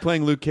guy is who's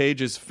playing Luke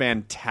Cage is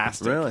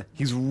fantastic. Really?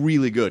 He's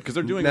really good because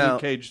they're doing a Now,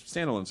 Luke Cage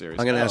standalone series.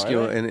 I'm going to ask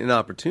you an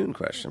inopportune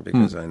question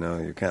because I know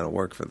you kind of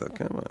work for the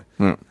company.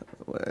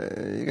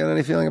 You got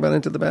any feeling about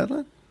Into the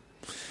Badland?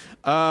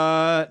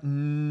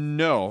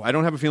 No, I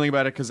don't have a feeling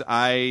about it because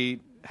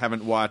I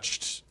haven't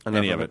watched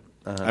any of it.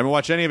 I haven't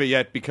watched any of it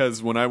yet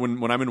because when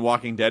I'm in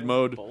Walking Dead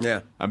mode,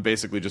 I'm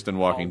basically just in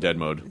Walking Dead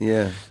mode.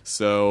 Yeah.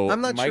 So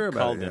I'm not Mike sure about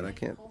Colton. it yet. I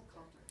can't.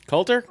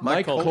 Coulter?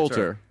 Mike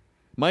Coulter.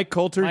 Mike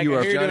Coulter, Mike, you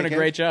are you're doing a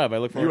great job. I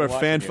look forward you are to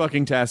watching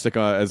fan-fucking-tastic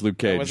as Luke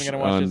Cage. I wasn't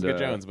going to watch Jessica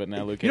Jones, but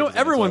now Luke Cage.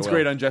 Everyone's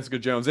great on Jessica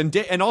Jones,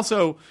 and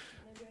also,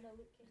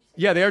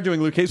 yeah, they are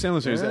doing Luke Cage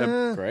standalone series.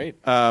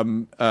 Great.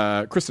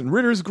 Kristen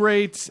Ritter's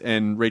great,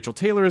 and Rachel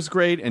Taylor is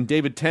great, and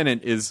David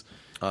Tennant is.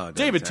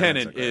 David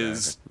Tennant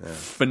is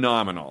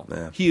phenomenal.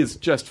 Yeah. He is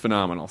just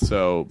phenomenal.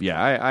 So,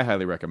 yeah, I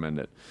highly recommend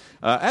it.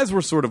 As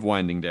we're sort of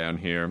winding down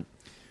here,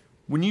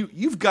 when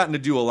you've gotten to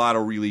do a lot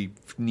of really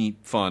neat,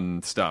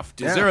 fun stuff.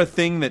 Is Yeah. there a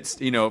thing that's,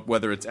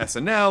 whether it's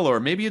SNL or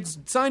maybe it's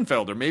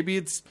Seinfeld or maybe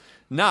it's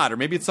not, or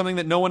maybe it's something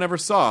that no one ever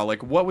saw?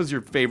 Like, what was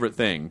your favorite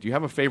thing? Do you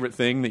have a favorite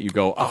thing that you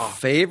go, oh,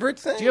 Favorite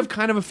thing? do you have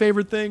kind of a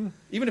favorite thing?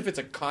 Even if it's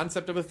a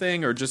concept of a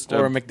thing or just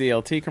Or a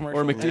McDLT commercial.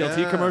 or a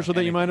McDLT commercial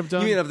that you might have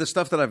done? You mean of the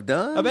stuff that I've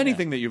done? Of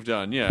anything that you've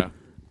done, yeah.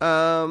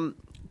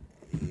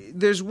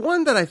 There's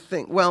one that I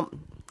think. Well,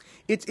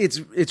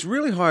 it's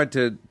really hard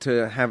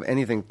to have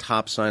anything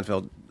top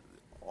Seinfeld,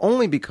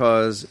 only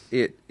because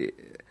it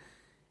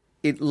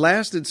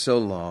lasted so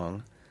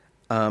long.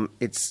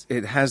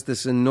 It has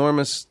this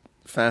enormous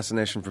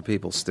fascination for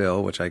people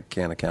still, which I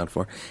can't account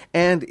for,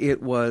 and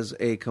it was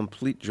a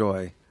complete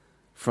joy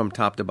from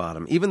top to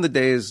bottom. Even the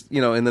days,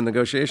 in the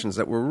negotiations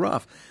that were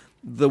rough,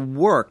 the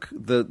work,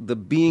 the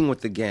being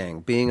with the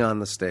gang, being on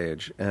the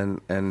stage, and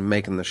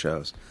making the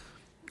shows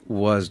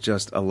was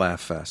just a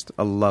laugh fest,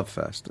 a love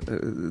fest,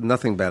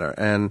 nothing better.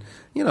 And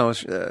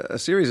a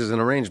series is an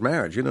arranged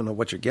marriage. You don't know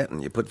what you're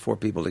getting. You put four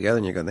people together,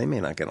 and you go, they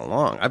may not get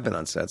along. I've been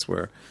on sets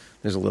where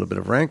there's a little bit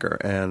of rancor,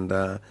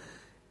 and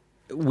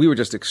we were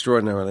just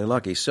extraordinarily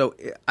lucky. So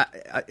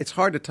it's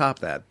hard to top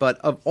that. But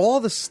of all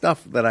the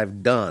stuff that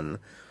I've done,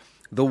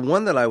 the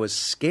one that I was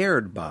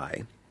scared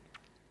by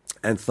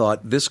and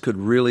thought this could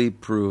really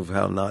prove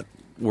how not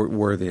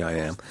worthy I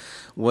am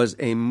was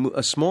a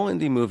small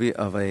indie movie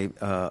of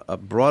a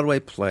Broadway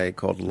play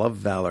called Love,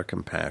 Valor,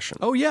 Compassion.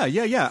 Oh,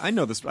 yeah. I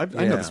know this. I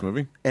know this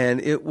movie. And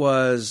it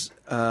was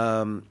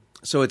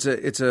so it's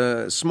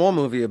a small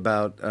movie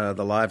about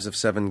the lives of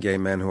 7 gay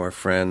men who are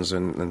friends,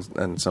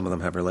 and some of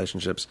them have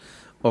relationships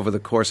over the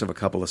course of a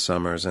couple of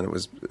summers. And it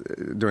was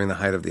during the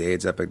height of the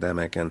AIDS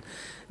epidemic, and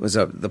it was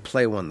the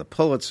play won the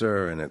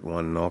Pulitzer, and it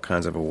won all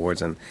kinds of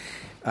awards. And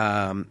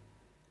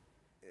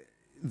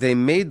they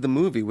made the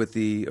movie with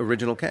the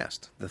original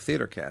cast, the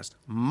theater cast,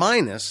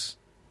 minus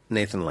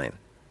Nathan Lane.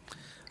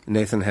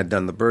 Nathan had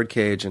done The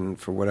Birdcage, and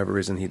for whatever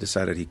reason, he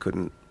decided he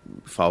couldn't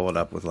follow it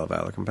up with Love,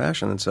 Valor,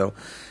 Compassion. And so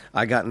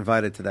I got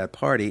invited to that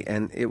party,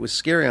 and it was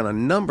scary on a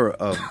number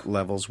of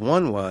levels.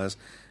 One was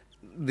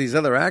these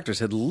other actors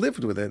had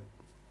lived with it,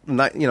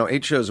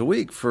 8 shows a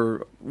week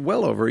for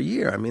well over a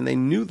year. I mean, they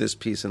knew this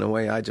piece in a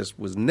way I just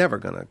was never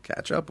going to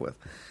catch up with.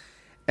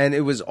 And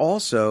it was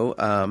also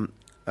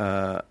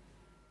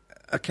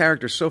a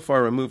character so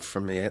far removed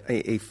from me,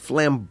 a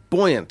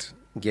flamboyant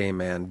gay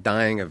man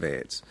dying of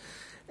AIDS.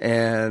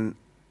 And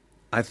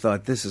I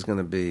thought, this is going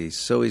to be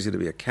so easy to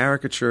be a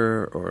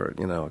caricature or,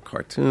 a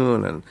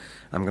cartoon, and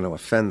I'm going to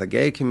offend the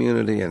gay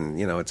community, and,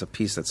 it's a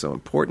piece that's so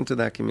important to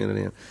that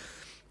community.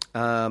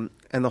 And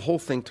the whole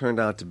thing turned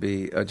out to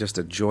be just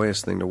a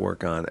joyous thing to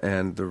work on.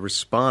 And the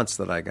response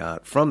that I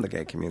got from the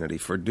gay community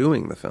for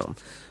doing the film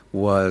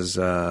was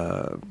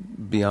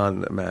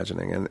beyond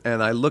imagining.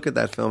 And I look at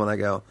that film and I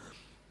go,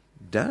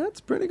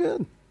 that's pretty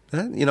good.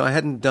 I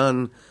hadn't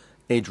done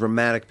a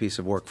dramatic piece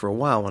of work for a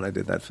while when I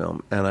did that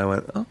film, and I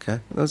went, okay,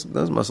 those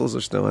muscles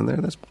are still in there.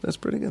 That's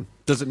pretty good.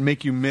 Does it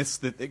make you miss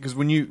that? Because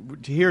when you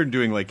hear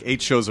doing like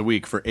 8 shows a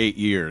week for 8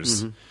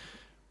 years,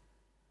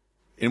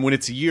 and when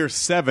it's year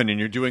 7 and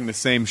you're doing the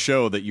same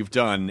show that you've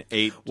done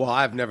 8. Well,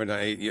 I've never done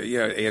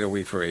 8 a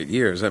week for 8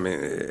 years. I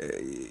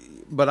mean,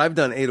 but I've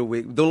done 8 a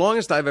week. The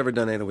longest I've ever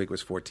done 8 a week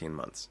was 14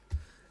 months.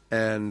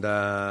 And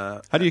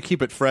how do you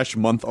keep it fresh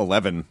month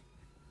 11?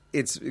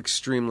 It's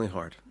extremely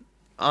hard.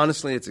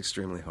 Honestly, it's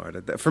extremely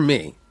hard for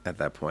me at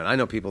that point. I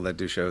know people that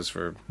do shows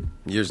for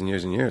years and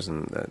years and years,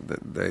 and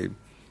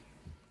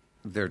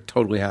they're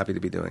totally happy to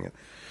be doing it.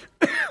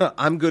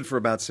 I'm good for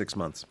about 6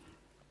 months.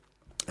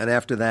 And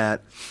after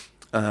that,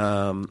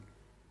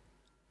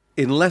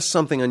 unless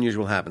something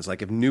unusual happens,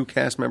 like if new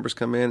cast members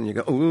come in and you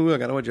go, ooh, I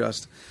got to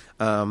adjust,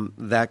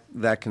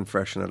 that can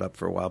freshen it up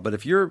for a while.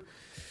 But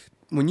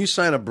when you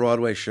sign a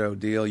Broadway show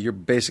deal, you're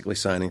basically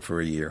signing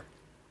for a year.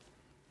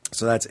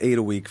 So that's 8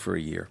 a week for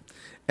a year.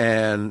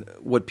 And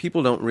what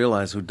people don't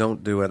realize who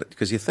don't do it,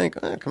 because you think,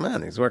 oh, come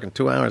on, he's working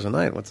 2 hours a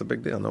night. What's the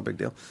big deal? No big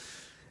deal.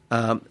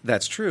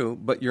 That's true,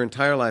 but your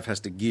entire life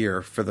has to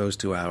gear for those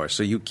 2 hours.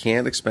 So you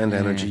can't expend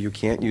energy. You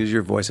can't use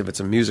your voice. If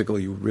it's a musical,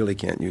 you really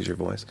can't use your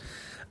voice.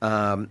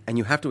 And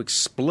you have to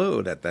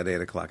explode at that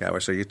 8 o'clock hour.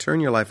 So you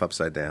turn your life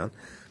upside down.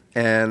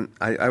 And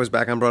I was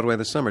back on Broadway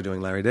this summer doing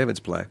Larry David's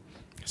play.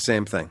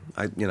 Same thing.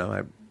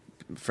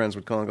 Friends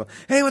would call and go,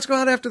 hey, let's go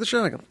out after the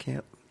show. I go,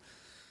 can't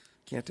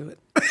do it.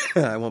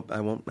 I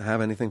won't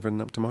have anything for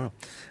tomorrow.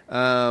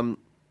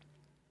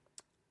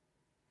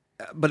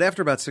 But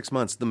after about 6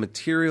 months, the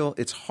material,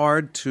 it's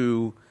hard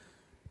to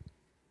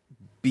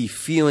be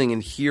feeling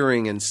and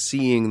hearing and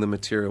seeing the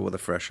material with a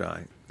fresh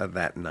eye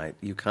that night.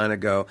 You kind of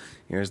go,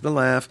 here's the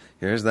laugh,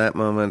 here's that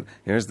moment,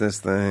 here's this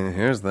thing,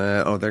 here's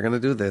that. Oh, they're going to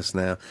do this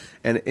now.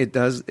 And it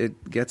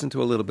gets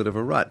into a little bit of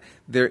a rut.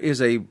 There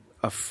is a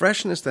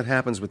freshness that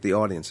happens with the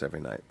audience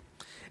every night.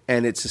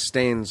 And it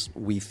sustains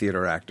we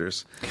theater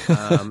actors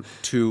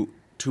to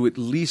at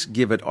least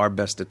give it our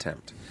best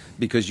attempt,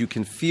 because you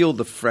can feel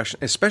the fresh,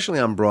 especially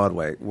on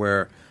Broadway,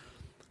 where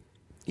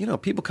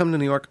people come to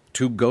New York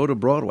to go to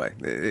Broadway.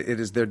 It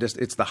is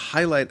it's the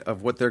highlight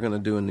of what they're going to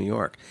do in New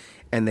York.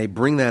 And they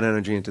bring that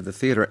energy into the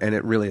theater, and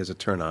it really is a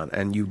turn on.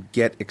 And you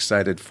get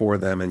excited for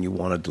them, and you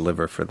want to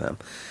deliver for them.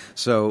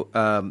 So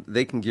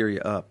they can gear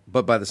you up.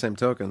 But by the same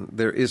token,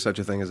 there is such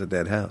a thing as a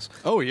dead house.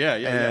 Oh, yeah.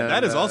 And,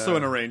 That is also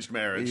an arranged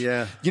marriage.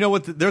 Yeah. You know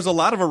what? There's a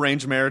lot of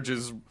arranged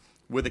marriages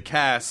with a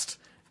cast,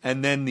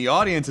 and then the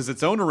audience is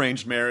its own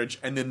arranged marriage,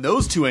 and then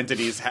those two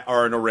entities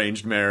are an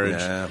arranged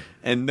marriage. Yeah.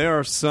 And there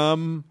are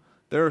some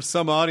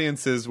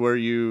audiences where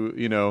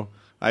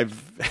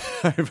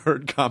I've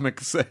heard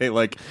comics say,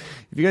 like,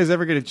 if you guys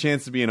ever get a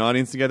chance to be an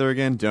audience together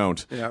again,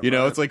 don't. Yeah, right. right.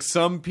 It's like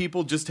some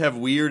people just have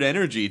weird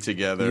energy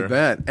together. You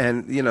bet.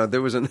 And,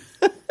 there was an...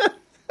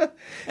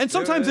 And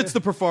sometimes it's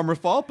the performer's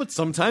fault, but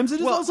sometimes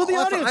it is also the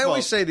audience I fault.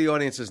 always say the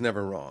audience is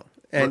never wrong.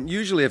 And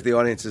usually if the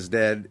audience is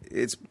dead,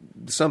 it's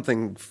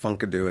something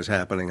funkadoo is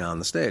happening on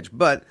the stage.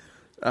 But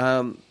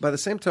by the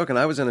same token,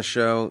 I was in a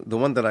show, the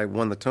one that I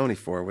won the Tony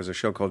for was a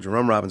show called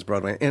Jerome Robbins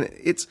Broadway. And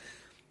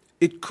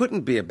it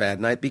couldn't be a bad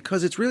night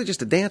because it's really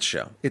just a dance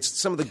show. It's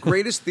some of the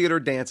greatest theater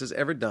dances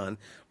ever done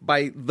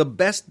by the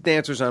best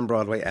dancers on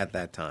Broadway at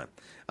that time.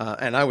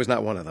 And I was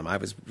not one of them. I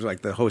was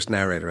like the host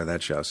narrator of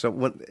that show. So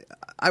when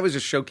I was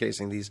just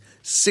showcasing these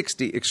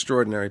 60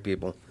 extraordinary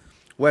people,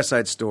 West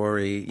Side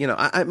Story,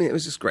 I mean, it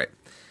was just great.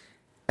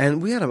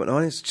 And we had an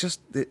audience just,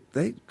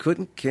 they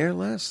couldn't care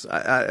less.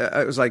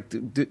 I was like,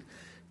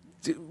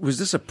 was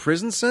this a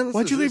prison sentence?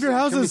 Why'd you leave your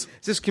houses?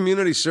 Is this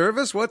community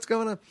service? What's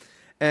going on?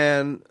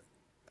 And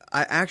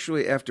I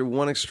actually, after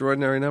one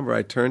extraordinary number,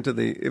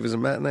 it was a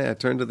matinee, I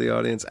turned to the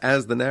audience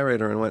as the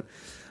narrator and went,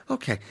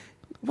 okay,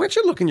 why don't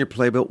you look in your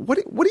playbill? What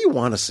do you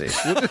want to see?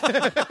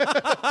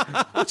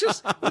 we'll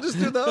just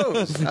do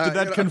those. Did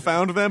that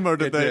confound them, or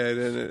did they?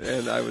 Did,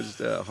 and I was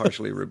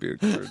harshly rebuked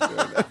for doing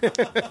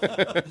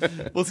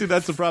that. Well, see,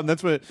 that's the problem.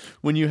 That's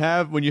when you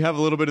have a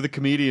little bit of the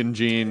comedian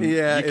gene.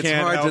 Yeah, you it's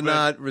can't hard help to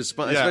not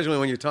respond, Yeah. especially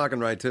when you're talking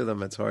right to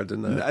them. It's hard to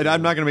not. And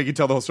I'm not going to make you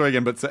tell the whole story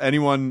again, but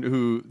anyone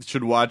who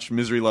should watch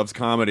Misery Loves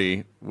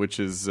Comedy, which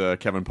is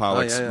Kevin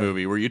Pollak's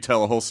movie, where you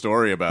tell a whole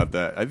story about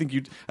that. I think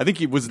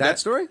he was that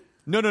story.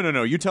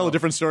 No. You tell a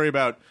different story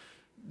about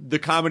the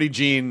comedy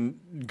gene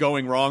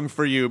going wrong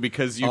for you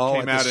because you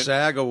came out the at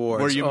SAG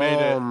Awards. where you made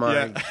it. Oh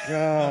my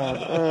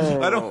god!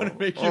 Oh, I don't want to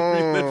make you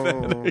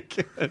relive that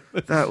again.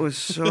 that was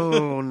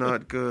so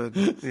not good.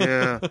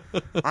 Yeah,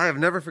 I have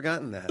never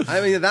forgotten that.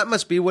 I mean, that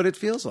must be what it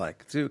feels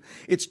like.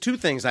 It's two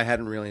things I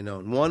hadn't really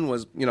known. One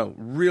was,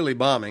 really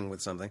bombing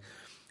with something.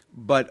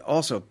 But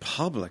also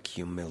public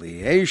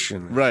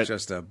humiliation is Right.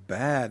 just a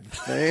bad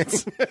thing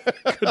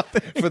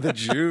for the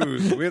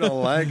Jews. We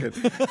don't like it.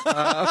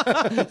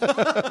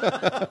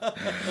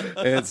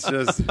 It's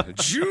just,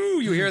 Jew!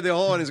 You hear the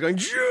whole audience going,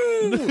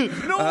 Jew!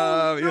 No!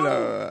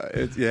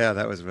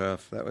 That was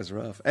rough. That was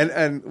rough.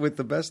 And with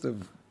the best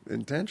of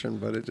intention,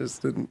 but it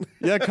just didn't.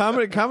 Yeah,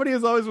 comedy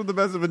is always with the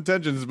best of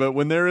intentions, but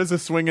when there is a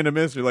swing and a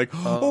miss, you're like,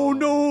 oh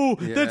no,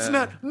 that's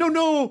not,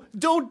 no,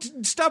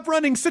 don't, stop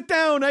running, sit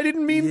down, I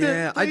didn't mean that.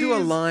 Yeah, I do a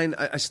please." line,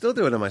 I still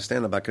do it in my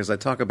stand-up because I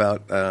talk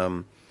about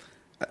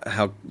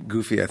how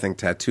goofy I think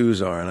tattoos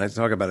are, and I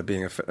talk about it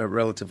being a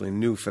relatively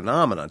new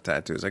phenomenon,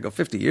 tattoos. I go,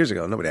 50 years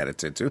ago, nobody had a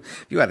tattoo.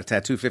 If you had a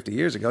tattoo 50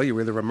 years ago, you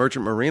were either a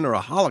merchant marine or a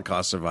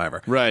Holocaust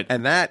survivor. Right.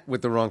 And that,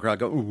 with the wrong crowd,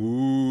 go,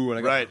 ooh. And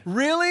I go, Right.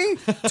 Really?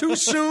 Too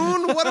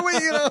soon? What are we,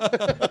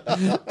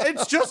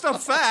 It's just a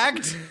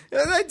fact. They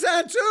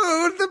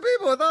tattooed the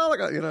people with the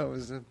Holocaust. It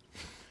was...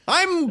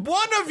 I'm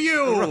one of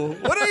you.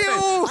 What are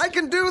you? I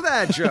can do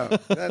that joke.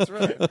 That's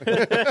right.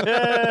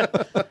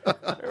 Remember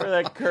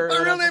that Kurt My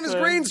real name is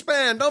episode?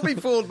 Greenspan. Don't be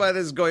fooled by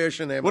this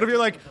Goyish name. What if you're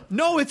like,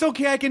 no, it's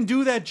okay, I can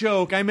do that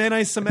joke. I'm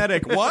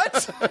anti-Semitic.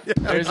 What?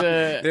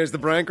 There's the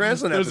Bryan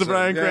Cranston There's the episode.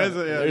 Bryan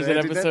Cranston, yeah. There's an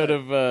Andy did episode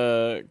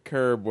that. of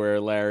Curb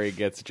where Larry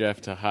gets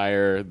Jeff to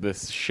hire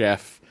this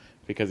chef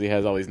because he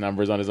has all these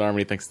numbers on his arm and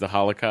he thinks he's the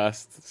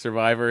Holocaust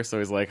survivor. So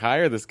he's like,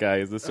 hire this guy.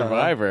 He's the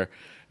survivor.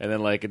 And then,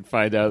 and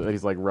find out that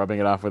he's, rubbing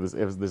it off with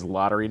his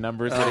lottery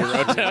numbers that he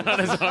wrote down on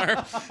his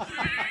arm.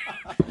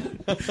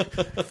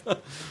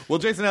 Well,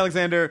 Jason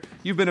Alexander,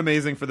 you've been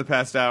amazing for the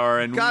past hour.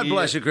 And God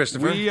bless you,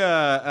 Christopher.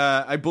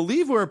 I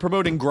believe we're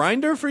promoting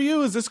Grindr for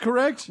you. Is this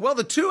correct? Well,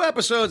 the 2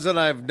 episodes that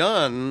I've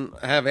done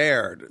have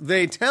aired.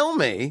 They tell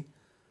me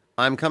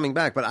I'm coming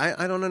back, but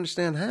I don't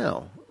understand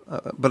how.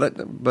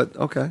 But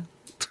okay.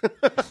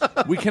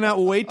 We cannot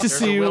wait to There's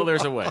see a you. will,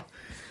 there's a way.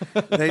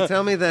 They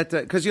tell me that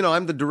because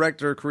I'm the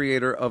director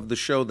creator of the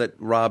show that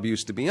Rob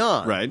used to be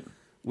on, Right.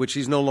 Which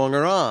he's no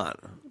longer on.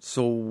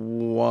 So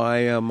why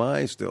am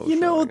I still?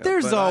 showing up?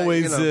 There's But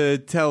always a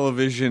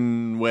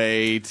television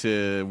way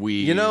to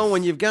weave.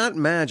 when you've got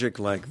magic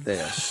like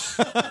this,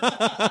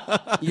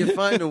 you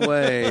find a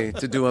way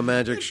to do a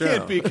magic show.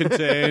 Can't be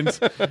contained.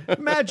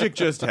 Magic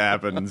just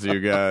happens, you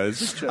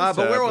guys. It just But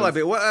where will I happens.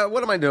 be?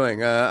 What am I doing?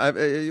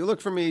 You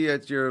look for me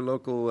at your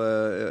local.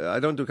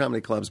 I don't do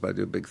comedy clubs, but I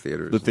do big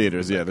theaters. The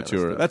theaters, and yeah, that the kind of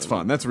tour. stuff. That's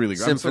fun. That's really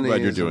good. I'm so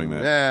glad you're Symphonies doing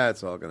and- that. Yeah,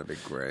 it's all going to be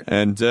great.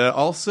 And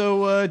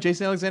also,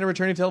 Jason Alexander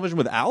returning to television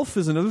with Alf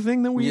is another another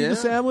thing that we've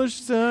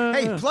established?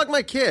 Hey, plug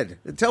my kid.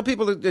 Tell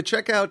people to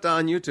check out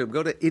on YouTube.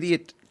 Go to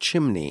Idiot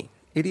Chimney.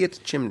 Idiot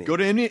Chimney. Go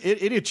to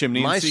Idiot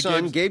Chimney. My and see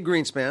son, Gabe's- Gabe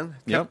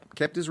Greenspan,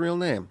 kept his real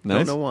name.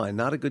 Nice. Don't know why.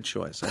 Not a good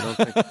choice. I don't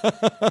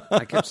think.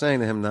 I kept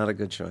saying to him, not a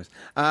good choice.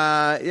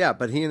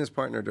 But he and his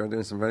partner are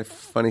doing some very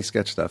funny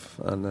sketch stuff.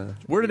 On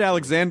Where did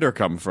Alexander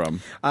come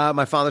from?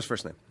 my father's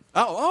first name.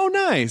 Oh,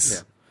 nice.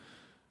 Yeah.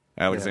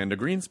 Alexander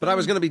Greenspan. But I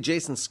was going to be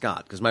Jason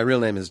Scott because my real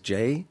name is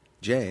J,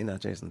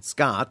 not Jason,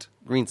 Scott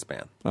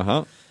Greenspan.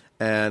 Uh-huh.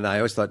 And I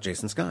always thought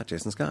Jason Scott.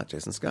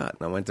 And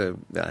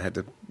I had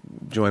to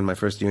join my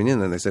first union,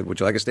 and they said, would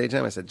you like a stage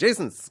name? I said,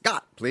 Jason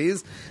Scott,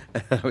 please.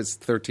 And I was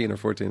 13 or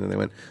 14, and they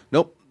went,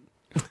 nope.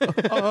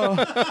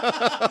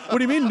 What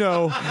do you mean,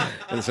 no?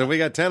 And so we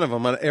got 10 of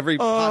them on every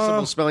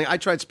possible spelling. I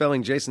tried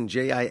spelling Jason,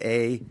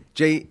 Jaison,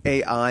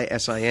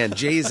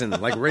 Jason,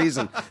 like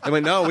raisin. They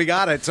went, no, we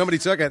got it. Somebody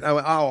took it. I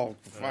went, oh,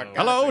 fuck.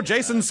 Hello,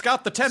 Jason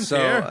Scott the 10th So,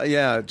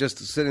 here. just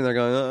sitting there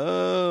going,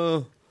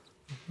 oh,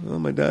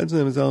 my dad's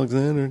name is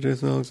Alexander,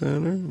 Jason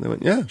Alexander. And they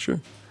went, yeah, sure.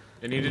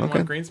 And you didn't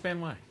want Greenspan?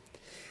 Why?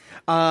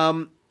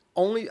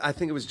 Only, I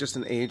think it was just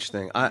an age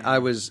thing. I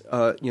was,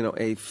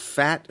 a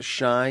fat,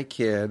 shy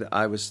kid.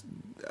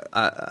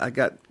 I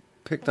got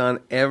picked on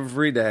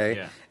every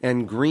day,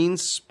 and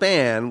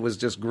Greenspan was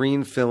just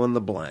green fill in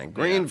the blank.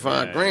 Green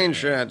fuck, green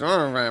shit. And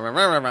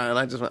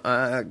I just went,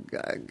 I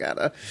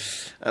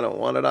don't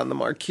want it on the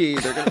marquee.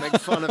 They're going to make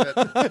fun of it.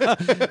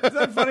 Isn't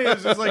that funny?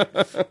 It's just like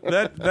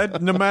that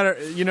no matter,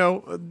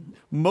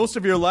 most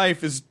of your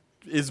life is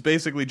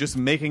basically just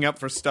making up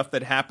for stuff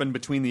that happened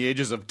between the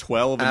ages of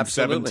 12 and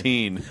Absolutely.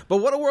 17. But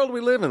what a world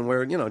we live in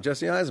where,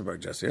 Jesse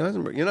Eisenberg.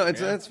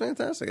 It's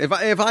fantastic. If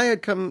I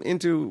had come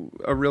into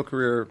a real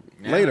career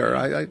later,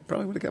 I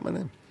probably would have got my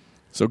name.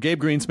 So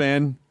Gabe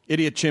Greenspan,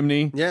 Idiot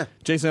Chimney,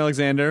 Jason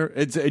Alexander.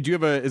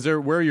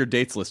 Where are your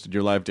dates listed,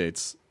 your live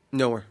dates?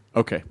 Nowhere.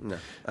 Okay. No.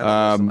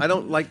 I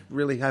don't like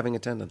really having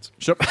attendance.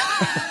 Sure.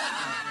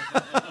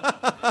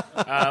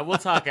 We'll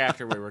talk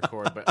after we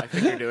record, but I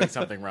think you're doing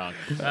something wrong.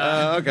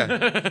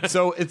 Okay.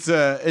 So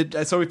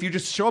so if you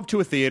just show up to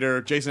a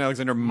theater, Jason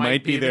Alexander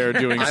might be there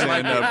doing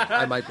stand-up.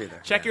 I might be there.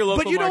 Check your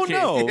local But you don't marquee.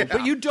 know. Yeah.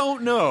 But you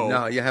don't know.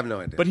 No, you have no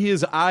idea. But he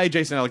is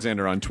Jason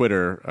Alexander on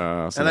Twitter. So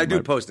and I that do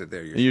might- post it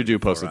there. Usually You do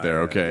post it before there.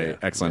 I- Okay, yeah,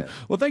 excellent. yeah.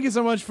 Well, thank you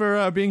so much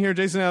for being here,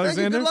 Jason Thank you.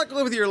 Alexander. Good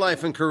luck with your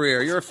life and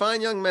career. You're a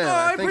fine young man.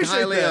 I think appreciate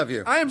highly that. of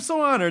you. I am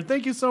so honored.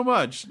 Thank you so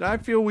much. I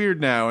feel weird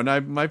now, and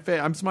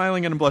I'm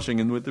smiling and I'm blushing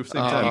and with the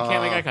same You time.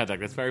 can't make eye contact.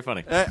 That's very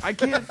funny. I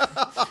can't.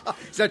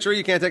 Is that true?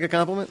 You can't take a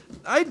compliment?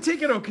 I'd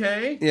take it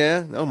okay.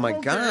 Yeah. Oh my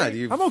Okay. God,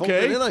 you've I'm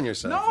okay. folded in on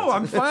yourself. No,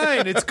 I'm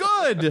fine. It's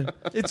good.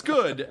 It's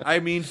good. I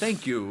mean,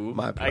 thank you.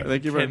 My I pleasure.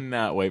 Thank you very-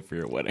 cannot wait for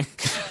your wedding.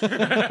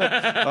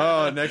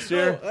 Next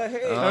year.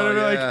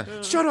 Oh,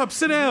 yeah. Shut up,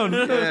 sit down.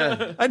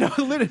 Yeah. I know.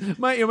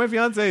 My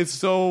fiance is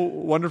so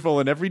wonderful,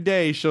 and every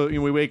day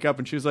we wake up,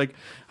 and she was like,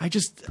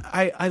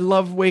 I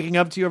love waking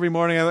up to you every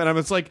morning, and I'm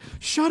just like,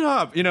 shut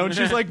up, and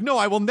she's like, no,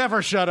 I will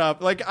never shut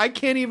up. Like I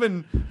can't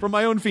even from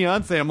my own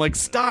fiance. I'm like,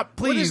 stop,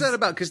 please. What is that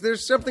about? Because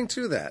there's something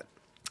to that.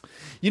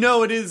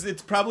 It is.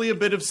 It's probably a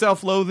bit of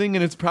self-loathing,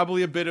 and it's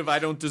probably a bit of I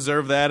don't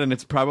deserve that, and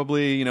it's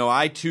probably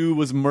I too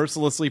was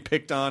mercilessly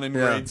picked on in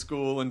grade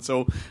school, and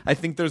so I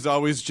think there's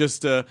always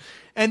just and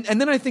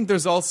then I think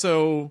there's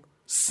also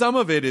some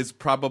of it is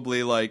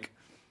probably like,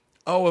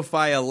 oh, if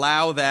I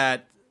allow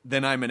that,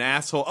 then I'm an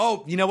asshole.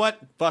 Oh, you know what?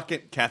 Fuck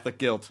it, Catholic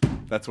guilt.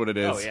 That's what it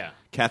is. Oh, yeah.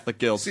 Catholic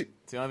guilt. See,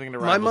 It's the only thing to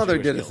my rival mother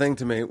Jewish did a guilt. thing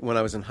to me when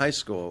I was in high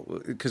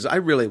school because I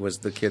really was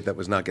the kid that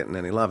was not getting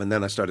any love, and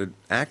then I started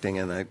acting,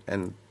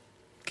 and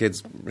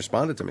kids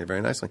responded to me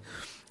very nicely.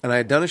 And I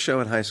had done a show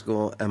in high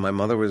school, and my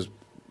mother was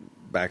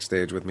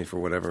backstage with me for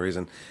whatever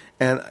reason,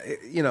 and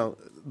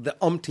the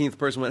umpteenth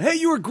person went, "Hey,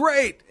 you were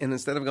great," and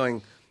instead of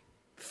going,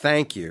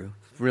 "Thank you,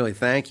 really,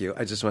 thank you,"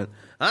 I just went,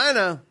 "I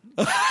know."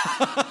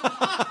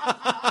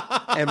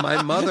 And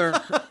my mother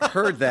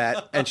heard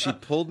that, and she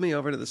pulled me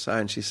over to the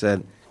side, and she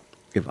said,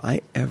 "If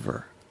I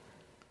ever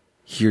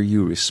hear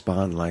you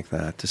respond like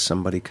that to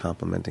somebody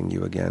complimenting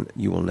you again,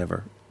 you will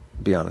never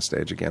be on a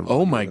stage again."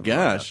 Oh my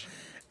gosh.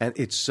 And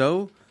it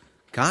so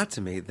got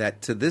to me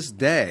that to this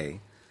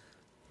day,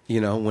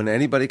 when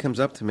anybody comes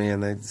up to me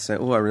and they say,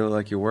 "Oh, I really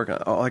like your work,"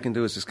 all I can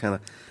do is just kind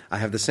of, I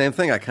have the same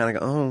thing. I kind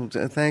of go,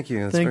 "Oh, thank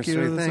you. That's Thank very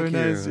you. sweet. That's Thank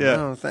very you." nice.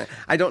 Yeah. Oh,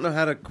 I don't know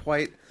how to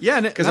quite,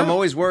 because I'm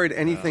always worried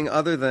anything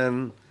other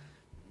than,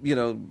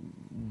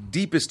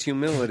 deepest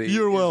humility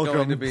You're is welcome.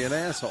 going to be an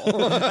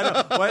asshole.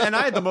 And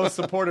I had the most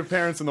supportive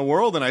parents in the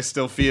world, and I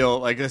still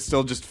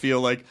just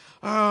feel like,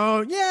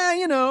 oh yeah,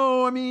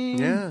 I mean,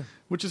 Yeah.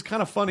 which is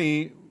kind of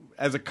funny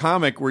as a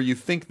comic where you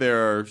think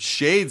there are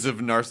shades of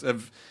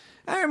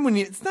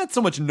it's not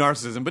so much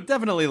narcissism, but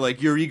definitely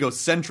like you're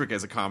egocentric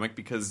as a comic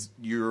because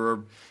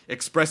you're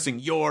expressing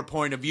your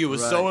point of view is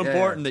so Right, yeah,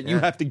 important that you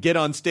yeah. have to get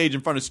on stage in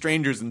front of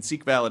strangers and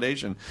seek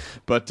validation.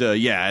 But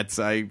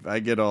I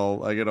get all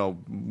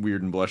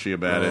weird and blushy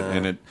about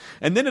it,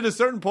 and then at a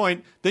certain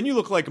point, then you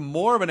look like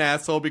more of an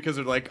asshole because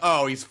they're like,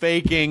 oh, he's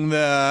faking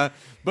the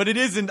But it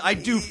isn't. I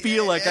do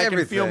feel like I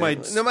can feel my...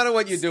 No matter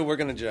what you do, we're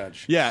going to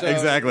judge. Yeah,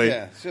 exactly.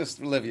 Yeah,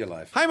 just live your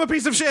life. I'm a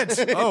piece of shit.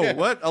 Oh,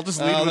 what? I'll just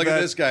leave with Look that.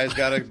 at this guy. He's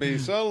got to be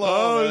so low.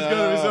 Oh, he's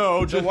got to be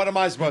so... So what am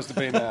I supposed to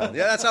be now?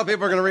 Yeah, that's how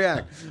people are going to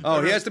react.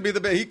 Oh, he has to be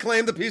he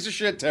claimed the piece of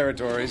shit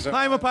territory. So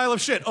I'm a pile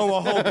of shit. Oh,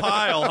 a whole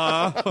pile,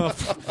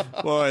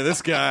 huh? Boy,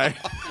 this guy.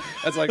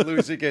 that's like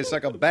Louis C.K.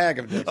 suck a bag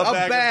of dicks. A whole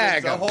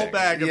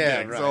bag of Yeah,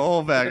 dicks. right. A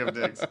whole bag of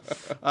dicks.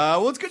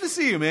 Well, it's good to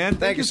see you, man.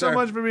 Thank you so sir.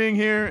 much for being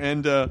here.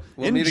 And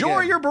We'll meet enjoy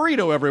again. your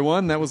burrito,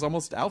 everyone. That was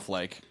almost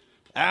Alf-like.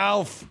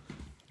 Alf.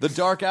 The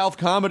Dark Alf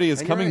comedy is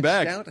And coming you're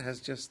right, back. Scout has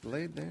just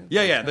laid there.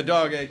 Yeah. The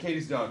dog,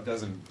 Katie's dog,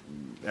 doesn't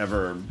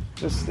ever...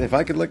 Just if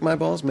I could lick my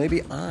balls,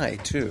 maybe I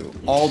too.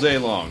 all day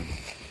long.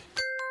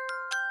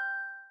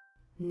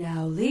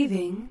 Now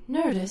leaving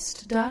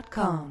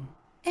Nerdist.com.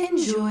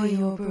 Enjoy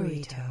your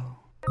burrito.